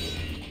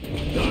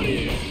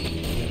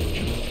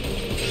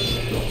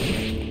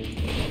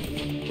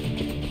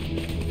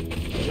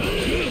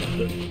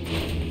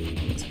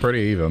 It's pretty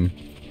even.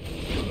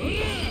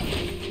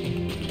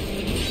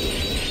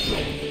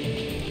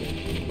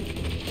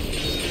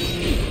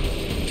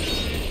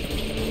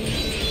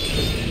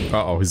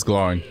 Uh-oh, he's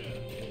glowing.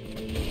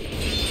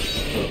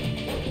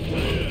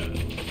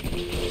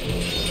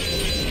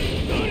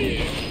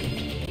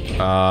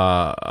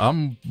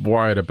 I'm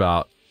worried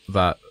about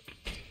that,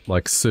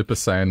 like, Super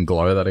Saiyan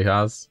glow that he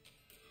has.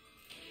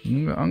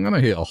 I'm gonna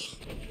heal.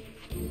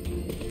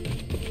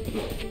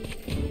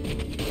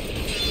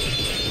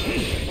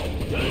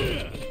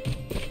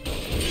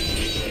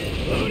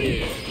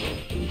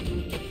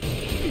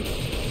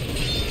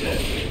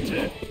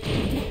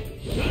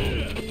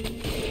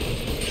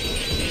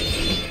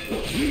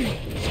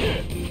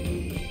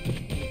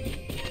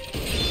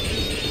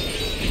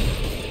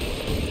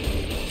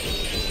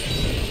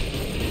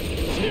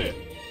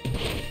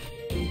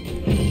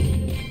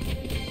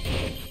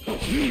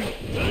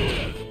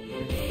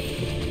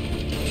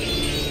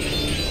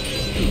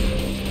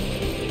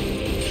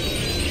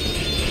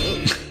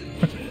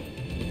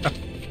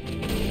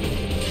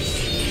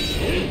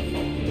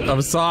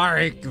 I'm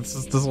sorry,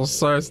 this was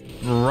so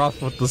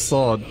rough with the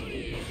sword.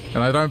 And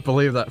I don't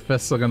believe that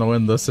fists are gonna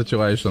win this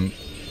situation.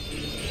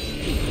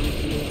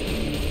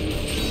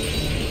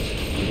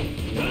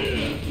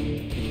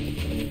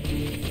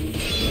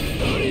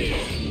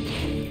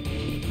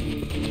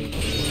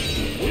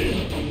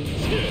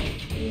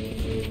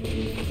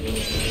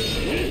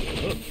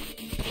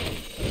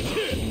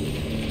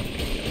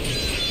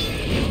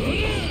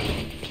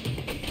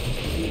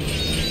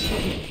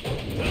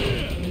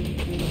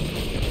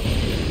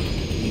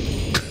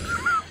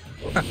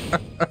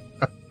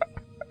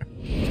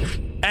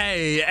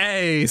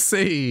 A,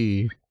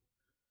 C.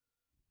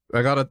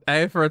 I got an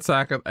A for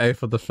attack and A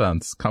for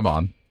defense. Come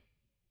on.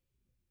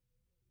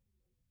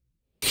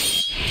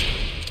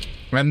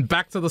 And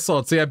back to the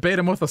sword. See, I beat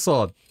him with the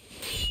sword.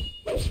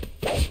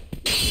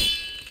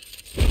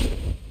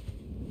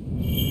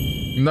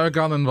 No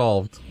gun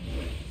involved.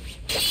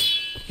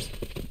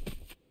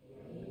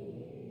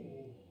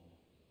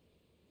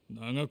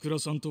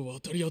 Nagakura-sanと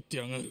渡り合って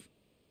やがる。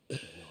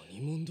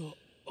何者だ、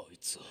あい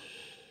つは。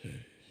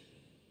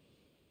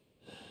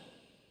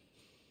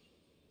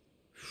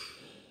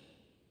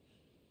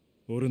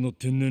俺の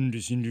天然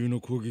理心流の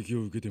攻撃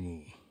を受けて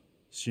も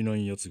死な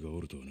ん奴が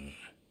おるとはな。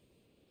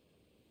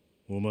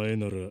お前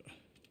なら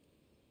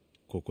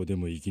ここで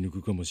も生き抜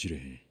くかもしれへ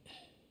ん。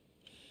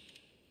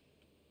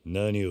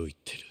何を言っ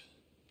てる。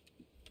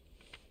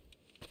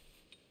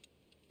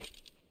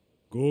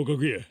合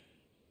格や。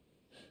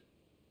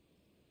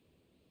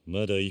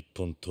まだ一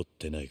本取っ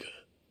てないか。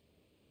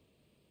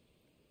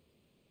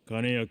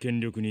金や権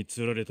力に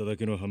釣られただ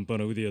けの半端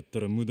な腕やった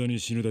ら無駄に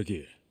死ぬだ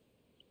けや。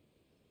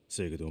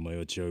せやけどお前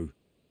は違う。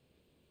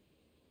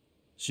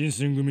新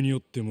選組によ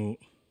っても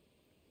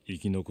生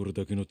き残る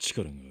だけの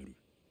力がある。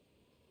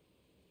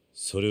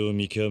それを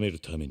見極め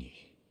るために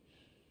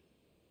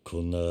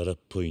こんな荒っ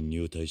ぽい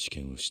入隊試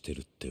験をして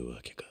るってわ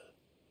けか。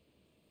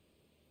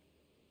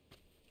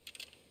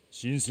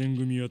新選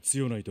組は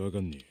強ないとあ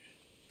かんねえ。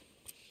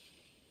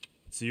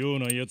強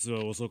ないやつ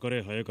は遅か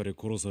れ早かれ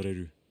殺され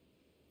る。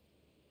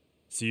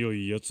強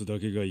いやつだ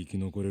けが生き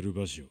残れる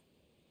場所。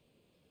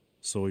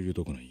そういう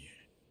とこなんや。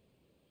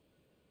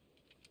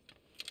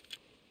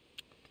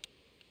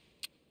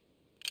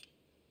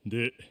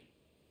で、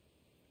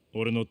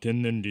俺の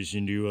天然理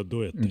心流はど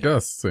うやって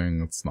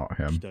Guessing it's not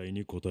him. 期待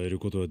に応える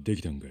ことはで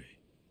きたんかい。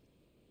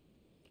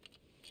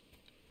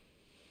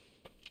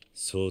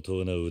相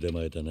当な腕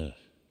前だな。だ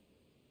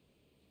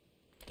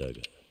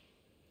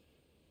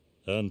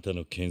が、あんた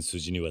の剣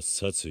筋には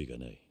殺意が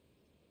ない。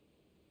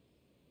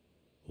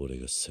俺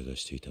が探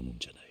していたもん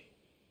じゃない。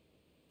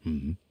う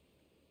ん？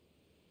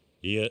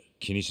いや、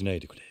気にしない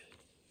でくれ。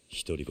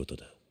独り言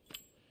だ。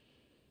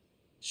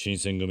新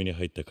選組に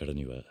入ったから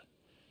には、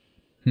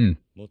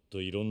もっ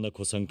といろんな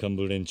古参幹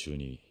部連中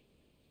に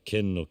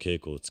剣の稽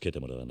古をつけて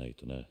もらわない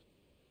とな。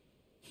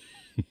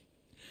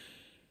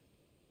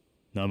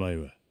名前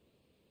は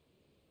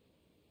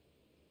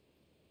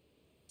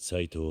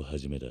斎藤は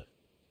じめだ。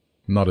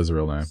Not his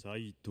real name.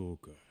 斎藤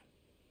か。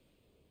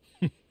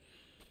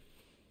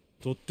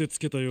取ってつ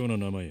けたような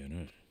名前や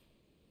な。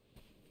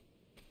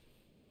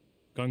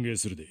歓迎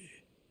するで。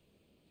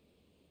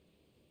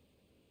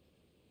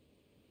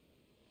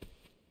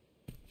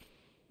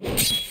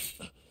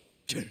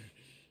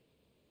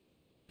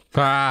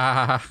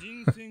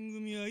新選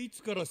組はい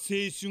つから青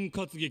春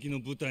活劇の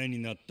舞台に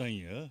なったん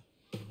や?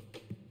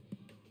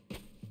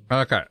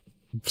 Okay,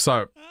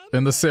 so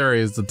in the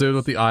series, the dude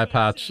with the eye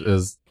patch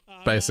is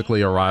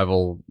basically a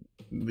rival.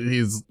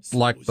 He's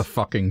like the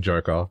fucking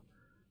Joker.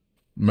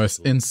 Most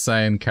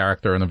insane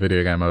character in a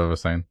video game I've ever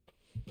seen.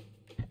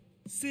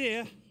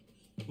 So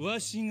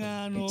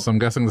I'm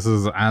guessing this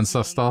is his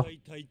ancestor.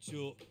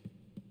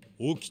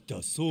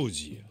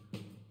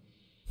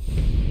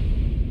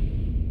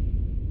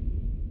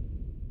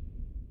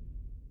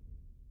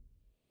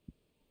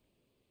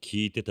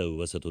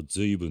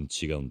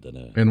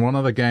 In one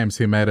of the games,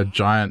 he made a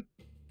giant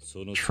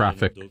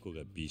traffic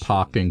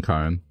parking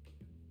cone,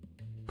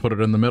 put it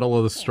in the middle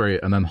of the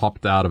street, and then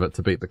hopped out of it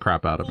to beat the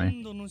crap out of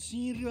me.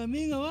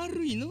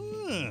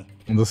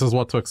 And this is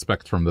what to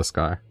expect from this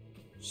guy.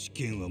 I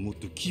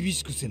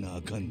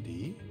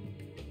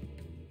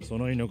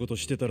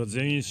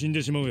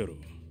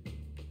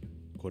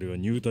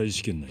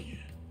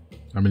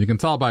mean, you can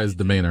tell by his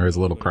demeanor, he's a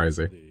little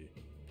crazy.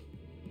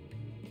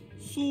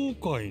 そう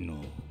かいな。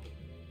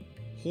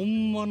ほ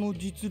んまの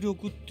実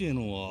力っていう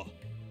のは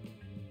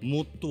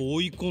もっと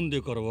追い込ん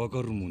でからわ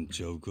かるもん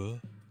ちゃうか。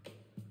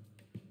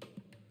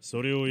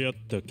それをやっ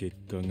た結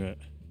果が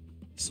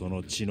そ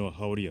の血の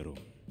羽織やろ。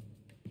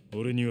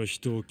俺には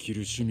人を切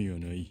る趣味は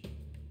ない。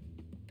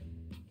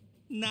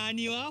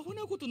何をアホ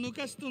なこと抜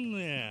かしとんの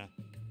や。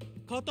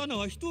刀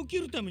は人を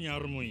切るためにあ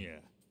るもんや。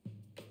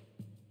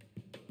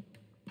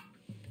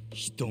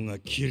人が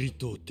切り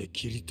通っ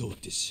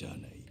てしゃあ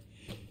ない。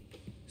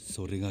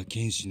それが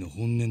剣士の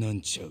本音な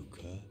んちゃうか。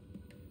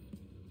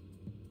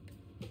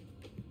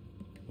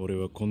俺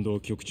は近藤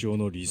局長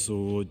の理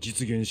想を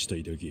実現した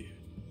いだけ。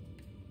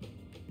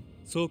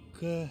そっ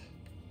か。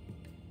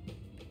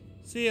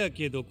せや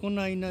けどこ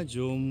ないな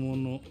上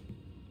物。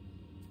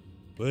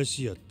わ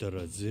しやった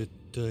ら絶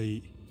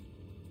対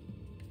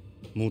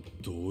もっ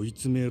と追い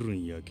詰める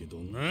んやけど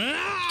な。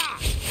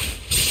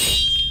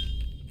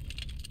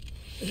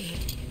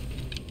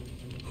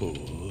ほう、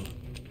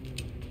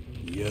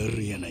や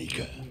るやない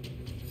か。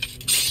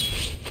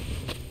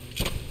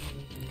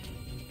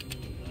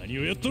何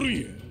をやっとるん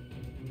や。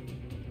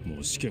も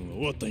う試験は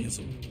終わったんや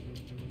ぞ。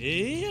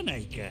やな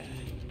いか。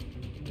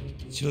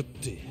ちょっ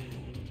と。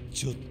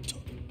Of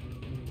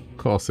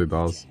course he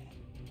does.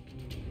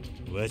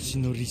 わし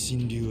の理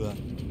心流は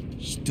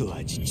一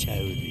味ちゃう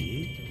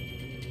で。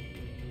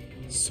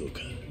そう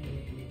か。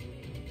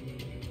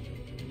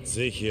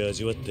ぜひ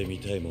味わってみ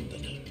たいもんだ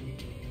な。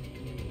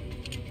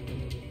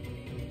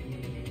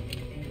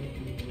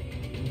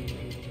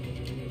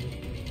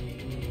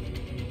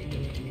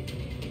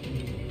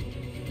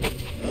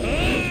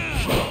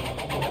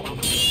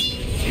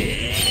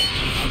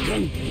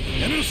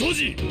やめろ、掃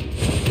除。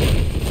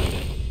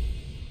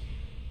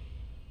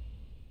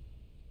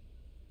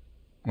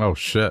Oh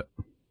shit.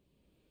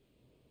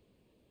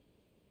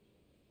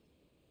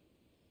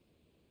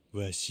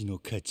 わしの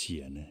勝ち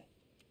やな。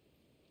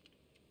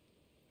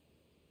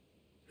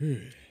引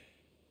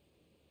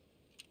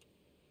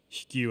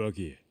き分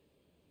け。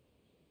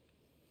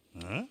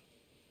あ？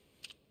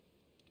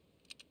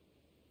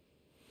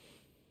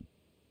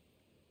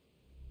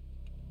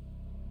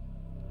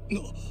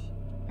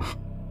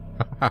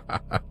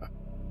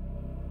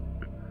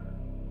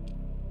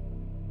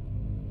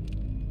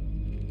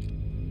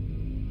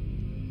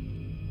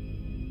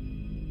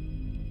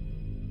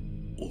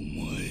お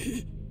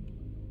前。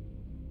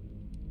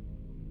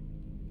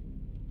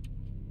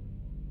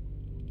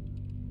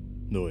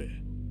どうや。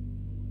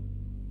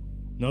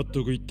納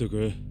得いったか、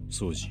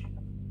掃除。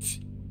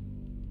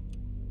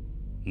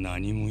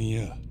何もん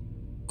や、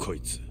こ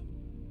いつ。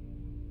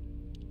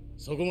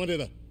そこまで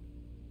だ。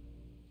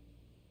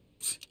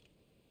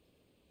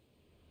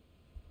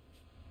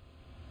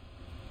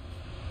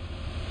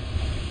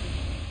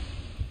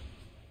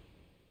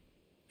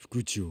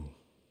副長。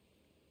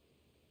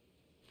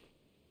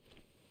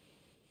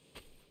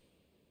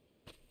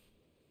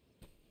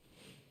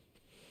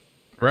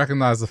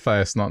Recognize the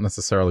face, not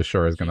necessarily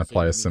sure he's going to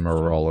play a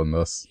similar role in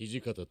this.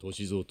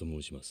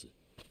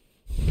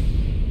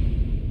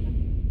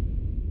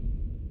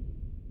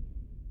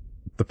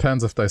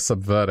 Depends if they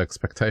subvert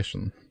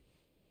expectation.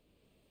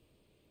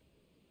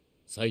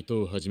 斎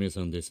藤はじめ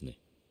さんですね。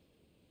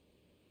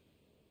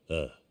あ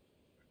あ。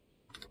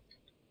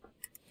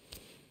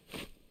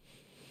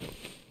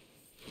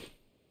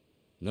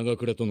長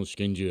倉との試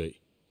験試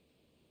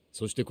合、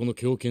そしてこの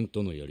狂犬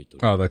とのやりと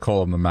り。Oh, they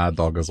call him the Mad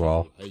Dog as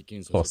well. Of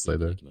course they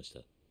do.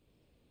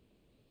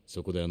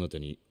 そこであなた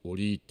に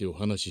折り入ってお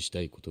話しした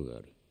いことがあ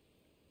る。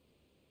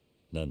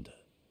なんだ。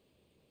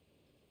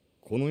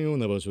このよう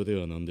な場所で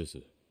は何で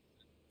す。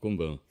今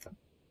晩、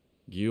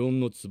祇園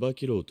の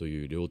椿楼と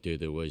いう料亭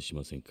でお会いし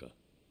ませんか。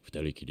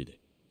二人きりで。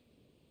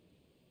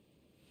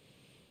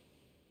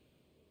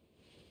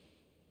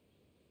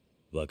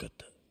わかっ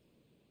た。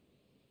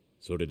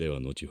それで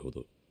は後ほ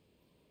ど。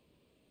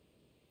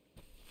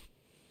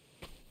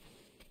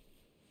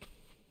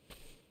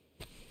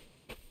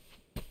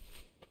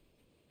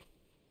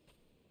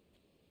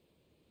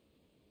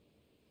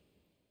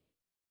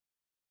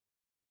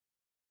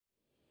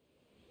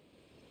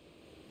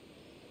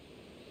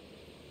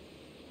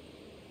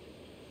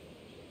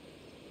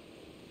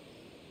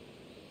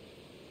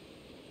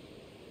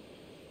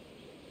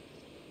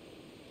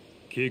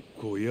結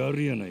構や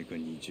るやないか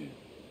兄ち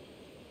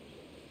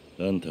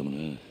ゃん。あんたも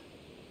な。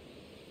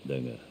だ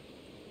が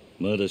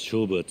まだ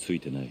勝負はつい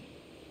てない。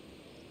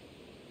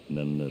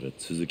なんなら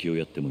続きを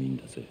やってもいいん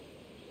だぜ。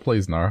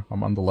 Please no,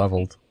 I'm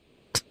underleveled.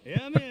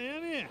 やめや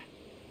やめ。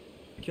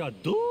今日は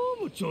ど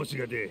うも調子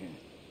が出えへん。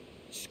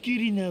仕切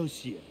り直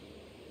しや。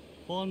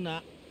ほ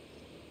な。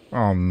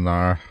 Oh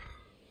no.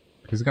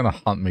 He's gonna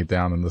hunt me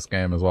down in this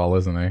game as well,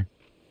 isn't he?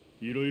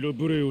 いろいろ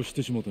無礼をし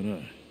てしもたな。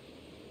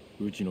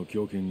うちの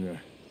狂犬が。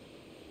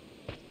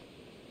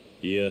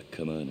いや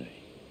構わない。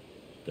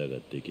だが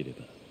できれ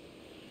ば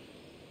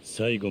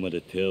最後まで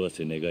手合わ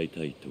せ願い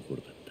たいところ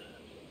だっ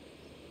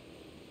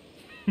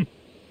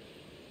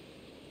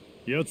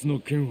た。奴の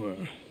剣は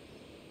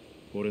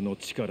俺の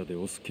力で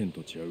押す剣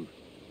と違う。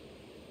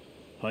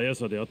速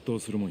さで圧倒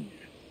するもんや。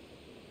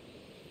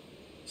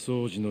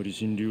掃除の理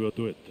心流は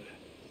どうやった。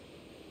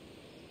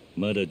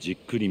まだじっ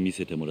くり見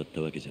せてもらっ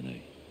たわけじゃな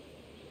い。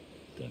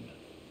だが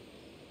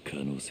可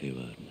能性は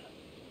あるな。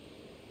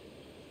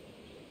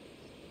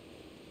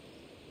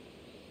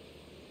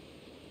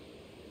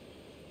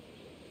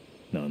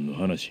何の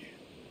話。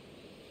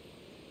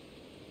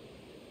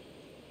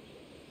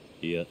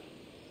いや、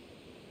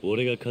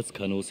俺が勝つ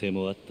可能性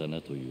もあったな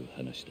という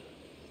話だ。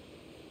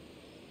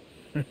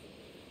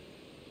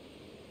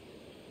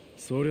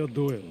そりゃ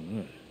どうやろ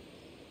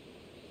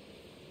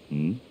うな。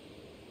ん？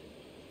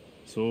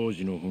掃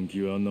除の本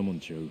気はあんなもん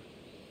ちゃう。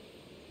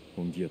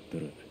本気やった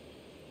ら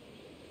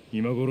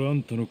今頃あ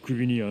んたの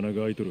首に穴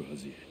が開いとるは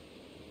ずや。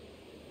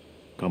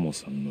カモ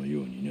さんの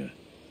ようにな。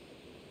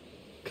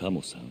カ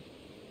モさん？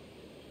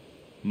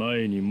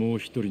前にもう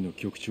一人の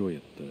局長や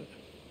った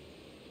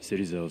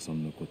芹沢さ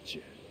んのこっち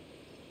や。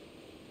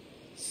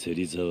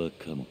芹沢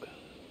カモか。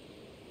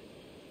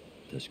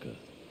確か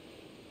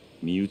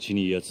身内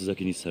に八つ咲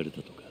きにされ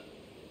たとか。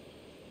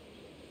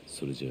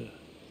それじゃあ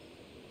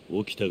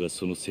沖田が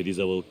その芹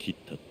沢を切っ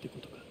たってこ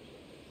とか。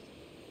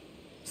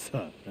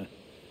さあな。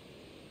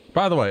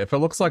 By the way, if it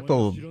looks like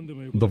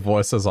the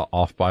voices are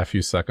off by a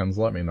few seconds,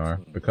 let me know,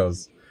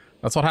 because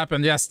that's what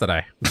happened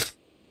yesterday.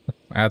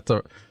 I had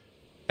to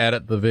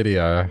edit the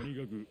video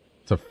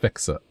to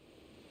fix it.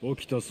 If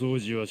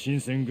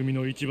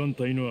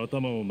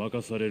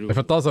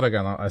it does it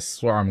again, I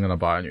swear I'm gonna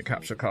buy a new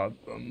capture card.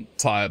 I'm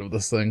tired of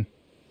this thing.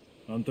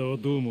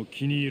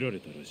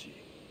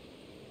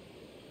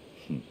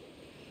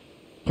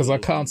 Because I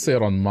can't see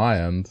it on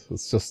my end.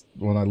 It's just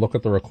when I look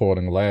at the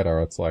recording later,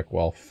 it's like,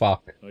 well,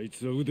 fuck. I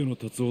think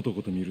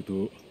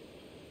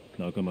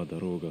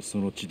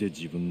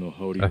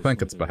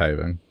it's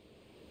behaving.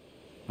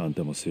 あん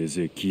たもせい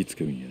ぜい気ぃつ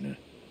けるんやな。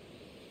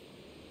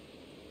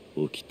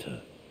起きた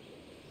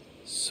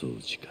掃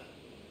除か。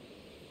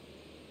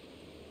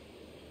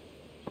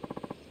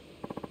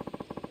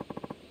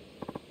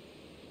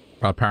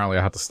Apparently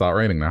I have to start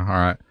reading now.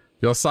 Alright.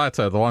 You're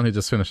Saito, the one who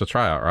just finished a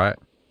tryout, right?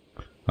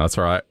 That's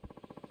right.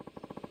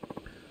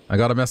 I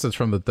got a message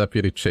from the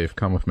deputy chief.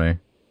 Come with me.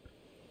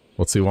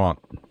 What's he want?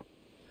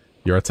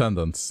 Your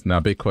attendance. Now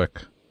be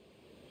quick.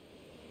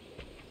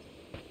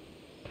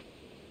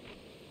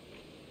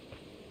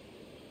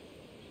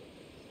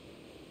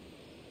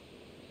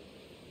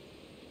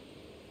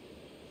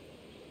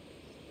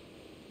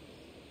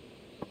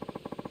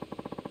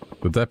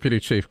 The deputy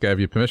chief gave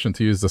you permission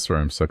to use this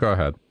room, so go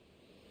ahead.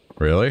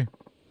 Really?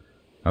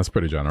 That's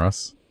pretty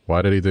generous.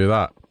 Why did he do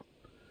that?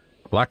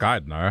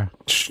 Black-eyed, no.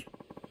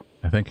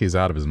 I think he's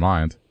out of his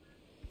mind.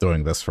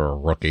 Doing this for a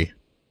rookie.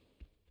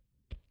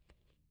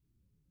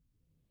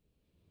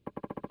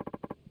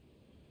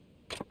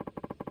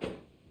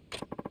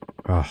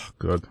 Oh,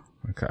 good.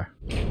 Okay.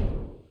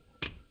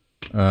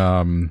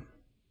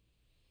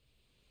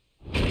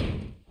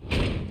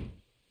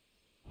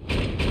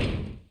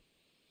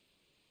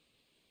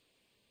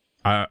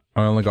 I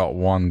only got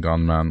one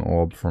gunman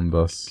orb from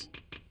this.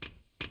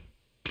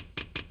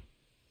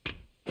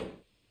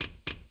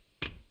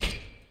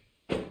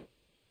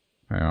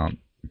 Hang on.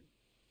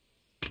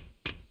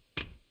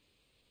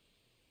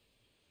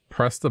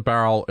 Press the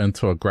barrel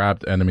into a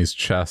grabbed enemy's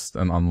chest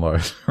and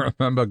unload.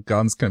 Remember,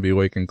 guns can be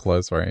weak in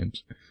close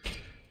range.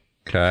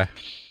 Okay.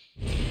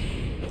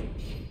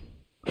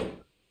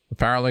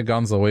 Apparently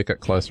guns are weak at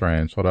close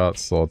range. What about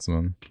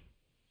swordsman?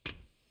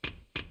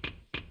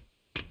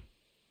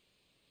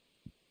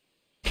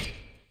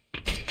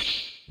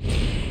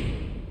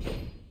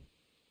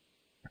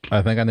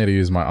 I think I need to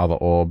use my other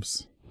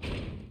orbs.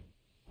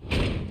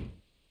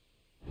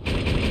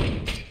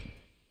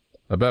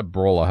 I bet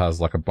Brawler has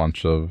like a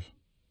bunch of...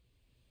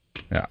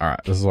 Yeah,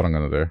 alright, this is what I'm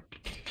gonna do.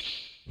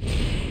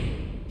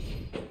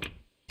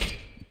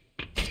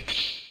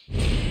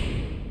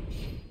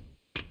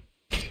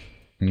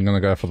 I'm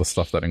gonna go for the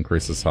stuff that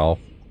increases health.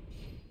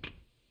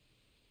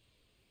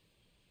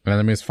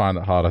 Enemies find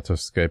it harder to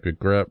escape your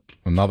grip.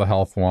 Another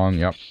health one,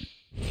 yep.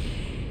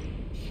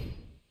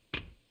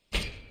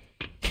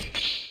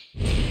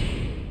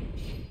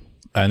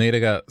 I need to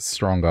get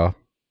stronger.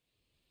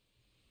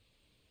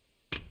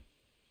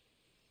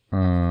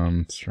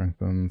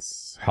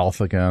 Strengthens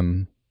health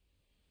again.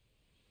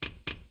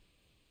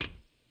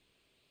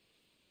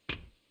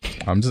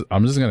 I'm just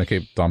gonna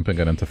keep dumping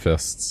it into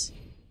fists.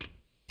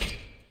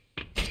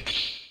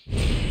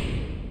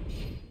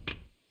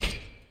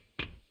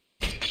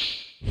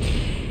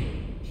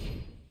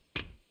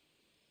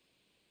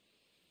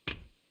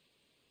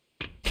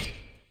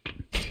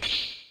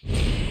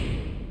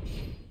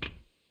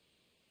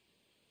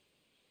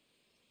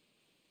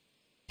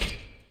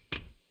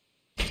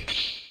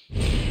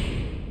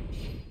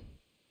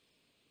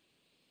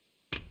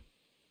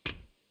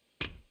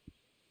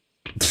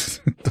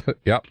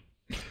 Yep.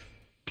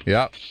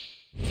 Yep.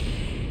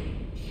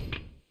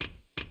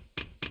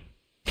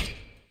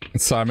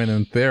 So, I mean,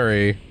 in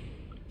theory,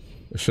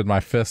 should my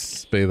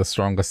fists be the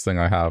strongest thing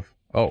I have?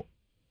 Oh.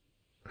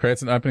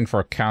 Creates an opening for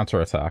a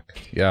counterattack.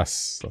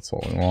 Yes, that's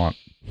what we want.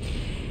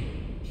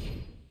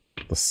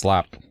 The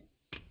slap.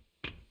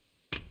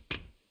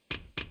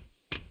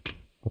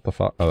 What the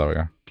fuck? Oh, there we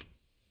go.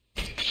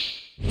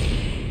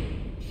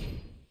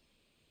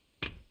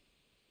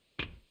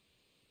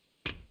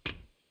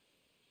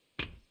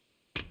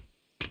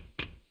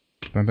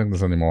 I don't think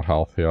there's any more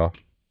health here.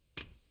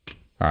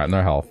 Alright,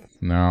 no health.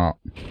 Now...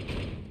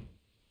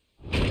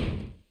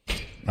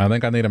 I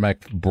think I need to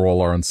make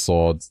Brawler and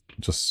Swords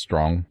just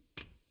strong.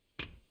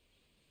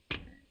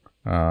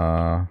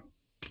 Okay,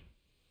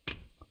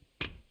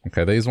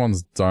 these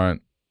ones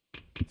don't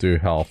do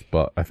health,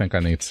 but I think I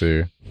need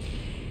to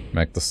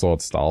make the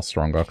Sword style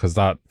stronger, because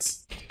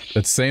that's...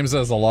 It seems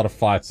there's a lot of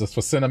fights, just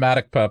for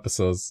cinematic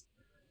purposes.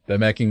 They're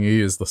making you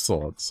use the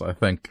sword, so I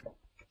think...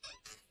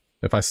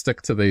 If I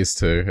stick to these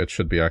two, it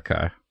should be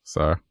okay,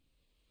 so...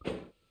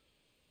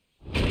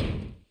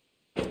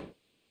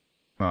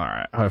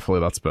 Alright,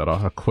 hopefully that's better.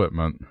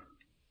 Equipment.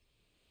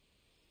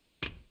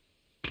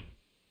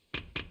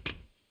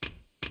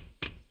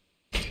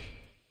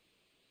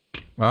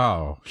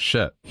 Oh,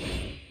 shit.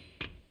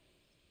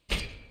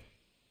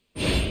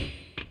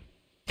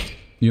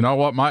 You know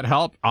what might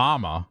help?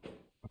 Armor.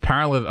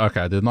 Apparently,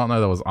 okay, I did not know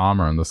there was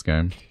armor in this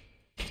game.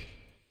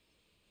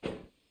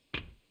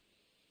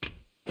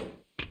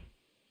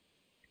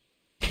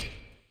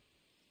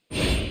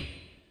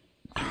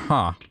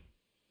 Huh.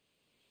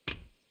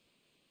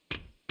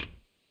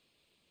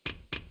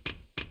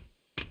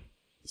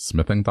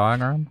 Smithing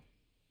diagram?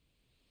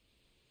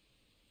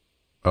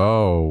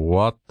 Oh,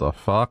 what the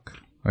fuck?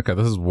 Okay,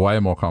 this is way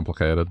more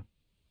complicated.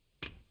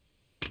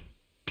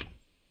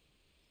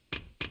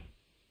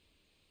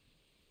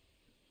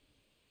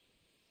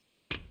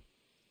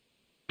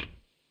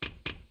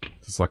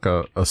 It's like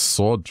a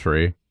sword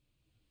tree.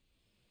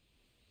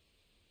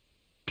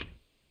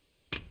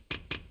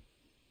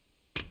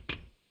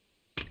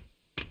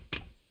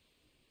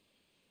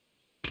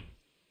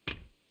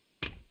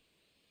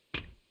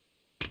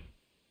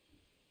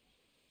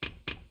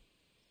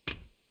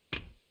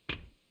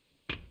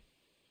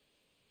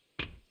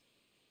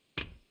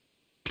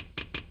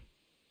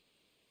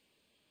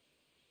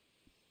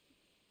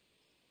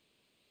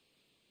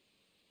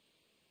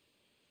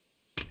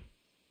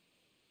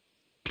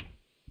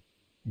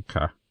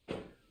 Okay.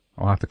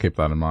 I'll have to keep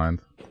that in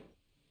mind.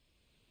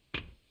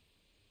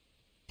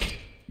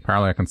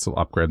 Apparently I can still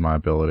upgrade my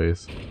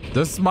abilities.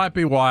 This might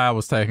be why I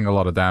was taking a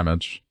lot of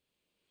damage.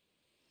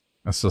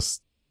 It's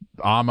just...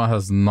 Armor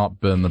has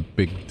not been a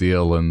big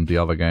deal in the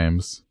other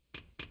games.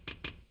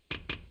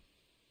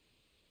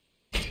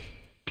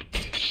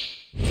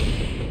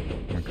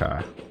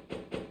 Okay.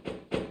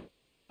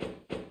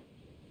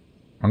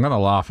 I'm gonna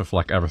laugh if,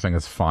 like, everything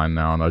is fine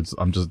now and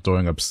I'm just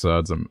doing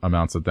absurd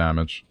amounts of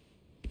damage.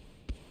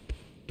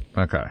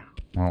 Okay,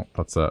 well,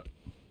 that's it.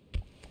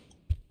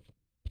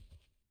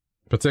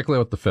 Particularly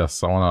with the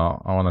fists, I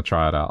wanna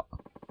try it out.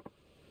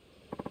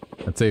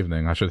 It's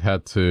evening, I should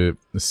head to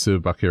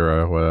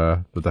Subakiro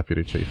where the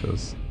deputy chief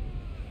is.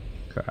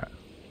 Okay.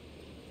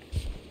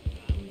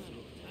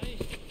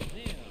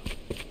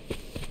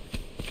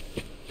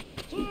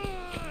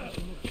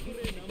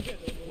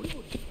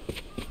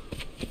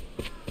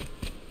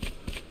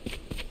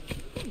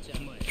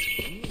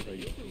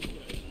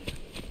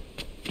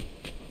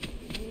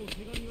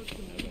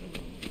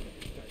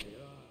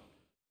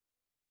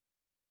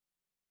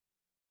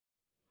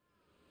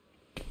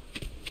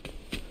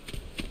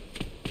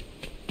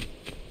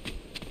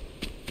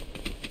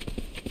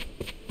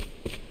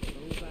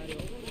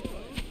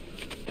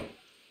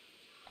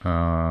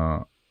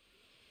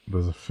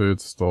 There's a food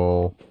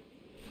stall.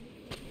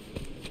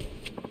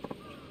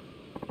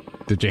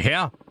 Did you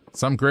hear?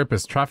 Some group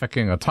is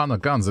trafficking a ton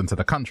of guns into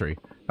the country.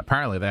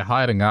 Apparently they're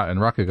hiding out in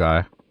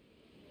Rakugai.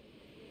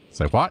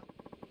 Say what?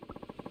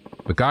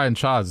 The guy in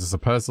charge is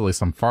supposedly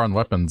some foreign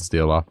weapons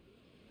dealer.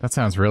 That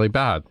sounds really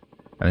bad.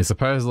 And he's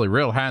supposedly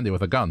real handy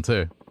with a gun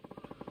too.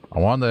 I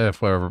wonder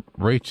if we're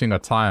reaching a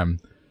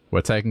time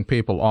where taking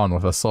people on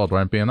with a sword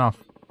won't be enough.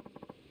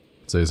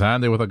 So he's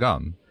handy with a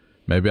gun.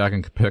 Maybe I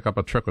can pick up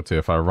a trick or two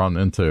if I run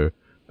into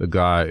the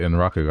guy in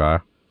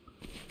Rakugai.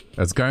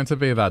 It's going to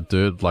be that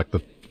dude, like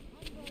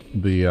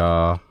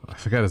I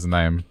forget his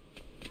name.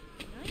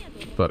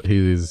 But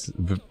he's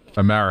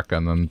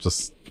American, and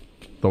just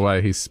the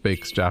way he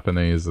speaks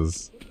Japanese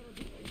is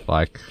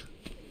like,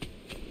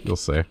 you'll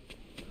see.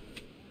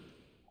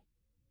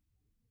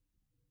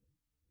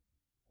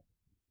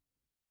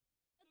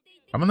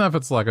 I don't know if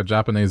it's like a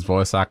Japanese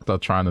voice actor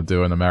trying to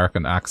do an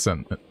American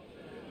accent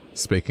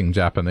speaking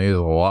Japanese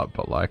or what,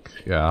 but like,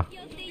 yeah.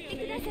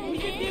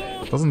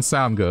 Doesn't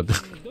sound good.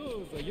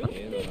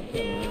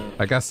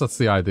 I guess that's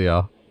the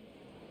idea.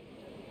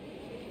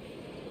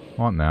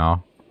 What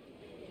now?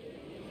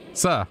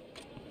 Sir!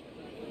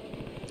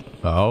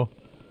 Oh?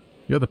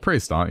 You're the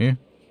priest, aren't you?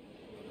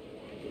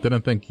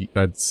 Didn't think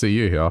I'd see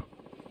you here.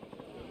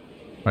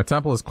 My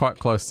temple is quite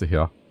close to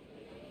here.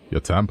 Your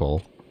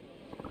temple?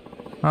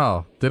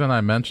 Oh, didn't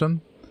I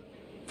mention?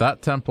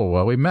 That temple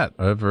where we met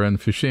over in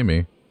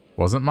Fushimi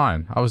wasn't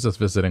mine. I was just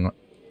visiting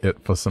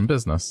it for some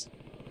business.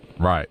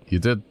 Right, you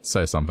did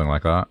say something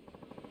like that.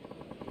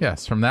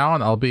 Yes, from now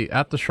on I'll be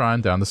at the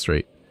shrine down the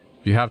street.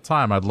 If you have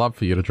time, I'd love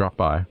for you to drop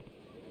by.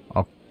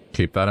 I'll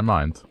keep that in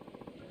mind.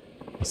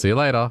 I'll see you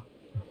later.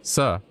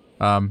 Sir,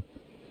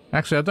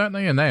 actually I don't know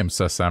your name,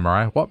 Sir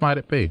Samurai. What might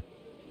it be?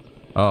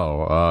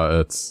 Oh,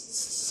 it's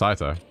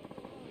Saito.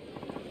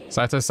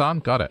 Saito-san?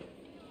 Got it.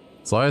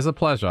 It's always a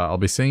pleasure. I'll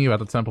be seeing you at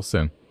the temple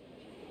soon.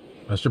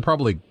 I should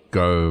probably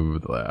go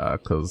there,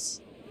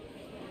 because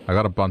I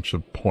got a bunch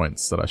of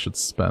points that I should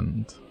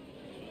spend.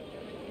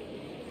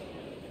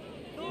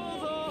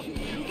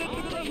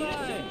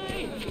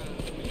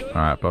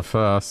 Alright, but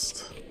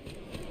first...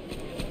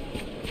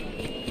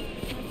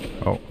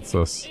 Oh, what's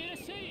this?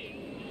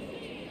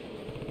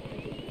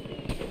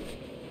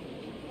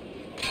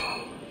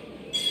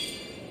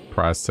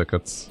 Prize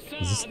tickets.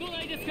 Is this...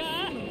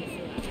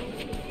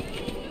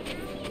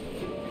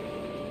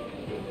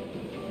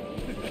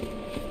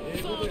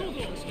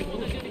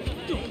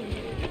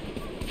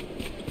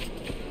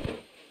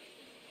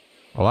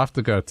 I'll have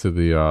to go to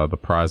the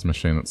prize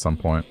machine at some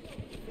point.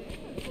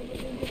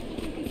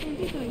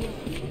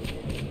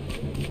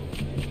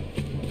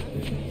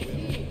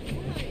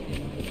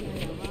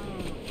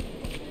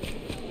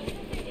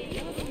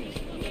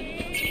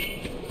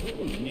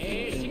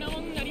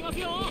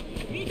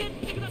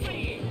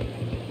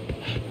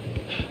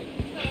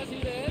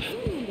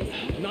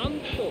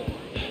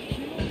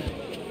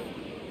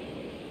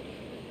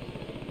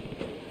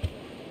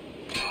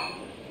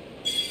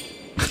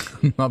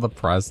 Another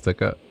prize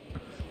ticket.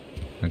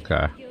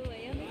 Okay.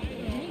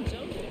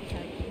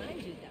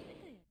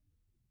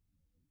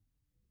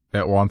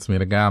 It wants me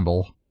to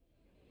gamble.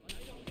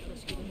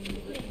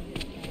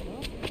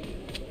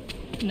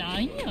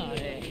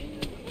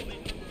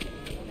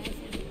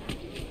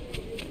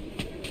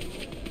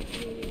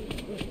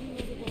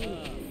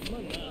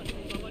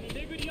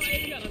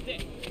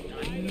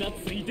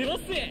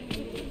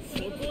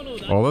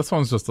 Well, this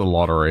one's just a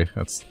lottery.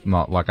 It's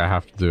not like I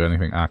have to do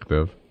anything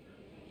active.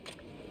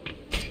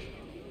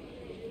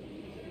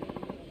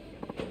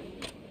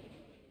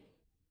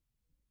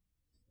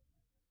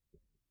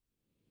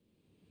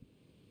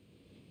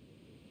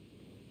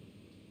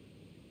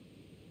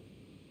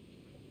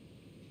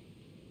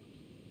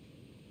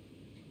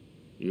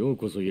よう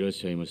こそいらっ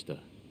しゃいました、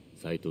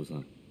斉藤さ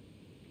ん。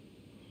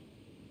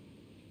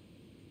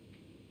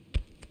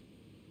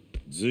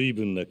随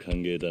分な歓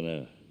迎だ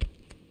な。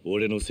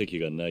俺の席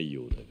がない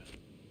ようだが。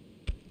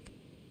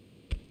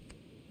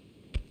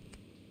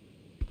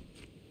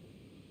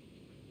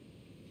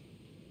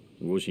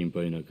ご心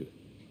配なく。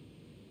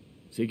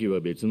席は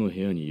別の部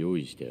屋に用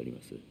意してあり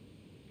ます。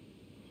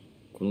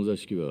この座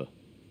敷は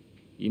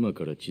今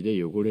から血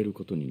で汚れる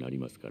ことになり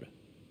ますから。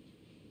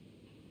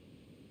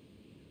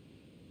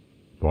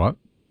What?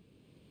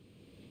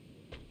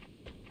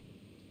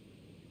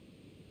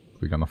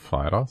 Are we gonna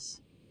fight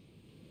us?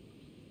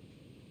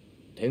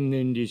 天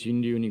然理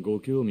心流にご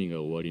興味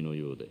がおありの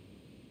ようで。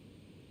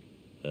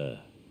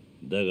ああ、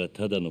だが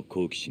ただの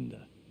好奇心だ。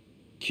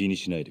気に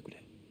しないでく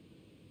れ。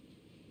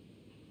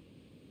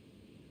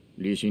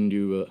理心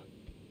流は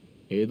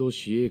江戸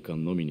市営館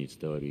のみに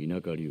伝わる田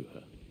舎流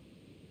派。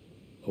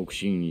北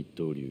進一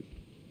刀流、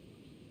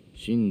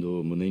神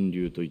道無念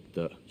流といっ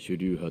た主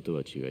流派と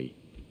は違い、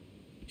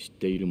知っ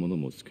ている者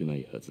も少な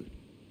いはず。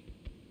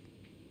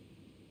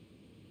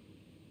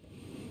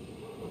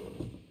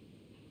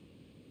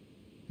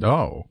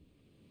Oh.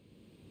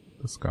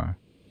 This guy.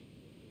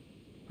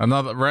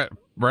 Another...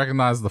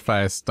 recognize the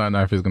face. Don't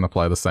know if he's gonna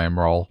play the same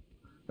role.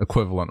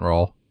 Equivalent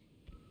role.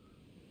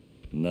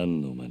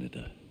 何の真似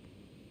だ。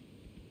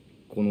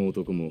この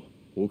男も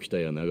沖田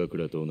や長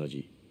倉と同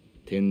じ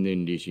天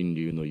然理心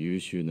流の優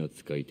秀な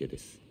使い手で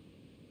す。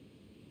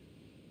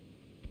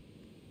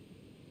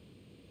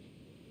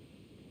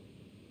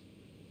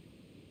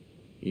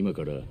今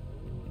から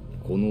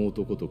この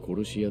男と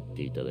殺し合っ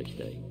ていただき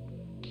たい。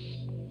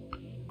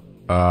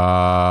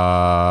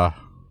な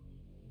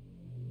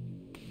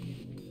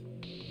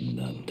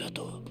んだ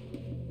と。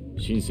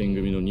新選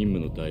組の任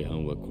務の大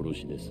半は殺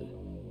しです。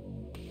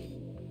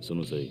そ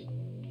の際、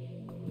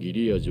義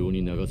理や情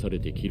に流され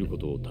て切るこ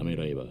とをため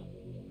らえば、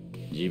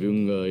自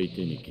分が相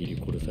手に切り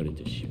殺され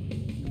てしま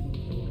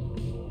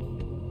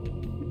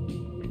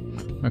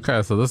う。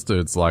Okay, so this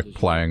dude's like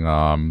playing,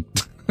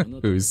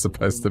 who he's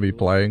supposed to be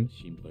playing.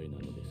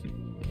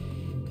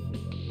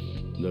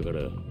 だか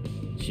ら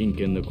真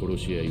剣な殺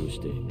し合いをし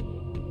て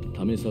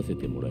試させ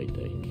てもらいた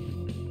い。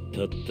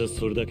たった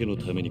それだけの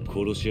ために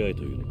殺し合え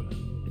というのか。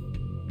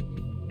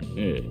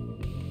え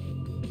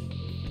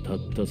え、た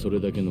ったそれ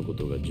だけのこ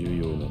とが重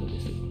要なの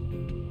です。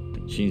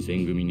新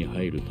選組に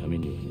入るため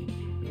にはね。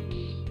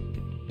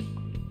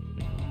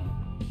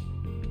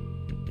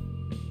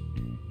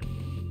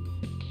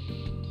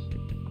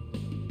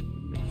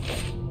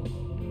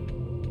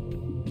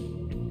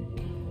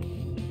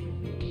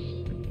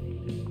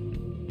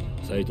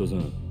斉藤さ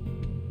ん、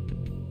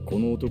こ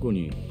の男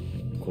に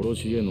殺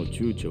しへの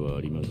躊躇は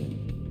ありません。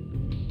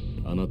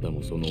あなた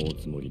もそのお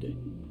つもりで。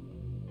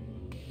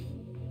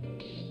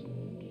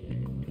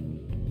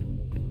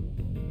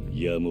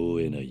やむを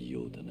得ない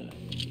ようだな。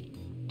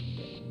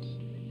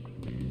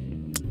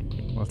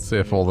Let's see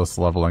if all this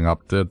leveling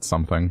up did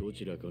something. ど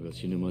ちらかが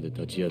死ぬまで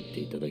立ち会って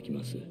いただき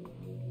ます。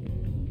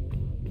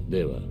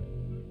では、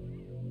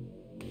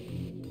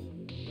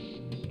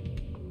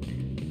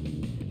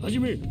始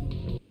め。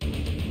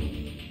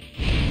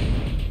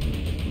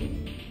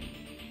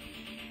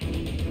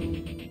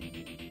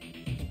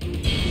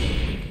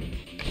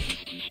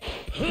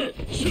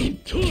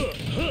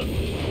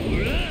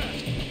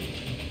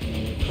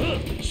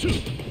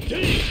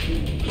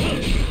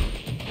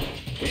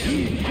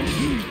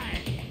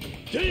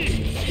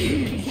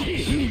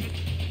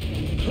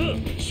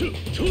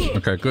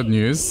Okay, good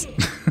news.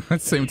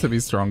 It seemed to be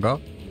stronger.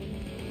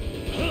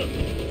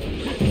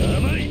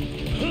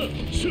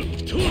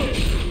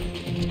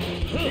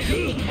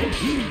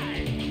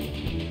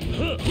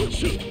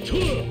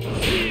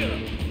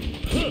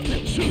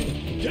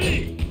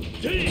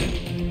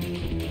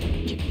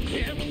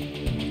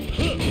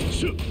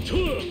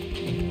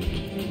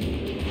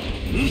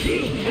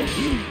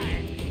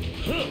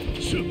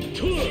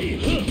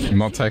 I'm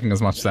not taking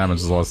as much damage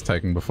as I was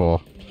taking before.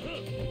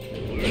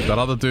 That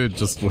other dude,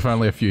 just with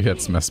only a few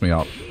hits, messed me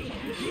up.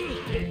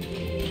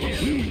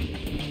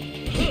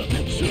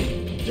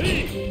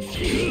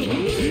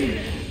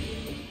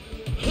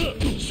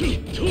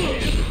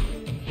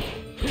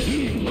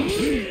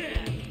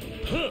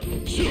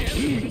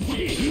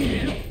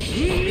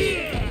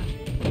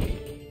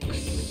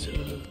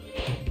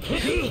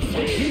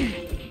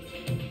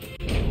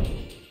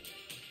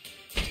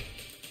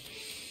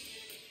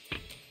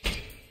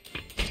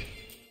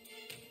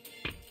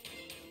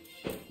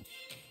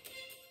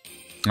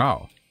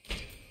 Oh.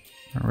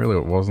 Really,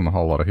 it wasn't a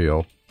whole lot of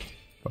heal.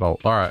 But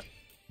alright.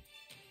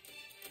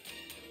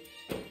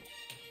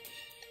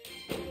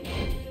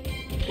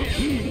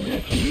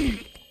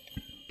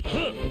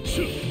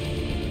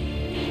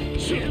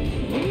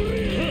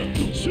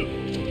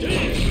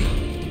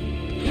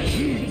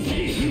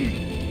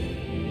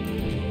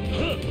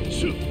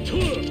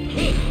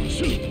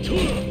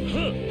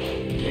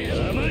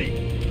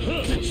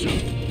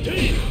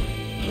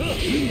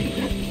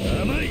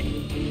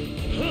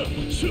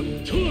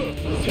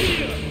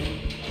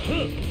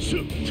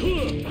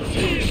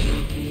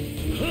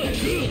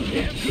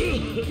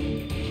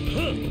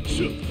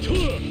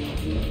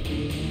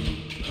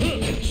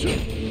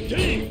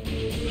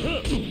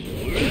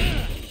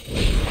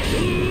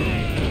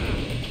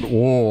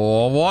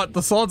 Whoa, what?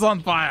 The sword's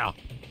on fire!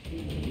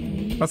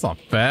 That's not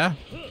fair.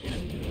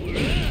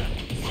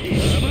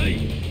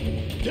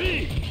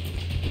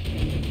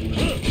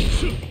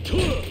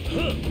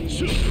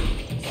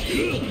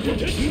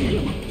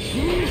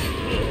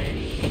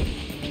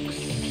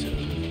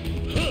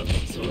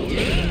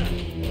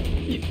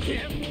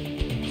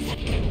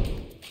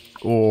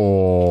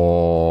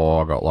 Oh,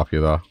 I got lucky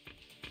there.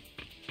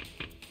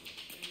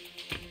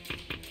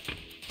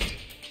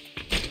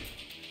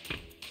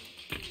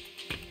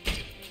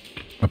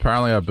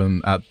 Apparently I've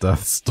been at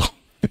death's door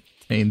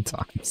 15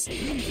 times.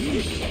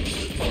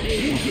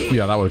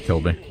 Yeah, that would have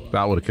killed me.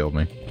 That would have killed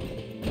me.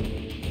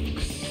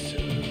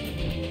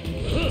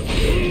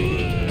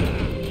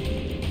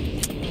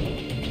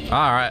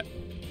 Alright.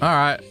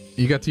 Alright.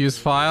 You get to use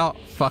fire?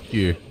 Fuck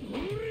you.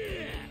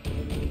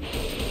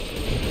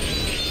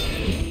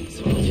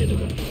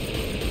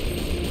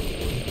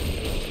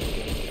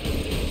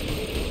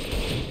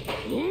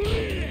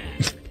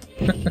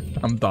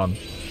 I'm done.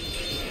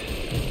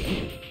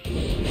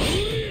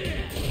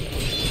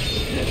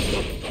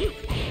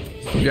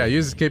 Yeah,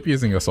 keep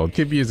using your sword.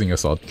 Keep using your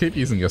sword. Keep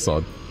using your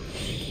sword.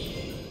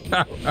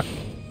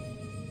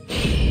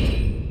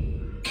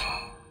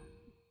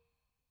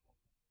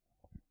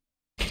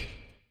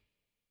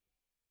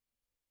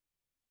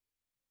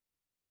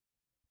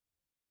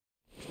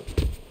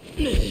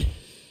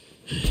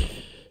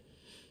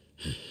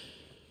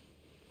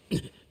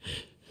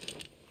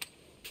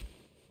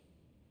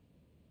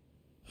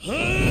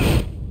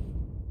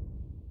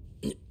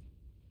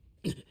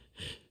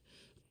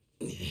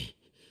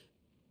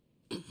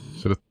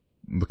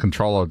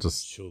 controller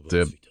just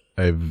did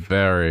a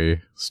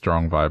very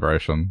strong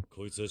vibration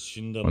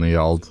when he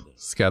yelled.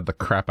 Scared the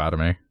crap out of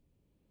me.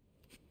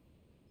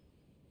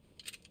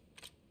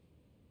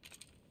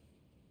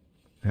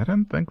 I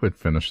didn't think we'd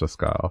finish this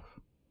guy off.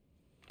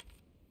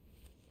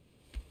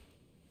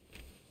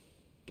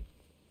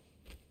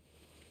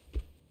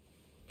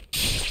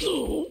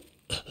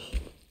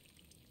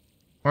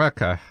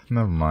 Okay,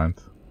 never mind.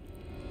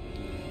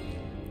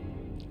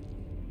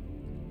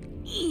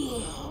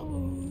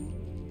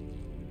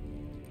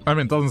 I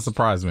mean, it doesn't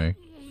surprise me.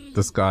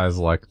 This guy's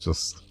like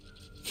just...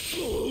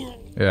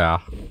 Yeah.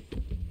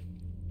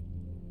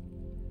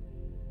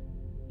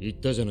 言っ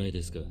たじゃない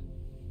ですか。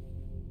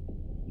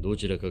ど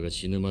ちらかが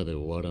死ぬまで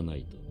終わらな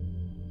いと。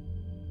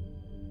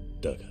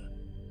だが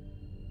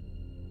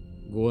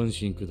ご安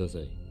心くださ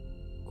い。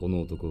こ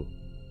の男、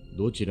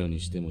どちらに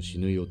しても死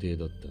ぬ予定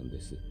だったん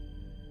です。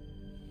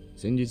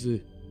先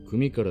日、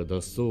組から脱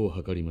走を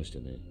図りまして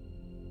ね。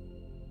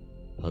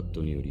ハッ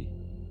トにより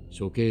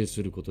処刑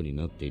することに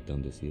なっていた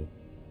んですよ。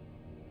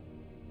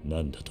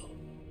なんだと。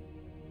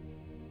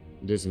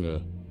ですが、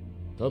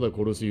ただ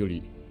殺すよ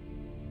り、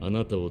あ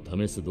なたを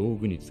試す道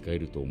具に使え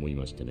ると思い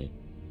ましてね。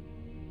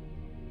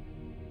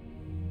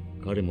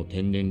彼も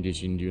天然理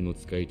心流の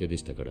使い手で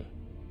したから。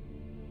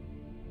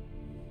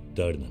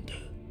誰なんだ、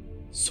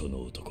そ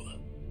の男は。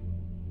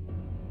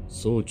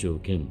総長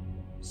兼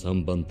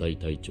三番隊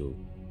隊長、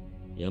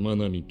山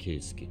並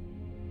圭介。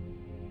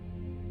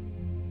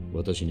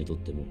私にとっ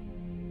ても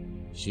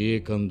司令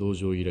官道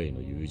場以来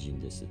の友人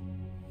です。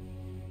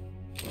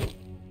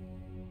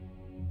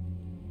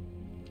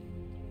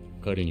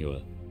彼に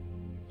は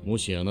も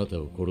しあなた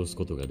を殺す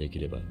ことができ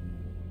れば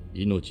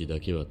命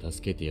だけは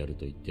助けてやる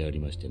と言ってあり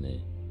まして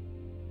ね。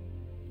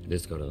で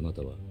すからあな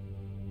たは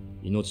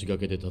命が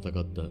けで戦っ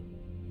た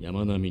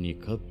山並に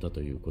勝った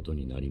ということ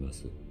になりま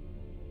す。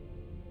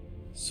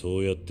そ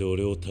うやって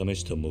俺を試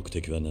した目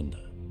的は何だ。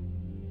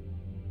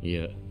い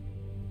や、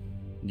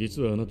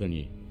実はあなた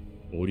に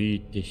折り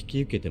入って引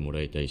き受けても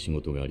らいたい仕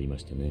事がありま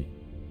してね。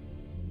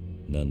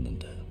何なん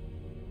だ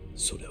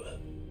それは。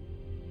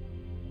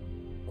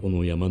こ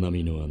の山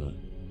並みの穴、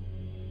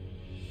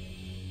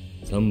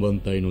三番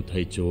隊の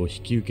隊長を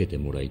引き受けて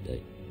もらいた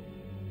い。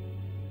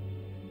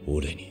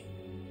俺に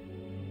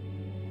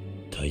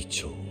隊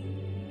長を。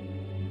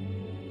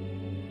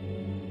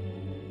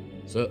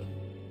さあ、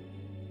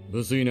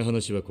無粋な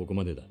話はここ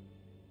までだ。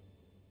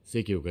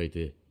席を変え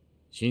て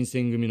新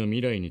選組の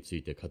未来につ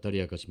いて語り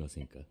明かしま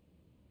せんか、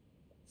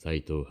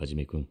斉藤はじ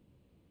め君。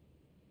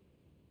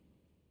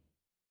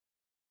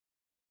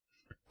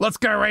Let's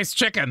go raise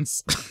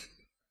chickens!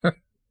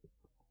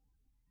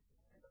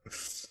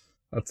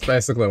 That's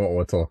basically what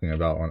we're talking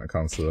about when it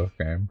comes to the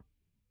game.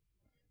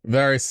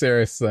 Very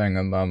serious thing,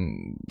 and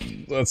then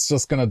it's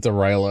just gonna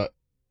derail it.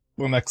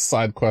 The next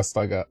side quest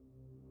I get.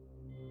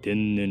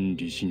 天然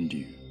理心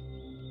流。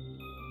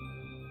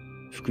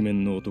覆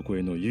面の男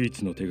への唯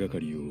一の手がか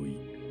りを追い、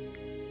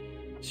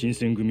新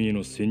選組へ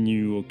の潜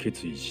入を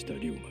決意した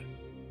龍馬。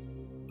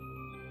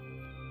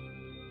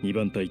二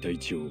番隊隊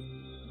長、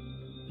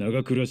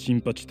長倉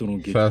新八との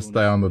激闘の First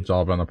day on the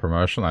job and a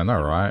promotion, I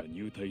know, right?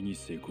 入隊に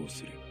成功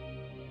する。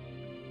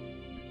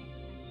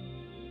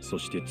そ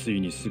してつい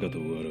に姿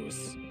を現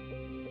す。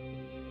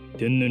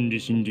天然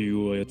理心流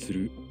を操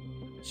る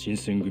新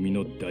選組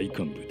の大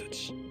幹部た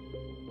ち。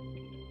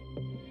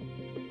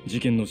事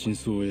件の真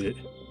相へ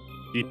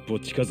一歩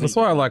近づいて。 That's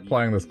why I like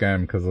playing this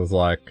game, because it's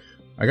like,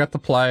 I get to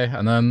play,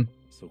 and then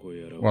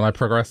when I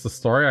progress the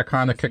story, I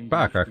kind of kick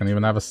back. I can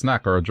even have a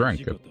snack or a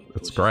drink.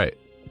 It's great.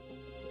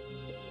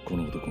 こ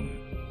の男が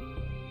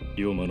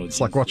龍馬の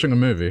It's like watching a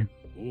movie.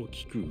 大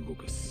きく動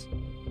かす。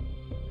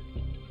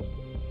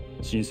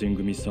新選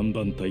組三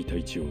番隊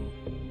隊長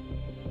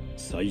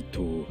斉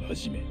藤は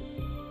じめ。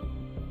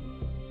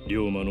龍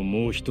馬の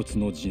もう一つ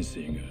の人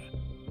生が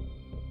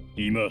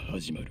今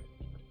始まる。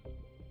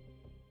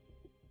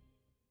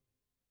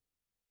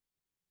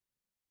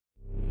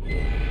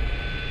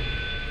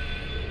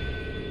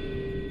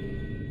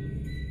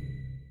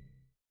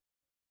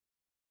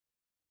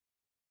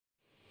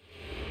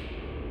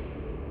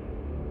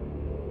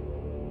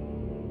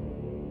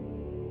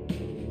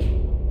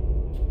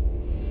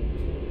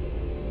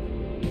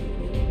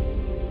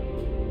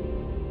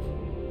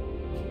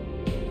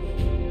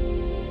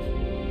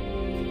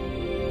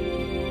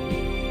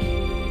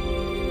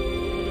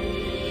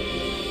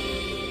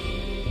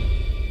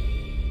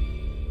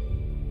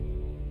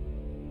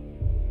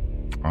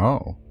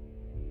Oh.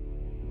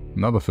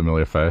 Another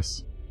familiar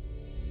face.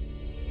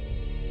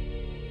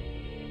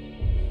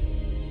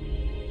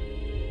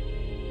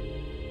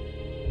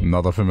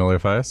 Another familiar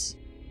face.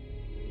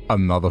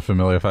 Another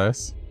familiar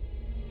face.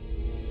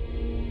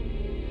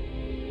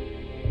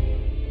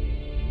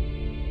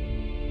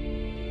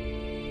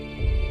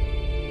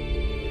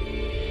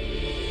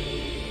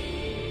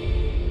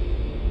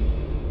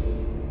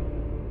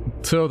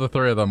 Two of the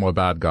three of them were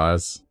bad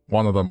guys.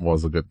 One of them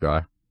was a good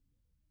guy.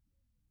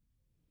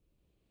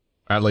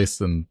 At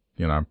least in,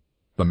 you know,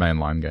 the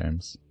mainline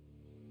games.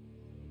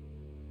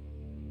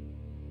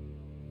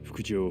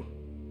 副長、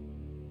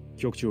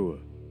局長は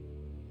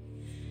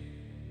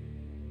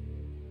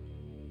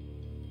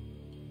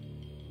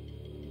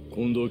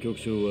近藤局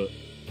長は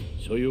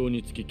所用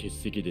につき欠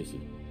席です。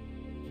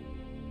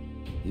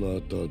ま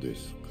たで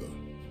すか。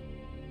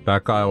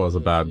 That guy was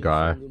a bad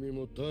guy.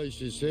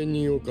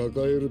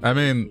 I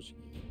mean,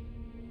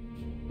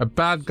 a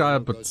bad guy,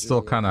 but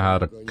still kind of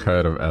had a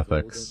code of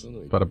ethics.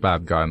 But a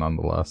bad guy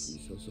nonetheless.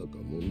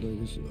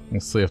 We'll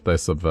see if they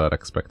subvert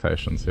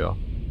expectations here.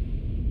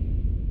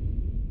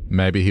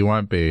 Maybe he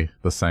won't be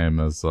the same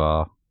as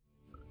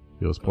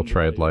he was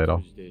portrayed later.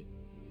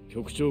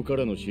 局長か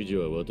らの指示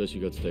は私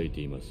が伝え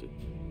ています。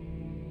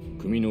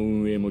組の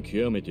運営も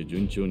極めて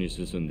順調に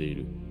進んでい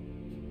る。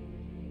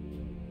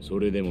そ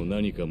れでも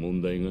何か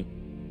問題が、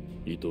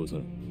伊藤さ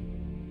ん。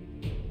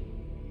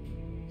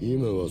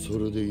今はそ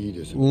れでいい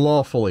です。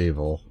 Lawful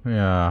evil,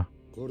 yeah.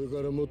 これ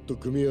からもっと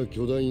組は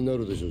巨大にな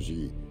るでしょう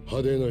し、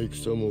派手な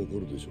戦も起こ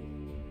るでしょう。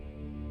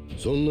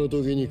そんな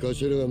時に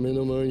頭が目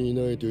の前にい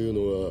ないという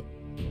のは、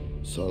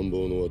参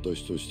謀の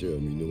私としては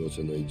見逃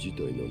せない事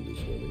態なんで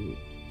すが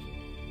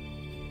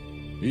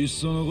ね。いっ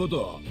そのこ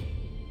と、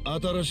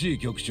新しい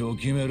局長を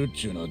決めるっ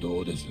ちゅうのは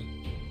どうです？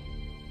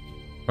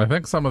 I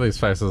think some of these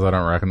faces I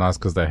don't recognize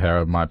because their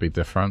hair might be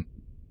different.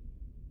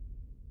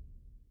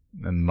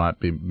 And might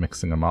be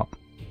mixing them up.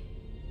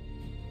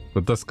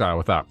 But this guy,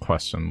 without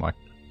question, like...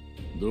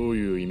 どう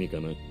いう意味か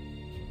な、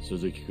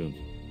鈴木君。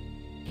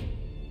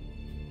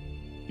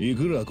い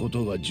くらこ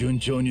とが順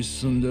調に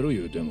進んでる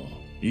言うても、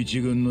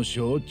一軍の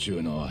将っちゅ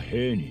うのは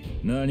兵に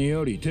何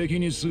より敵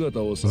に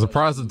姿を I'm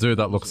surprised the dude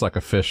that looks like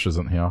a fish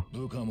isn't here.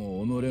 部下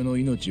も己の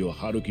命を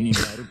張る気にな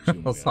るっちゅう I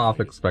was half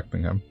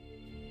expecting him.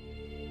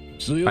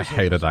 強 I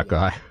hated that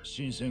guy.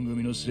 新選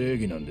組の正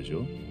義なんでし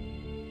ょ。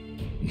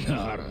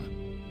なら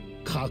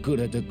隠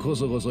れてこ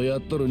そこそや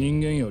っとる人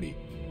間より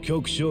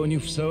局長に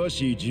ふさわ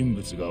しい人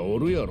物がお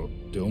るやろっ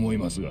て思い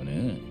ますが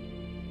ね。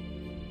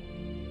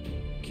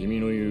君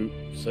の言う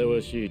ふさ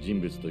わしい人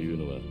物という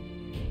のは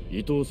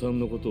伊藤さん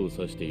のことを指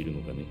している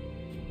のかね。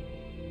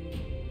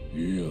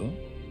いや、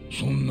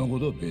そんなこ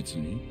とは別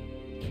に。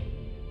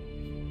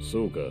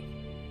そうか、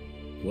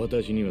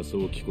私にはそ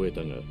う聞こえ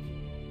たが、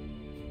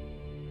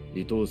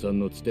伊藤さん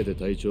のつてで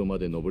隊長ま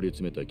で上り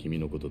詰めた君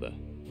のことだ。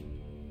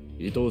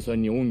伊藤さ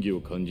んに恩義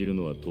を感じる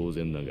のは当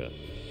然だが、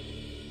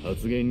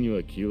発言に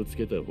は気をつ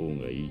けた方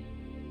がいい。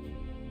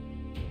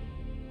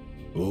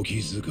お気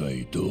遣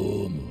いど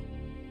うも。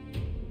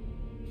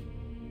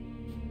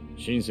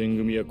新選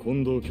組は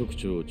近藤局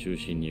長を中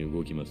心に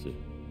動きます。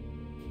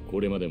こ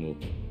れまでも、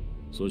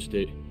そし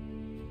て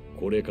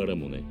これから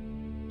もね。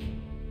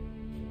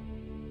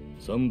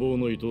参謀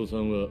の伊藤さ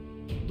んは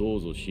ど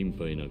うぞ心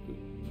配なく。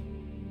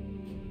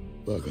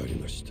わかり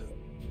ました。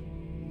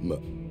ま、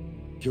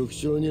局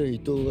長には伊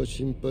藤が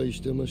心配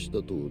してまし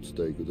たとお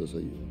伝えください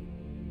よ。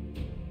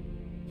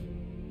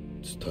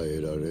伝え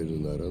られ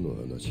るならの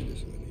話で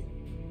すがね。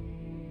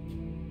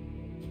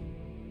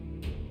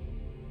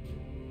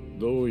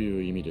どうい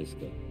う意味です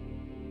か？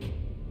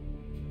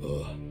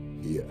ああ、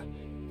いや、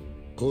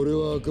これ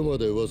はあくま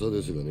で噂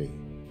ですがね。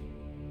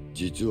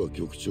実は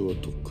局長は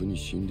とっくに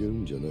死んでる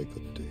んじゃないかっ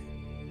て、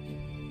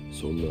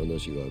そんな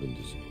話があるん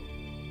ですよ。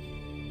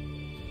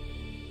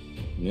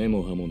根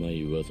も葉もな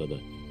い噂だ。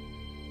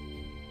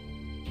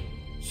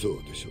そう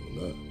でしょ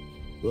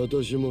うな。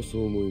私もそ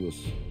う思いま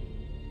す。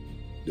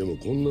でも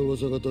こんな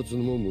噂が立つの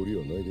も無理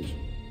はないでし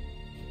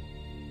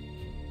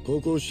ょ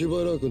う。ここし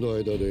ばらくの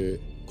間で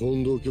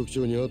近藤局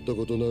長に会った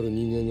ことのある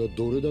人間が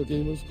どれだけ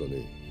いますか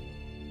ね。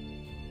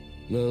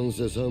なん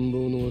せ参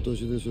謀の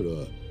私ですら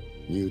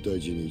入隊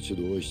時に一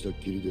度お会いしたっ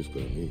きりですか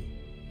らね。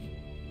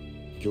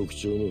局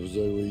長の不在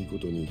をいいこ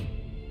とに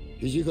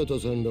土方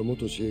さんら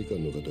元司令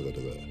官の方々が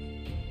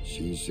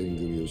新選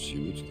組を私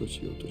物化し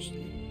ようとして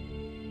いる。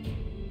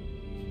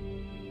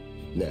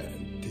なん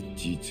て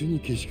実に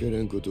けしか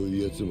らんことを言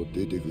うやつも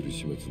出てくる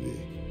始末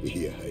で、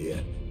いやはや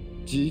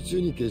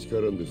実にけしか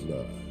らんですな。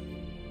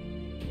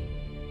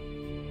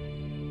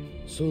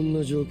そん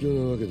な状況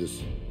なわけで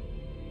す。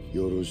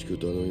よろしく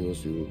頼みま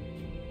すよ、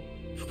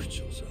副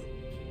長さ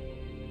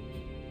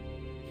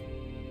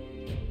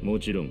ん。も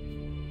ちろん。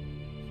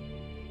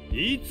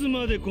いつ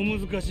まで小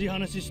難しい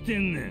話して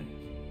んねん。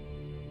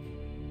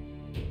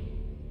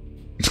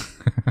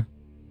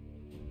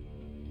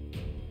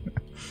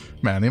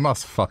Man, he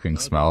must fucking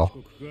smell.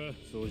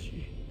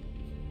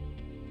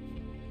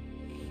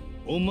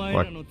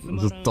 Like,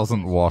 just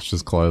doesn't wash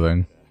his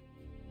clothing.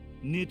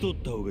 寝とっ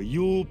た方が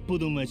よっぽ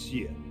どマ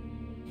シや。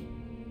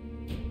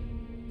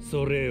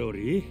それよ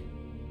り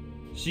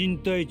新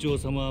隊長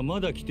様は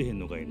まだ来てへん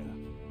のかいな。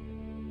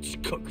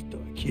近くと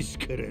はけし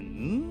から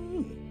ん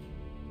の。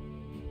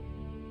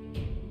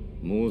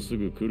もうす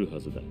ぐ来る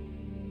はずだ。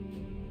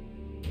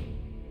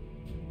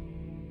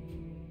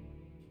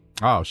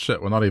Oh shit,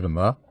 we're not even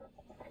there.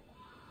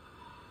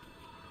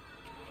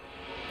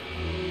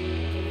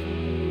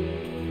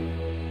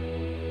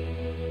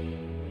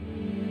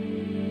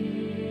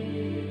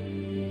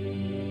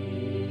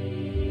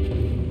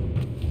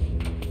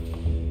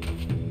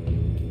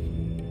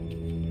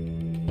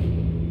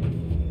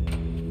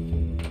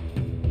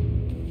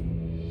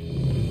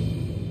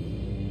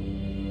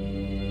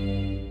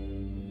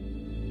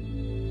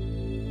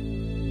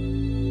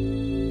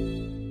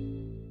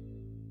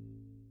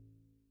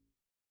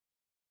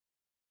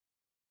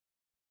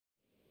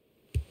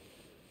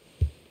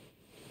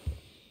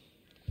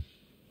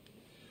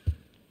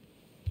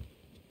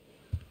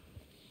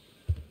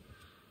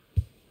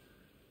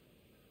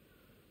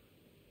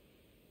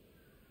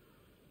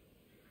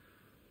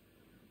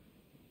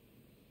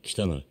 来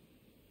たな。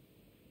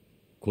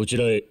こち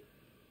らへ。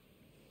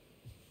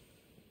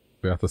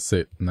We have to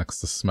sit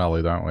next to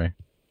Smelly, don't we?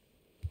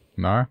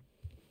 No?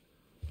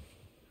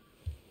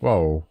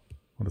 Whoa.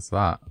 What is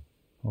that?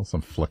 Oh,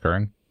 some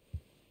flickering.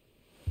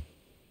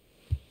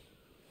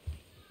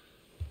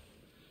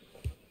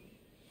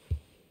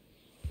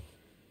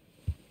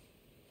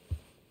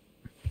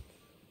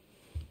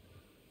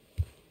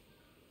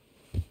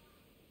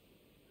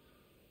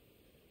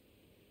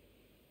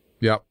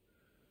 Yep.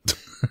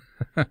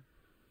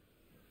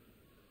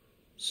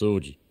 掃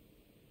除。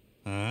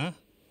あ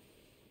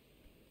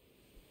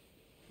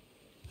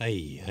あ、は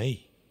いは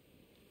い。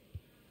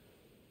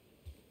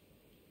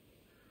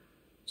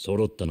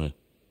揃ったな。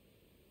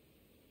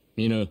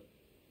皆、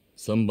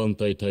3番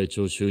隊隊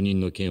長就任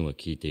の件は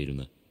聞いている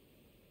な。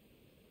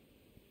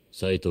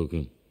斉藤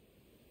君。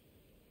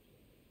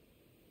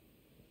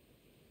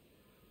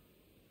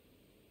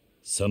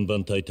3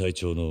番隊隊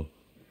長の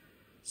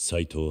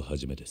斉藤は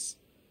じめです。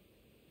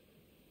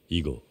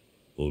以後、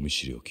大見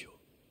資料記を。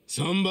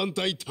3番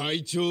隊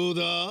隊長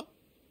だ。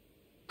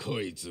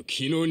こいつ昨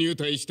日入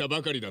隊した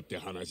ばかりだって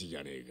話じ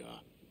ゃねえ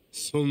か。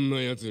そん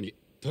な奴に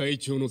隊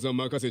長の座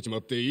任せちま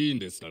っていいん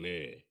ですか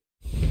ね。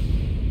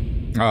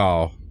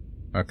Oh,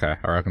 okay.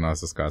 I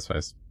recognize this guy's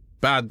face.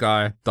 Bad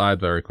guy died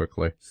very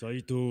quickly.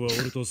 斉藤は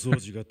俺と掃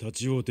除が立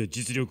ち会うて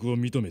実力を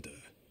認めた。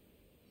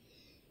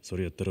そ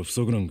れやったら不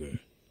足なんか、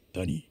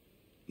谷。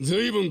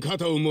ずいぶん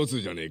肩を持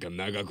つじゃねえか、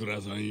長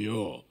倉さん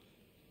よ。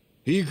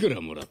いく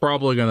らもらった？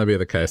 Probably gonna be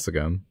the case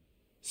again.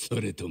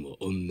 それとも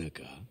女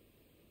か？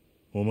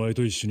お前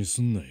と一緒に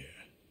すんなや、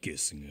ゲ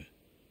スが。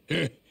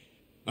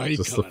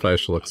Just the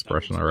facial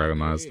expression, I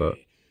recognized that.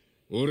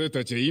 俺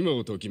たちは今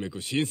をときめ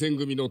く新選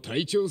組の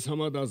隊長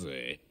様だ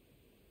ぜ。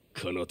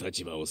この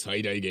立場を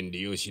最大限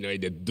利用しない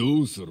で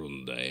どうする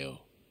んだ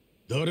よ。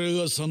誰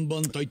が3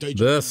番隊隊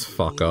長？ This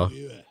fucker.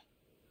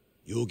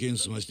 要件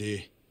済まし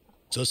て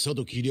さっさ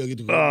と切り上げ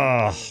てくれ。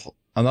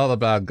Another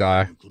bad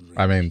guy.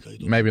 I mean,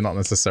 maybe not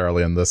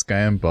necessarily in this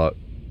game, but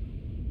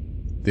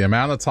the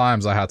amount of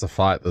times I had to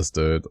fight this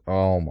dude.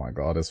 Oh my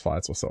god, his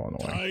fights were so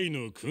annoying. 隊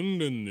の訓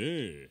練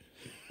ね。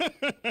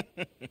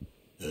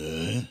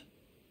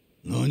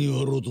何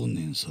笑うとん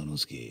ねん、佐之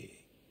助。い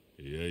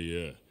やい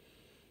や、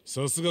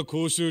さすが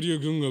甲州流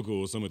軍学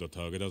を治めた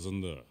武田さ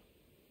んだ。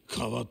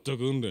変わった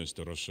訓練し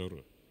てらっしゃ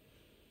る。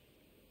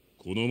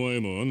この前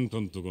もあんた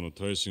んとこの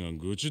大使が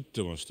愚痴っ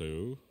てました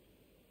よ。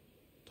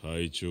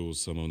隊長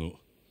様の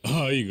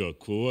愛が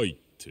怖いっ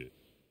て。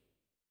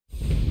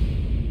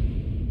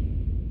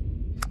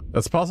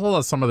It's possible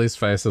that some of these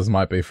faces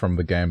might be from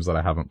the games that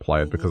I haven't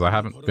played because I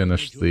haven't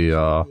finished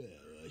the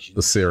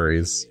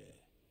series.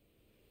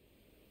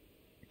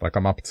 Like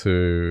I'm up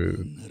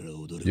to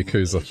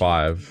Yakuza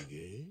 5.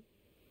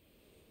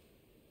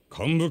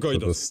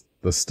 But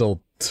there's still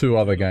 2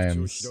 other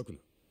games.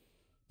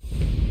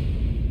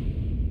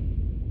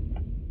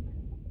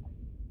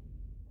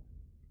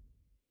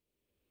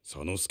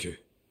 佐之助、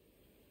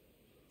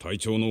隊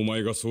長のお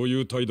前がそう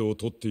いう態度を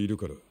とっている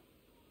から。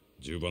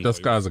This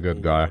guy's a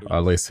good guy,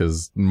 at least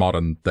his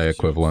modern day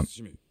equivalent.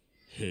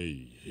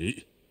 Am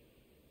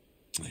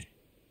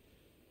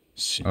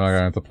I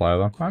going to play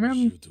them? I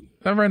mean,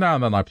 every now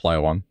and then I play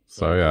one,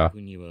 so yeah,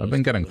 I've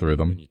been getting through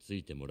them.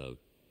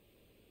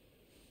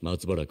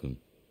 松原君、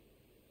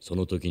そ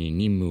の時に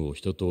任務を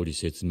一通り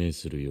説明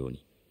するよう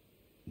に。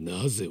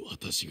なぜ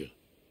私が？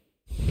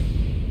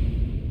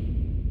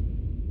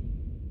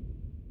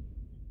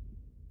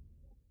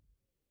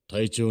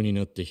隊長に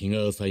なって日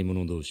が浅い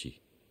者同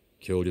士。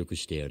協力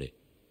してやれ。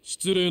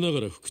失礼な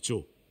がら副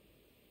長、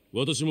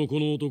私もこ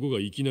の男が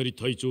いきなり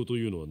隊長と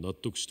いうのは納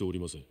得しており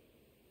ません。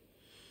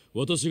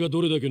私が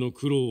どれだけの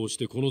苦労をし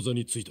てこの座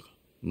についたか。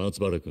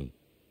松原君、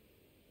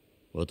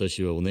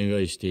私はお願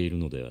いしている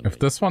のではない。If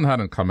this one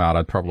hadn't come out,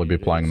 I'd probably be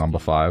playing number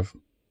 5.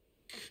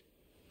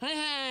 はい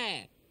は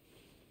い。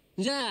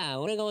じゃあ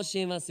俺が教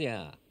えます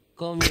よ。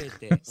こう見え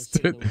て教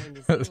えるのも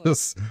いいんで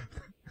す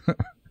よ。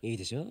いい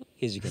でしょ、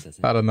土方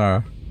さん。I don't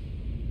know.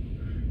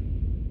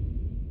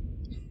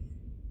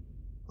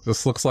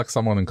 This looks like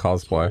someone in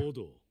cosplay.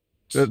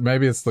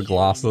 Maybe it's the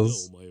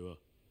glasses.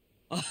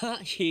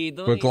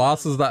 Were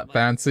glasses that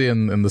fancy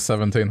in the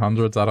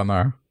 1700s? I don't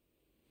know.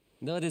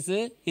 どうで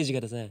す、土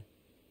方さん。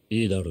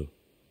いいだろう。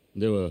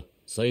では、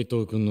斉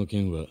藤君の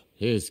件は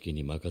平助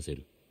に任せ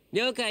る。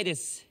了解で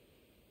す。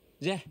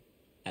じゃあ、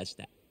明日。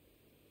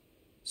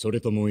それ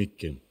ともう一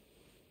件。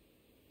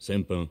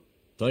先般、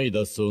隊脱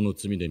走の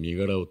罪で身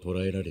柄を捕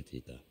らえられて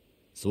いた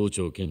総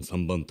長兼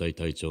3番隊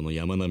隊長の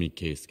山並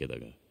圭介だ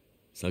が、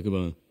昨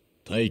晩、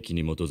大義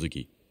に基づ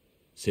き、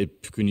切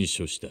腹に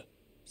処した。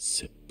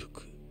切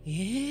腹。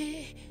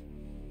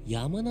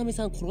山並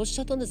さん殺しち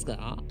ゃったんです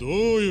か？どう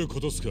いうこ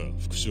とっすか、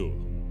副将。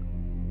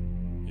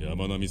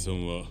山並さ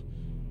んは、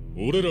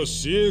俺ら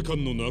司令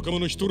官の仲間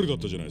の一人だっ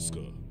たじゃないですか。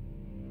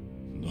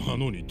な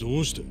のにど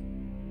うして？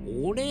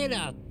俺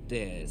らっ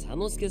て、佐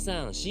之助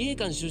さん、司令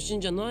官出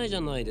身じゃないじ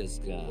ゃないで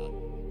すか。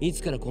い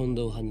つから近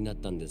藤派になっ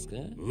たんですか？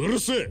うる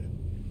せえ！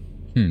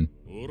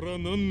俺は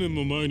何年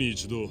も前に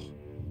一度、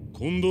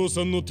近藤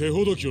さんの手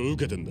ほどきを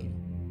受けてんだ。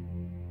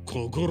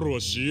心は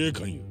自衛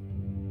官よ。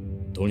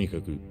とにか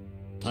く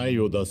タイ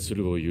を脱す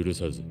るを許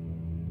さず、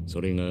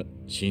それが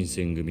新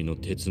選組の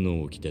鉄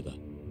の掟だ。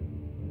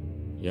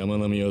山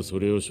並はそ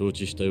れを承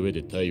知した上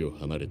でタイを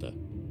離れた。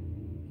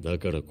だ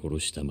から殺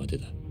したまで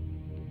だ。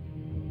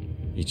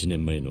1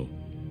年前の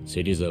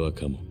芹沢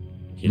かも。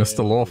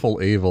Mr.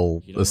 Lawful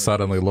Evil is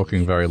suddenly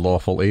looking very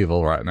lawful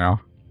evil right now.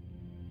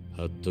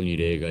 ハットに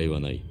例外は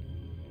ない。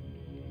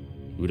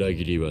裏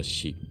切りは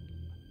死。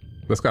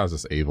 This guy's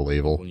just evil,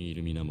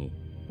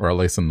 or at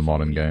least in the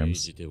modern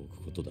games.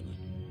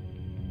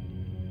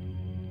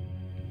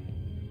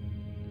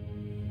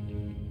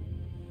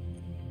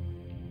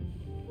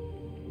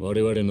 我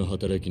々の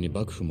働きに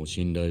幕府も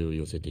信頼を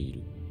寄せてい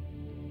る。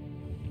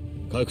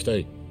各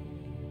隊、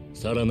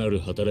さらなる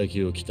働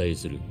きを期待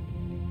する。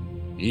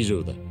以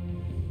上だ。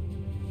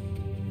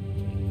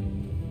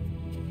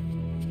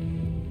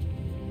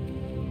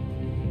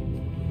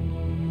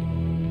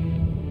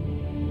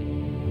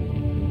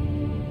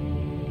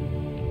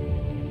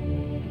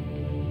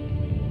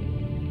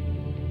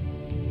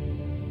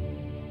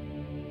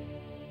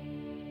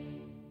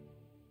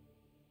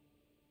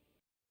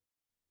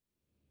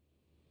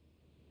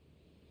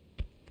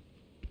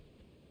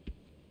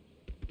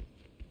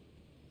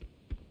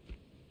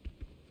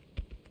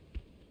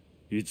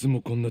いつ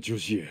もこんな調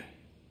子や。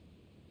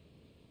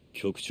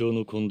局長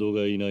の近藤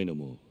がいないの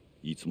も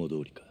いつも通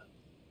りか。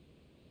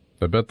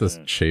I bet this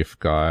chief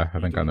guy,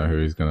 I think I know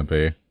who he's gonna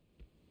be.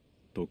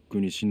 とっく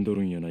に死んど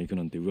るんやないか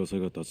なんて噂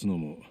が立つの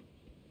も、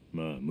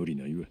まあ無理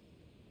ないわ。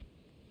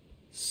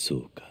そ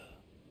うか。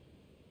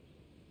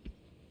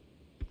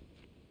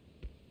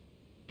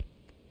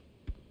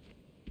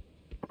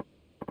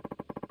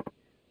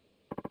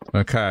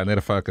Okay, I need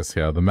to focus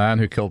here. The man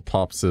who killed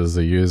Pops is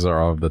a user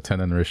of the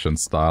Tenon-Rishin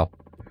style.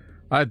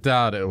 I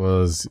doubt it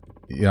was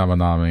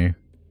Yamanami.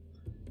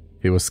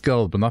 He was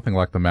skilled, but nothing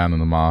like the man in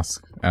the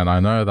mask. And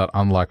I know that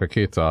unlike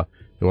Akita,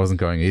 it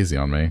wasn't going easy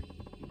on me.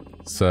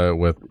 So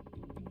with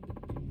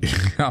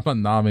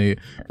Yamanami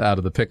out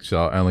of the picture,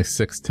 only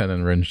 6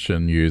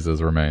 Tenon-Rishin users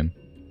remain.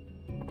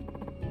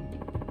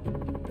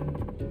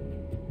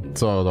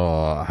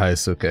 Todo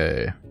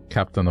Haisuke,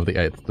 captain of the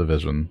 8th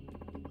Division.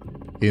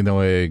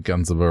 Inoue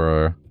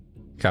Ganzaburo,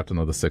 captain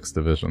of the 6th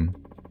Division.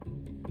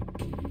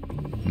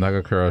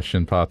 Nagakura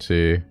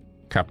Shinpachi,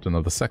 captain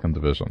of the 2nd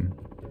Division.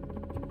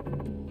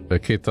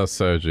 Akita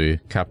Soji,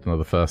 captain of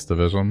the 1st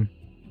Division.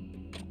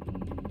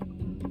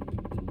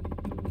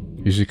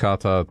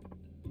 Hijikata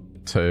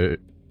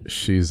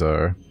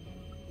Toshizo,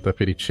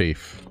 deputy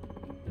chief.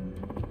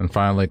 And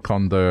finally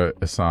Kondo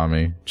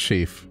Isami,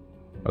 chief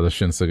of the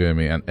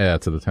Shinsegumi and heir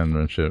to the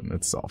Tenrin-shin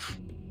itself.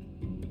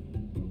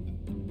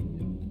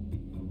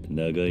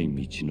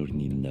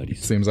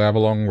 Seems I have a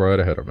long road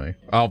ahead of me.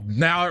 Oh,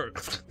 now...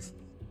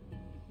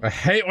 I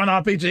hate when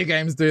RPG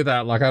games do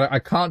that. Like, I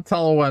can't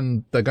tell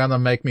when they're gonna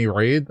make me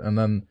read, and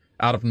then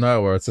out of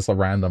nowhere, it's just a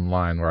random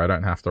line where I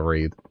don't have to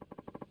read.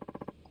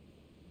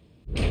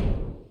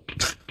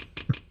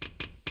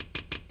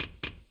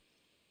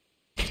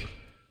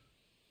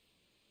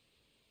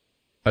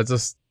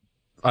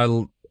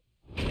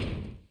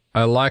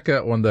 I like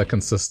it when they're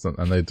consistent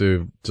and they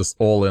do just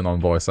all in on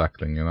voice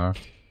acting, you know?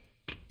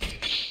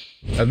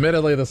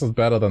 Admittedly, this is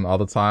better than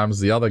other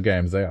times. The other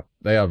games,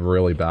 they are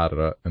really bad at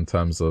it in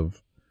terms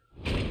of,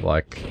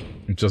 like,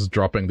 just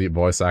dropping the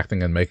voice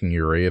acting and making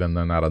you read, and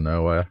then out of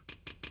nowhere,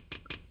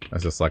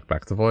 it's just like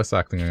back to voice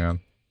acting again.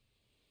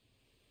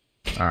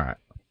 Alright.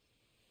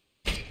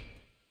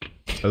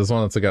 I just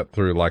wanted to get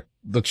through, like,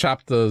 the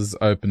chapter's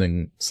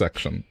opening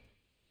section.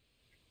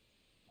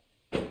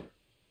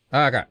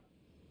 Okay.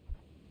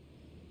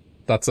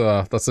 That's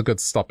a good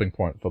stopping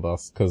point for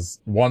this, because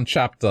one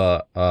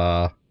chapter,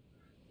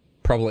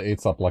 probably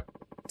eats up like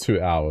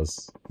 2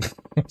 hours.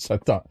 Which I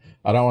don't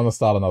want to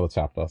start another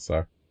chapter,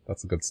 so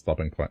that's a good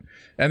stopping point.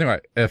 Anyway,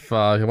 if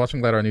you're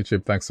watching later on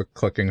YouTube, thanks for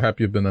clicking. Hope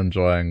you've been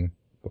enjoying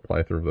the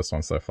playthrough of this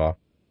one so far.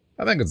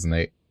 I think it's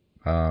neat.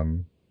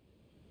 I'm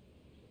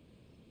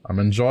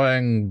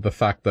enjoying the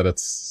fact that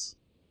it's,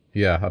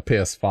 yeah, a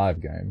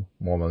PS5 game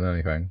more than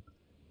anything,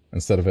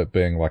 instead of it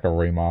being like a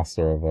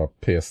remaster of a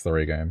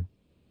PS3 game.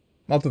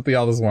 Not that the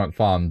others weren't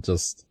fun,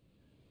 just,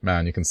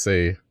 man, you can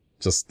see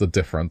just the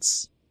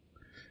difference.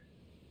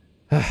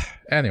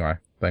 Anyway,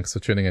 thanks for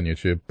tuning in,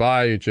 YouTube.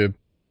 Bye, YouTube.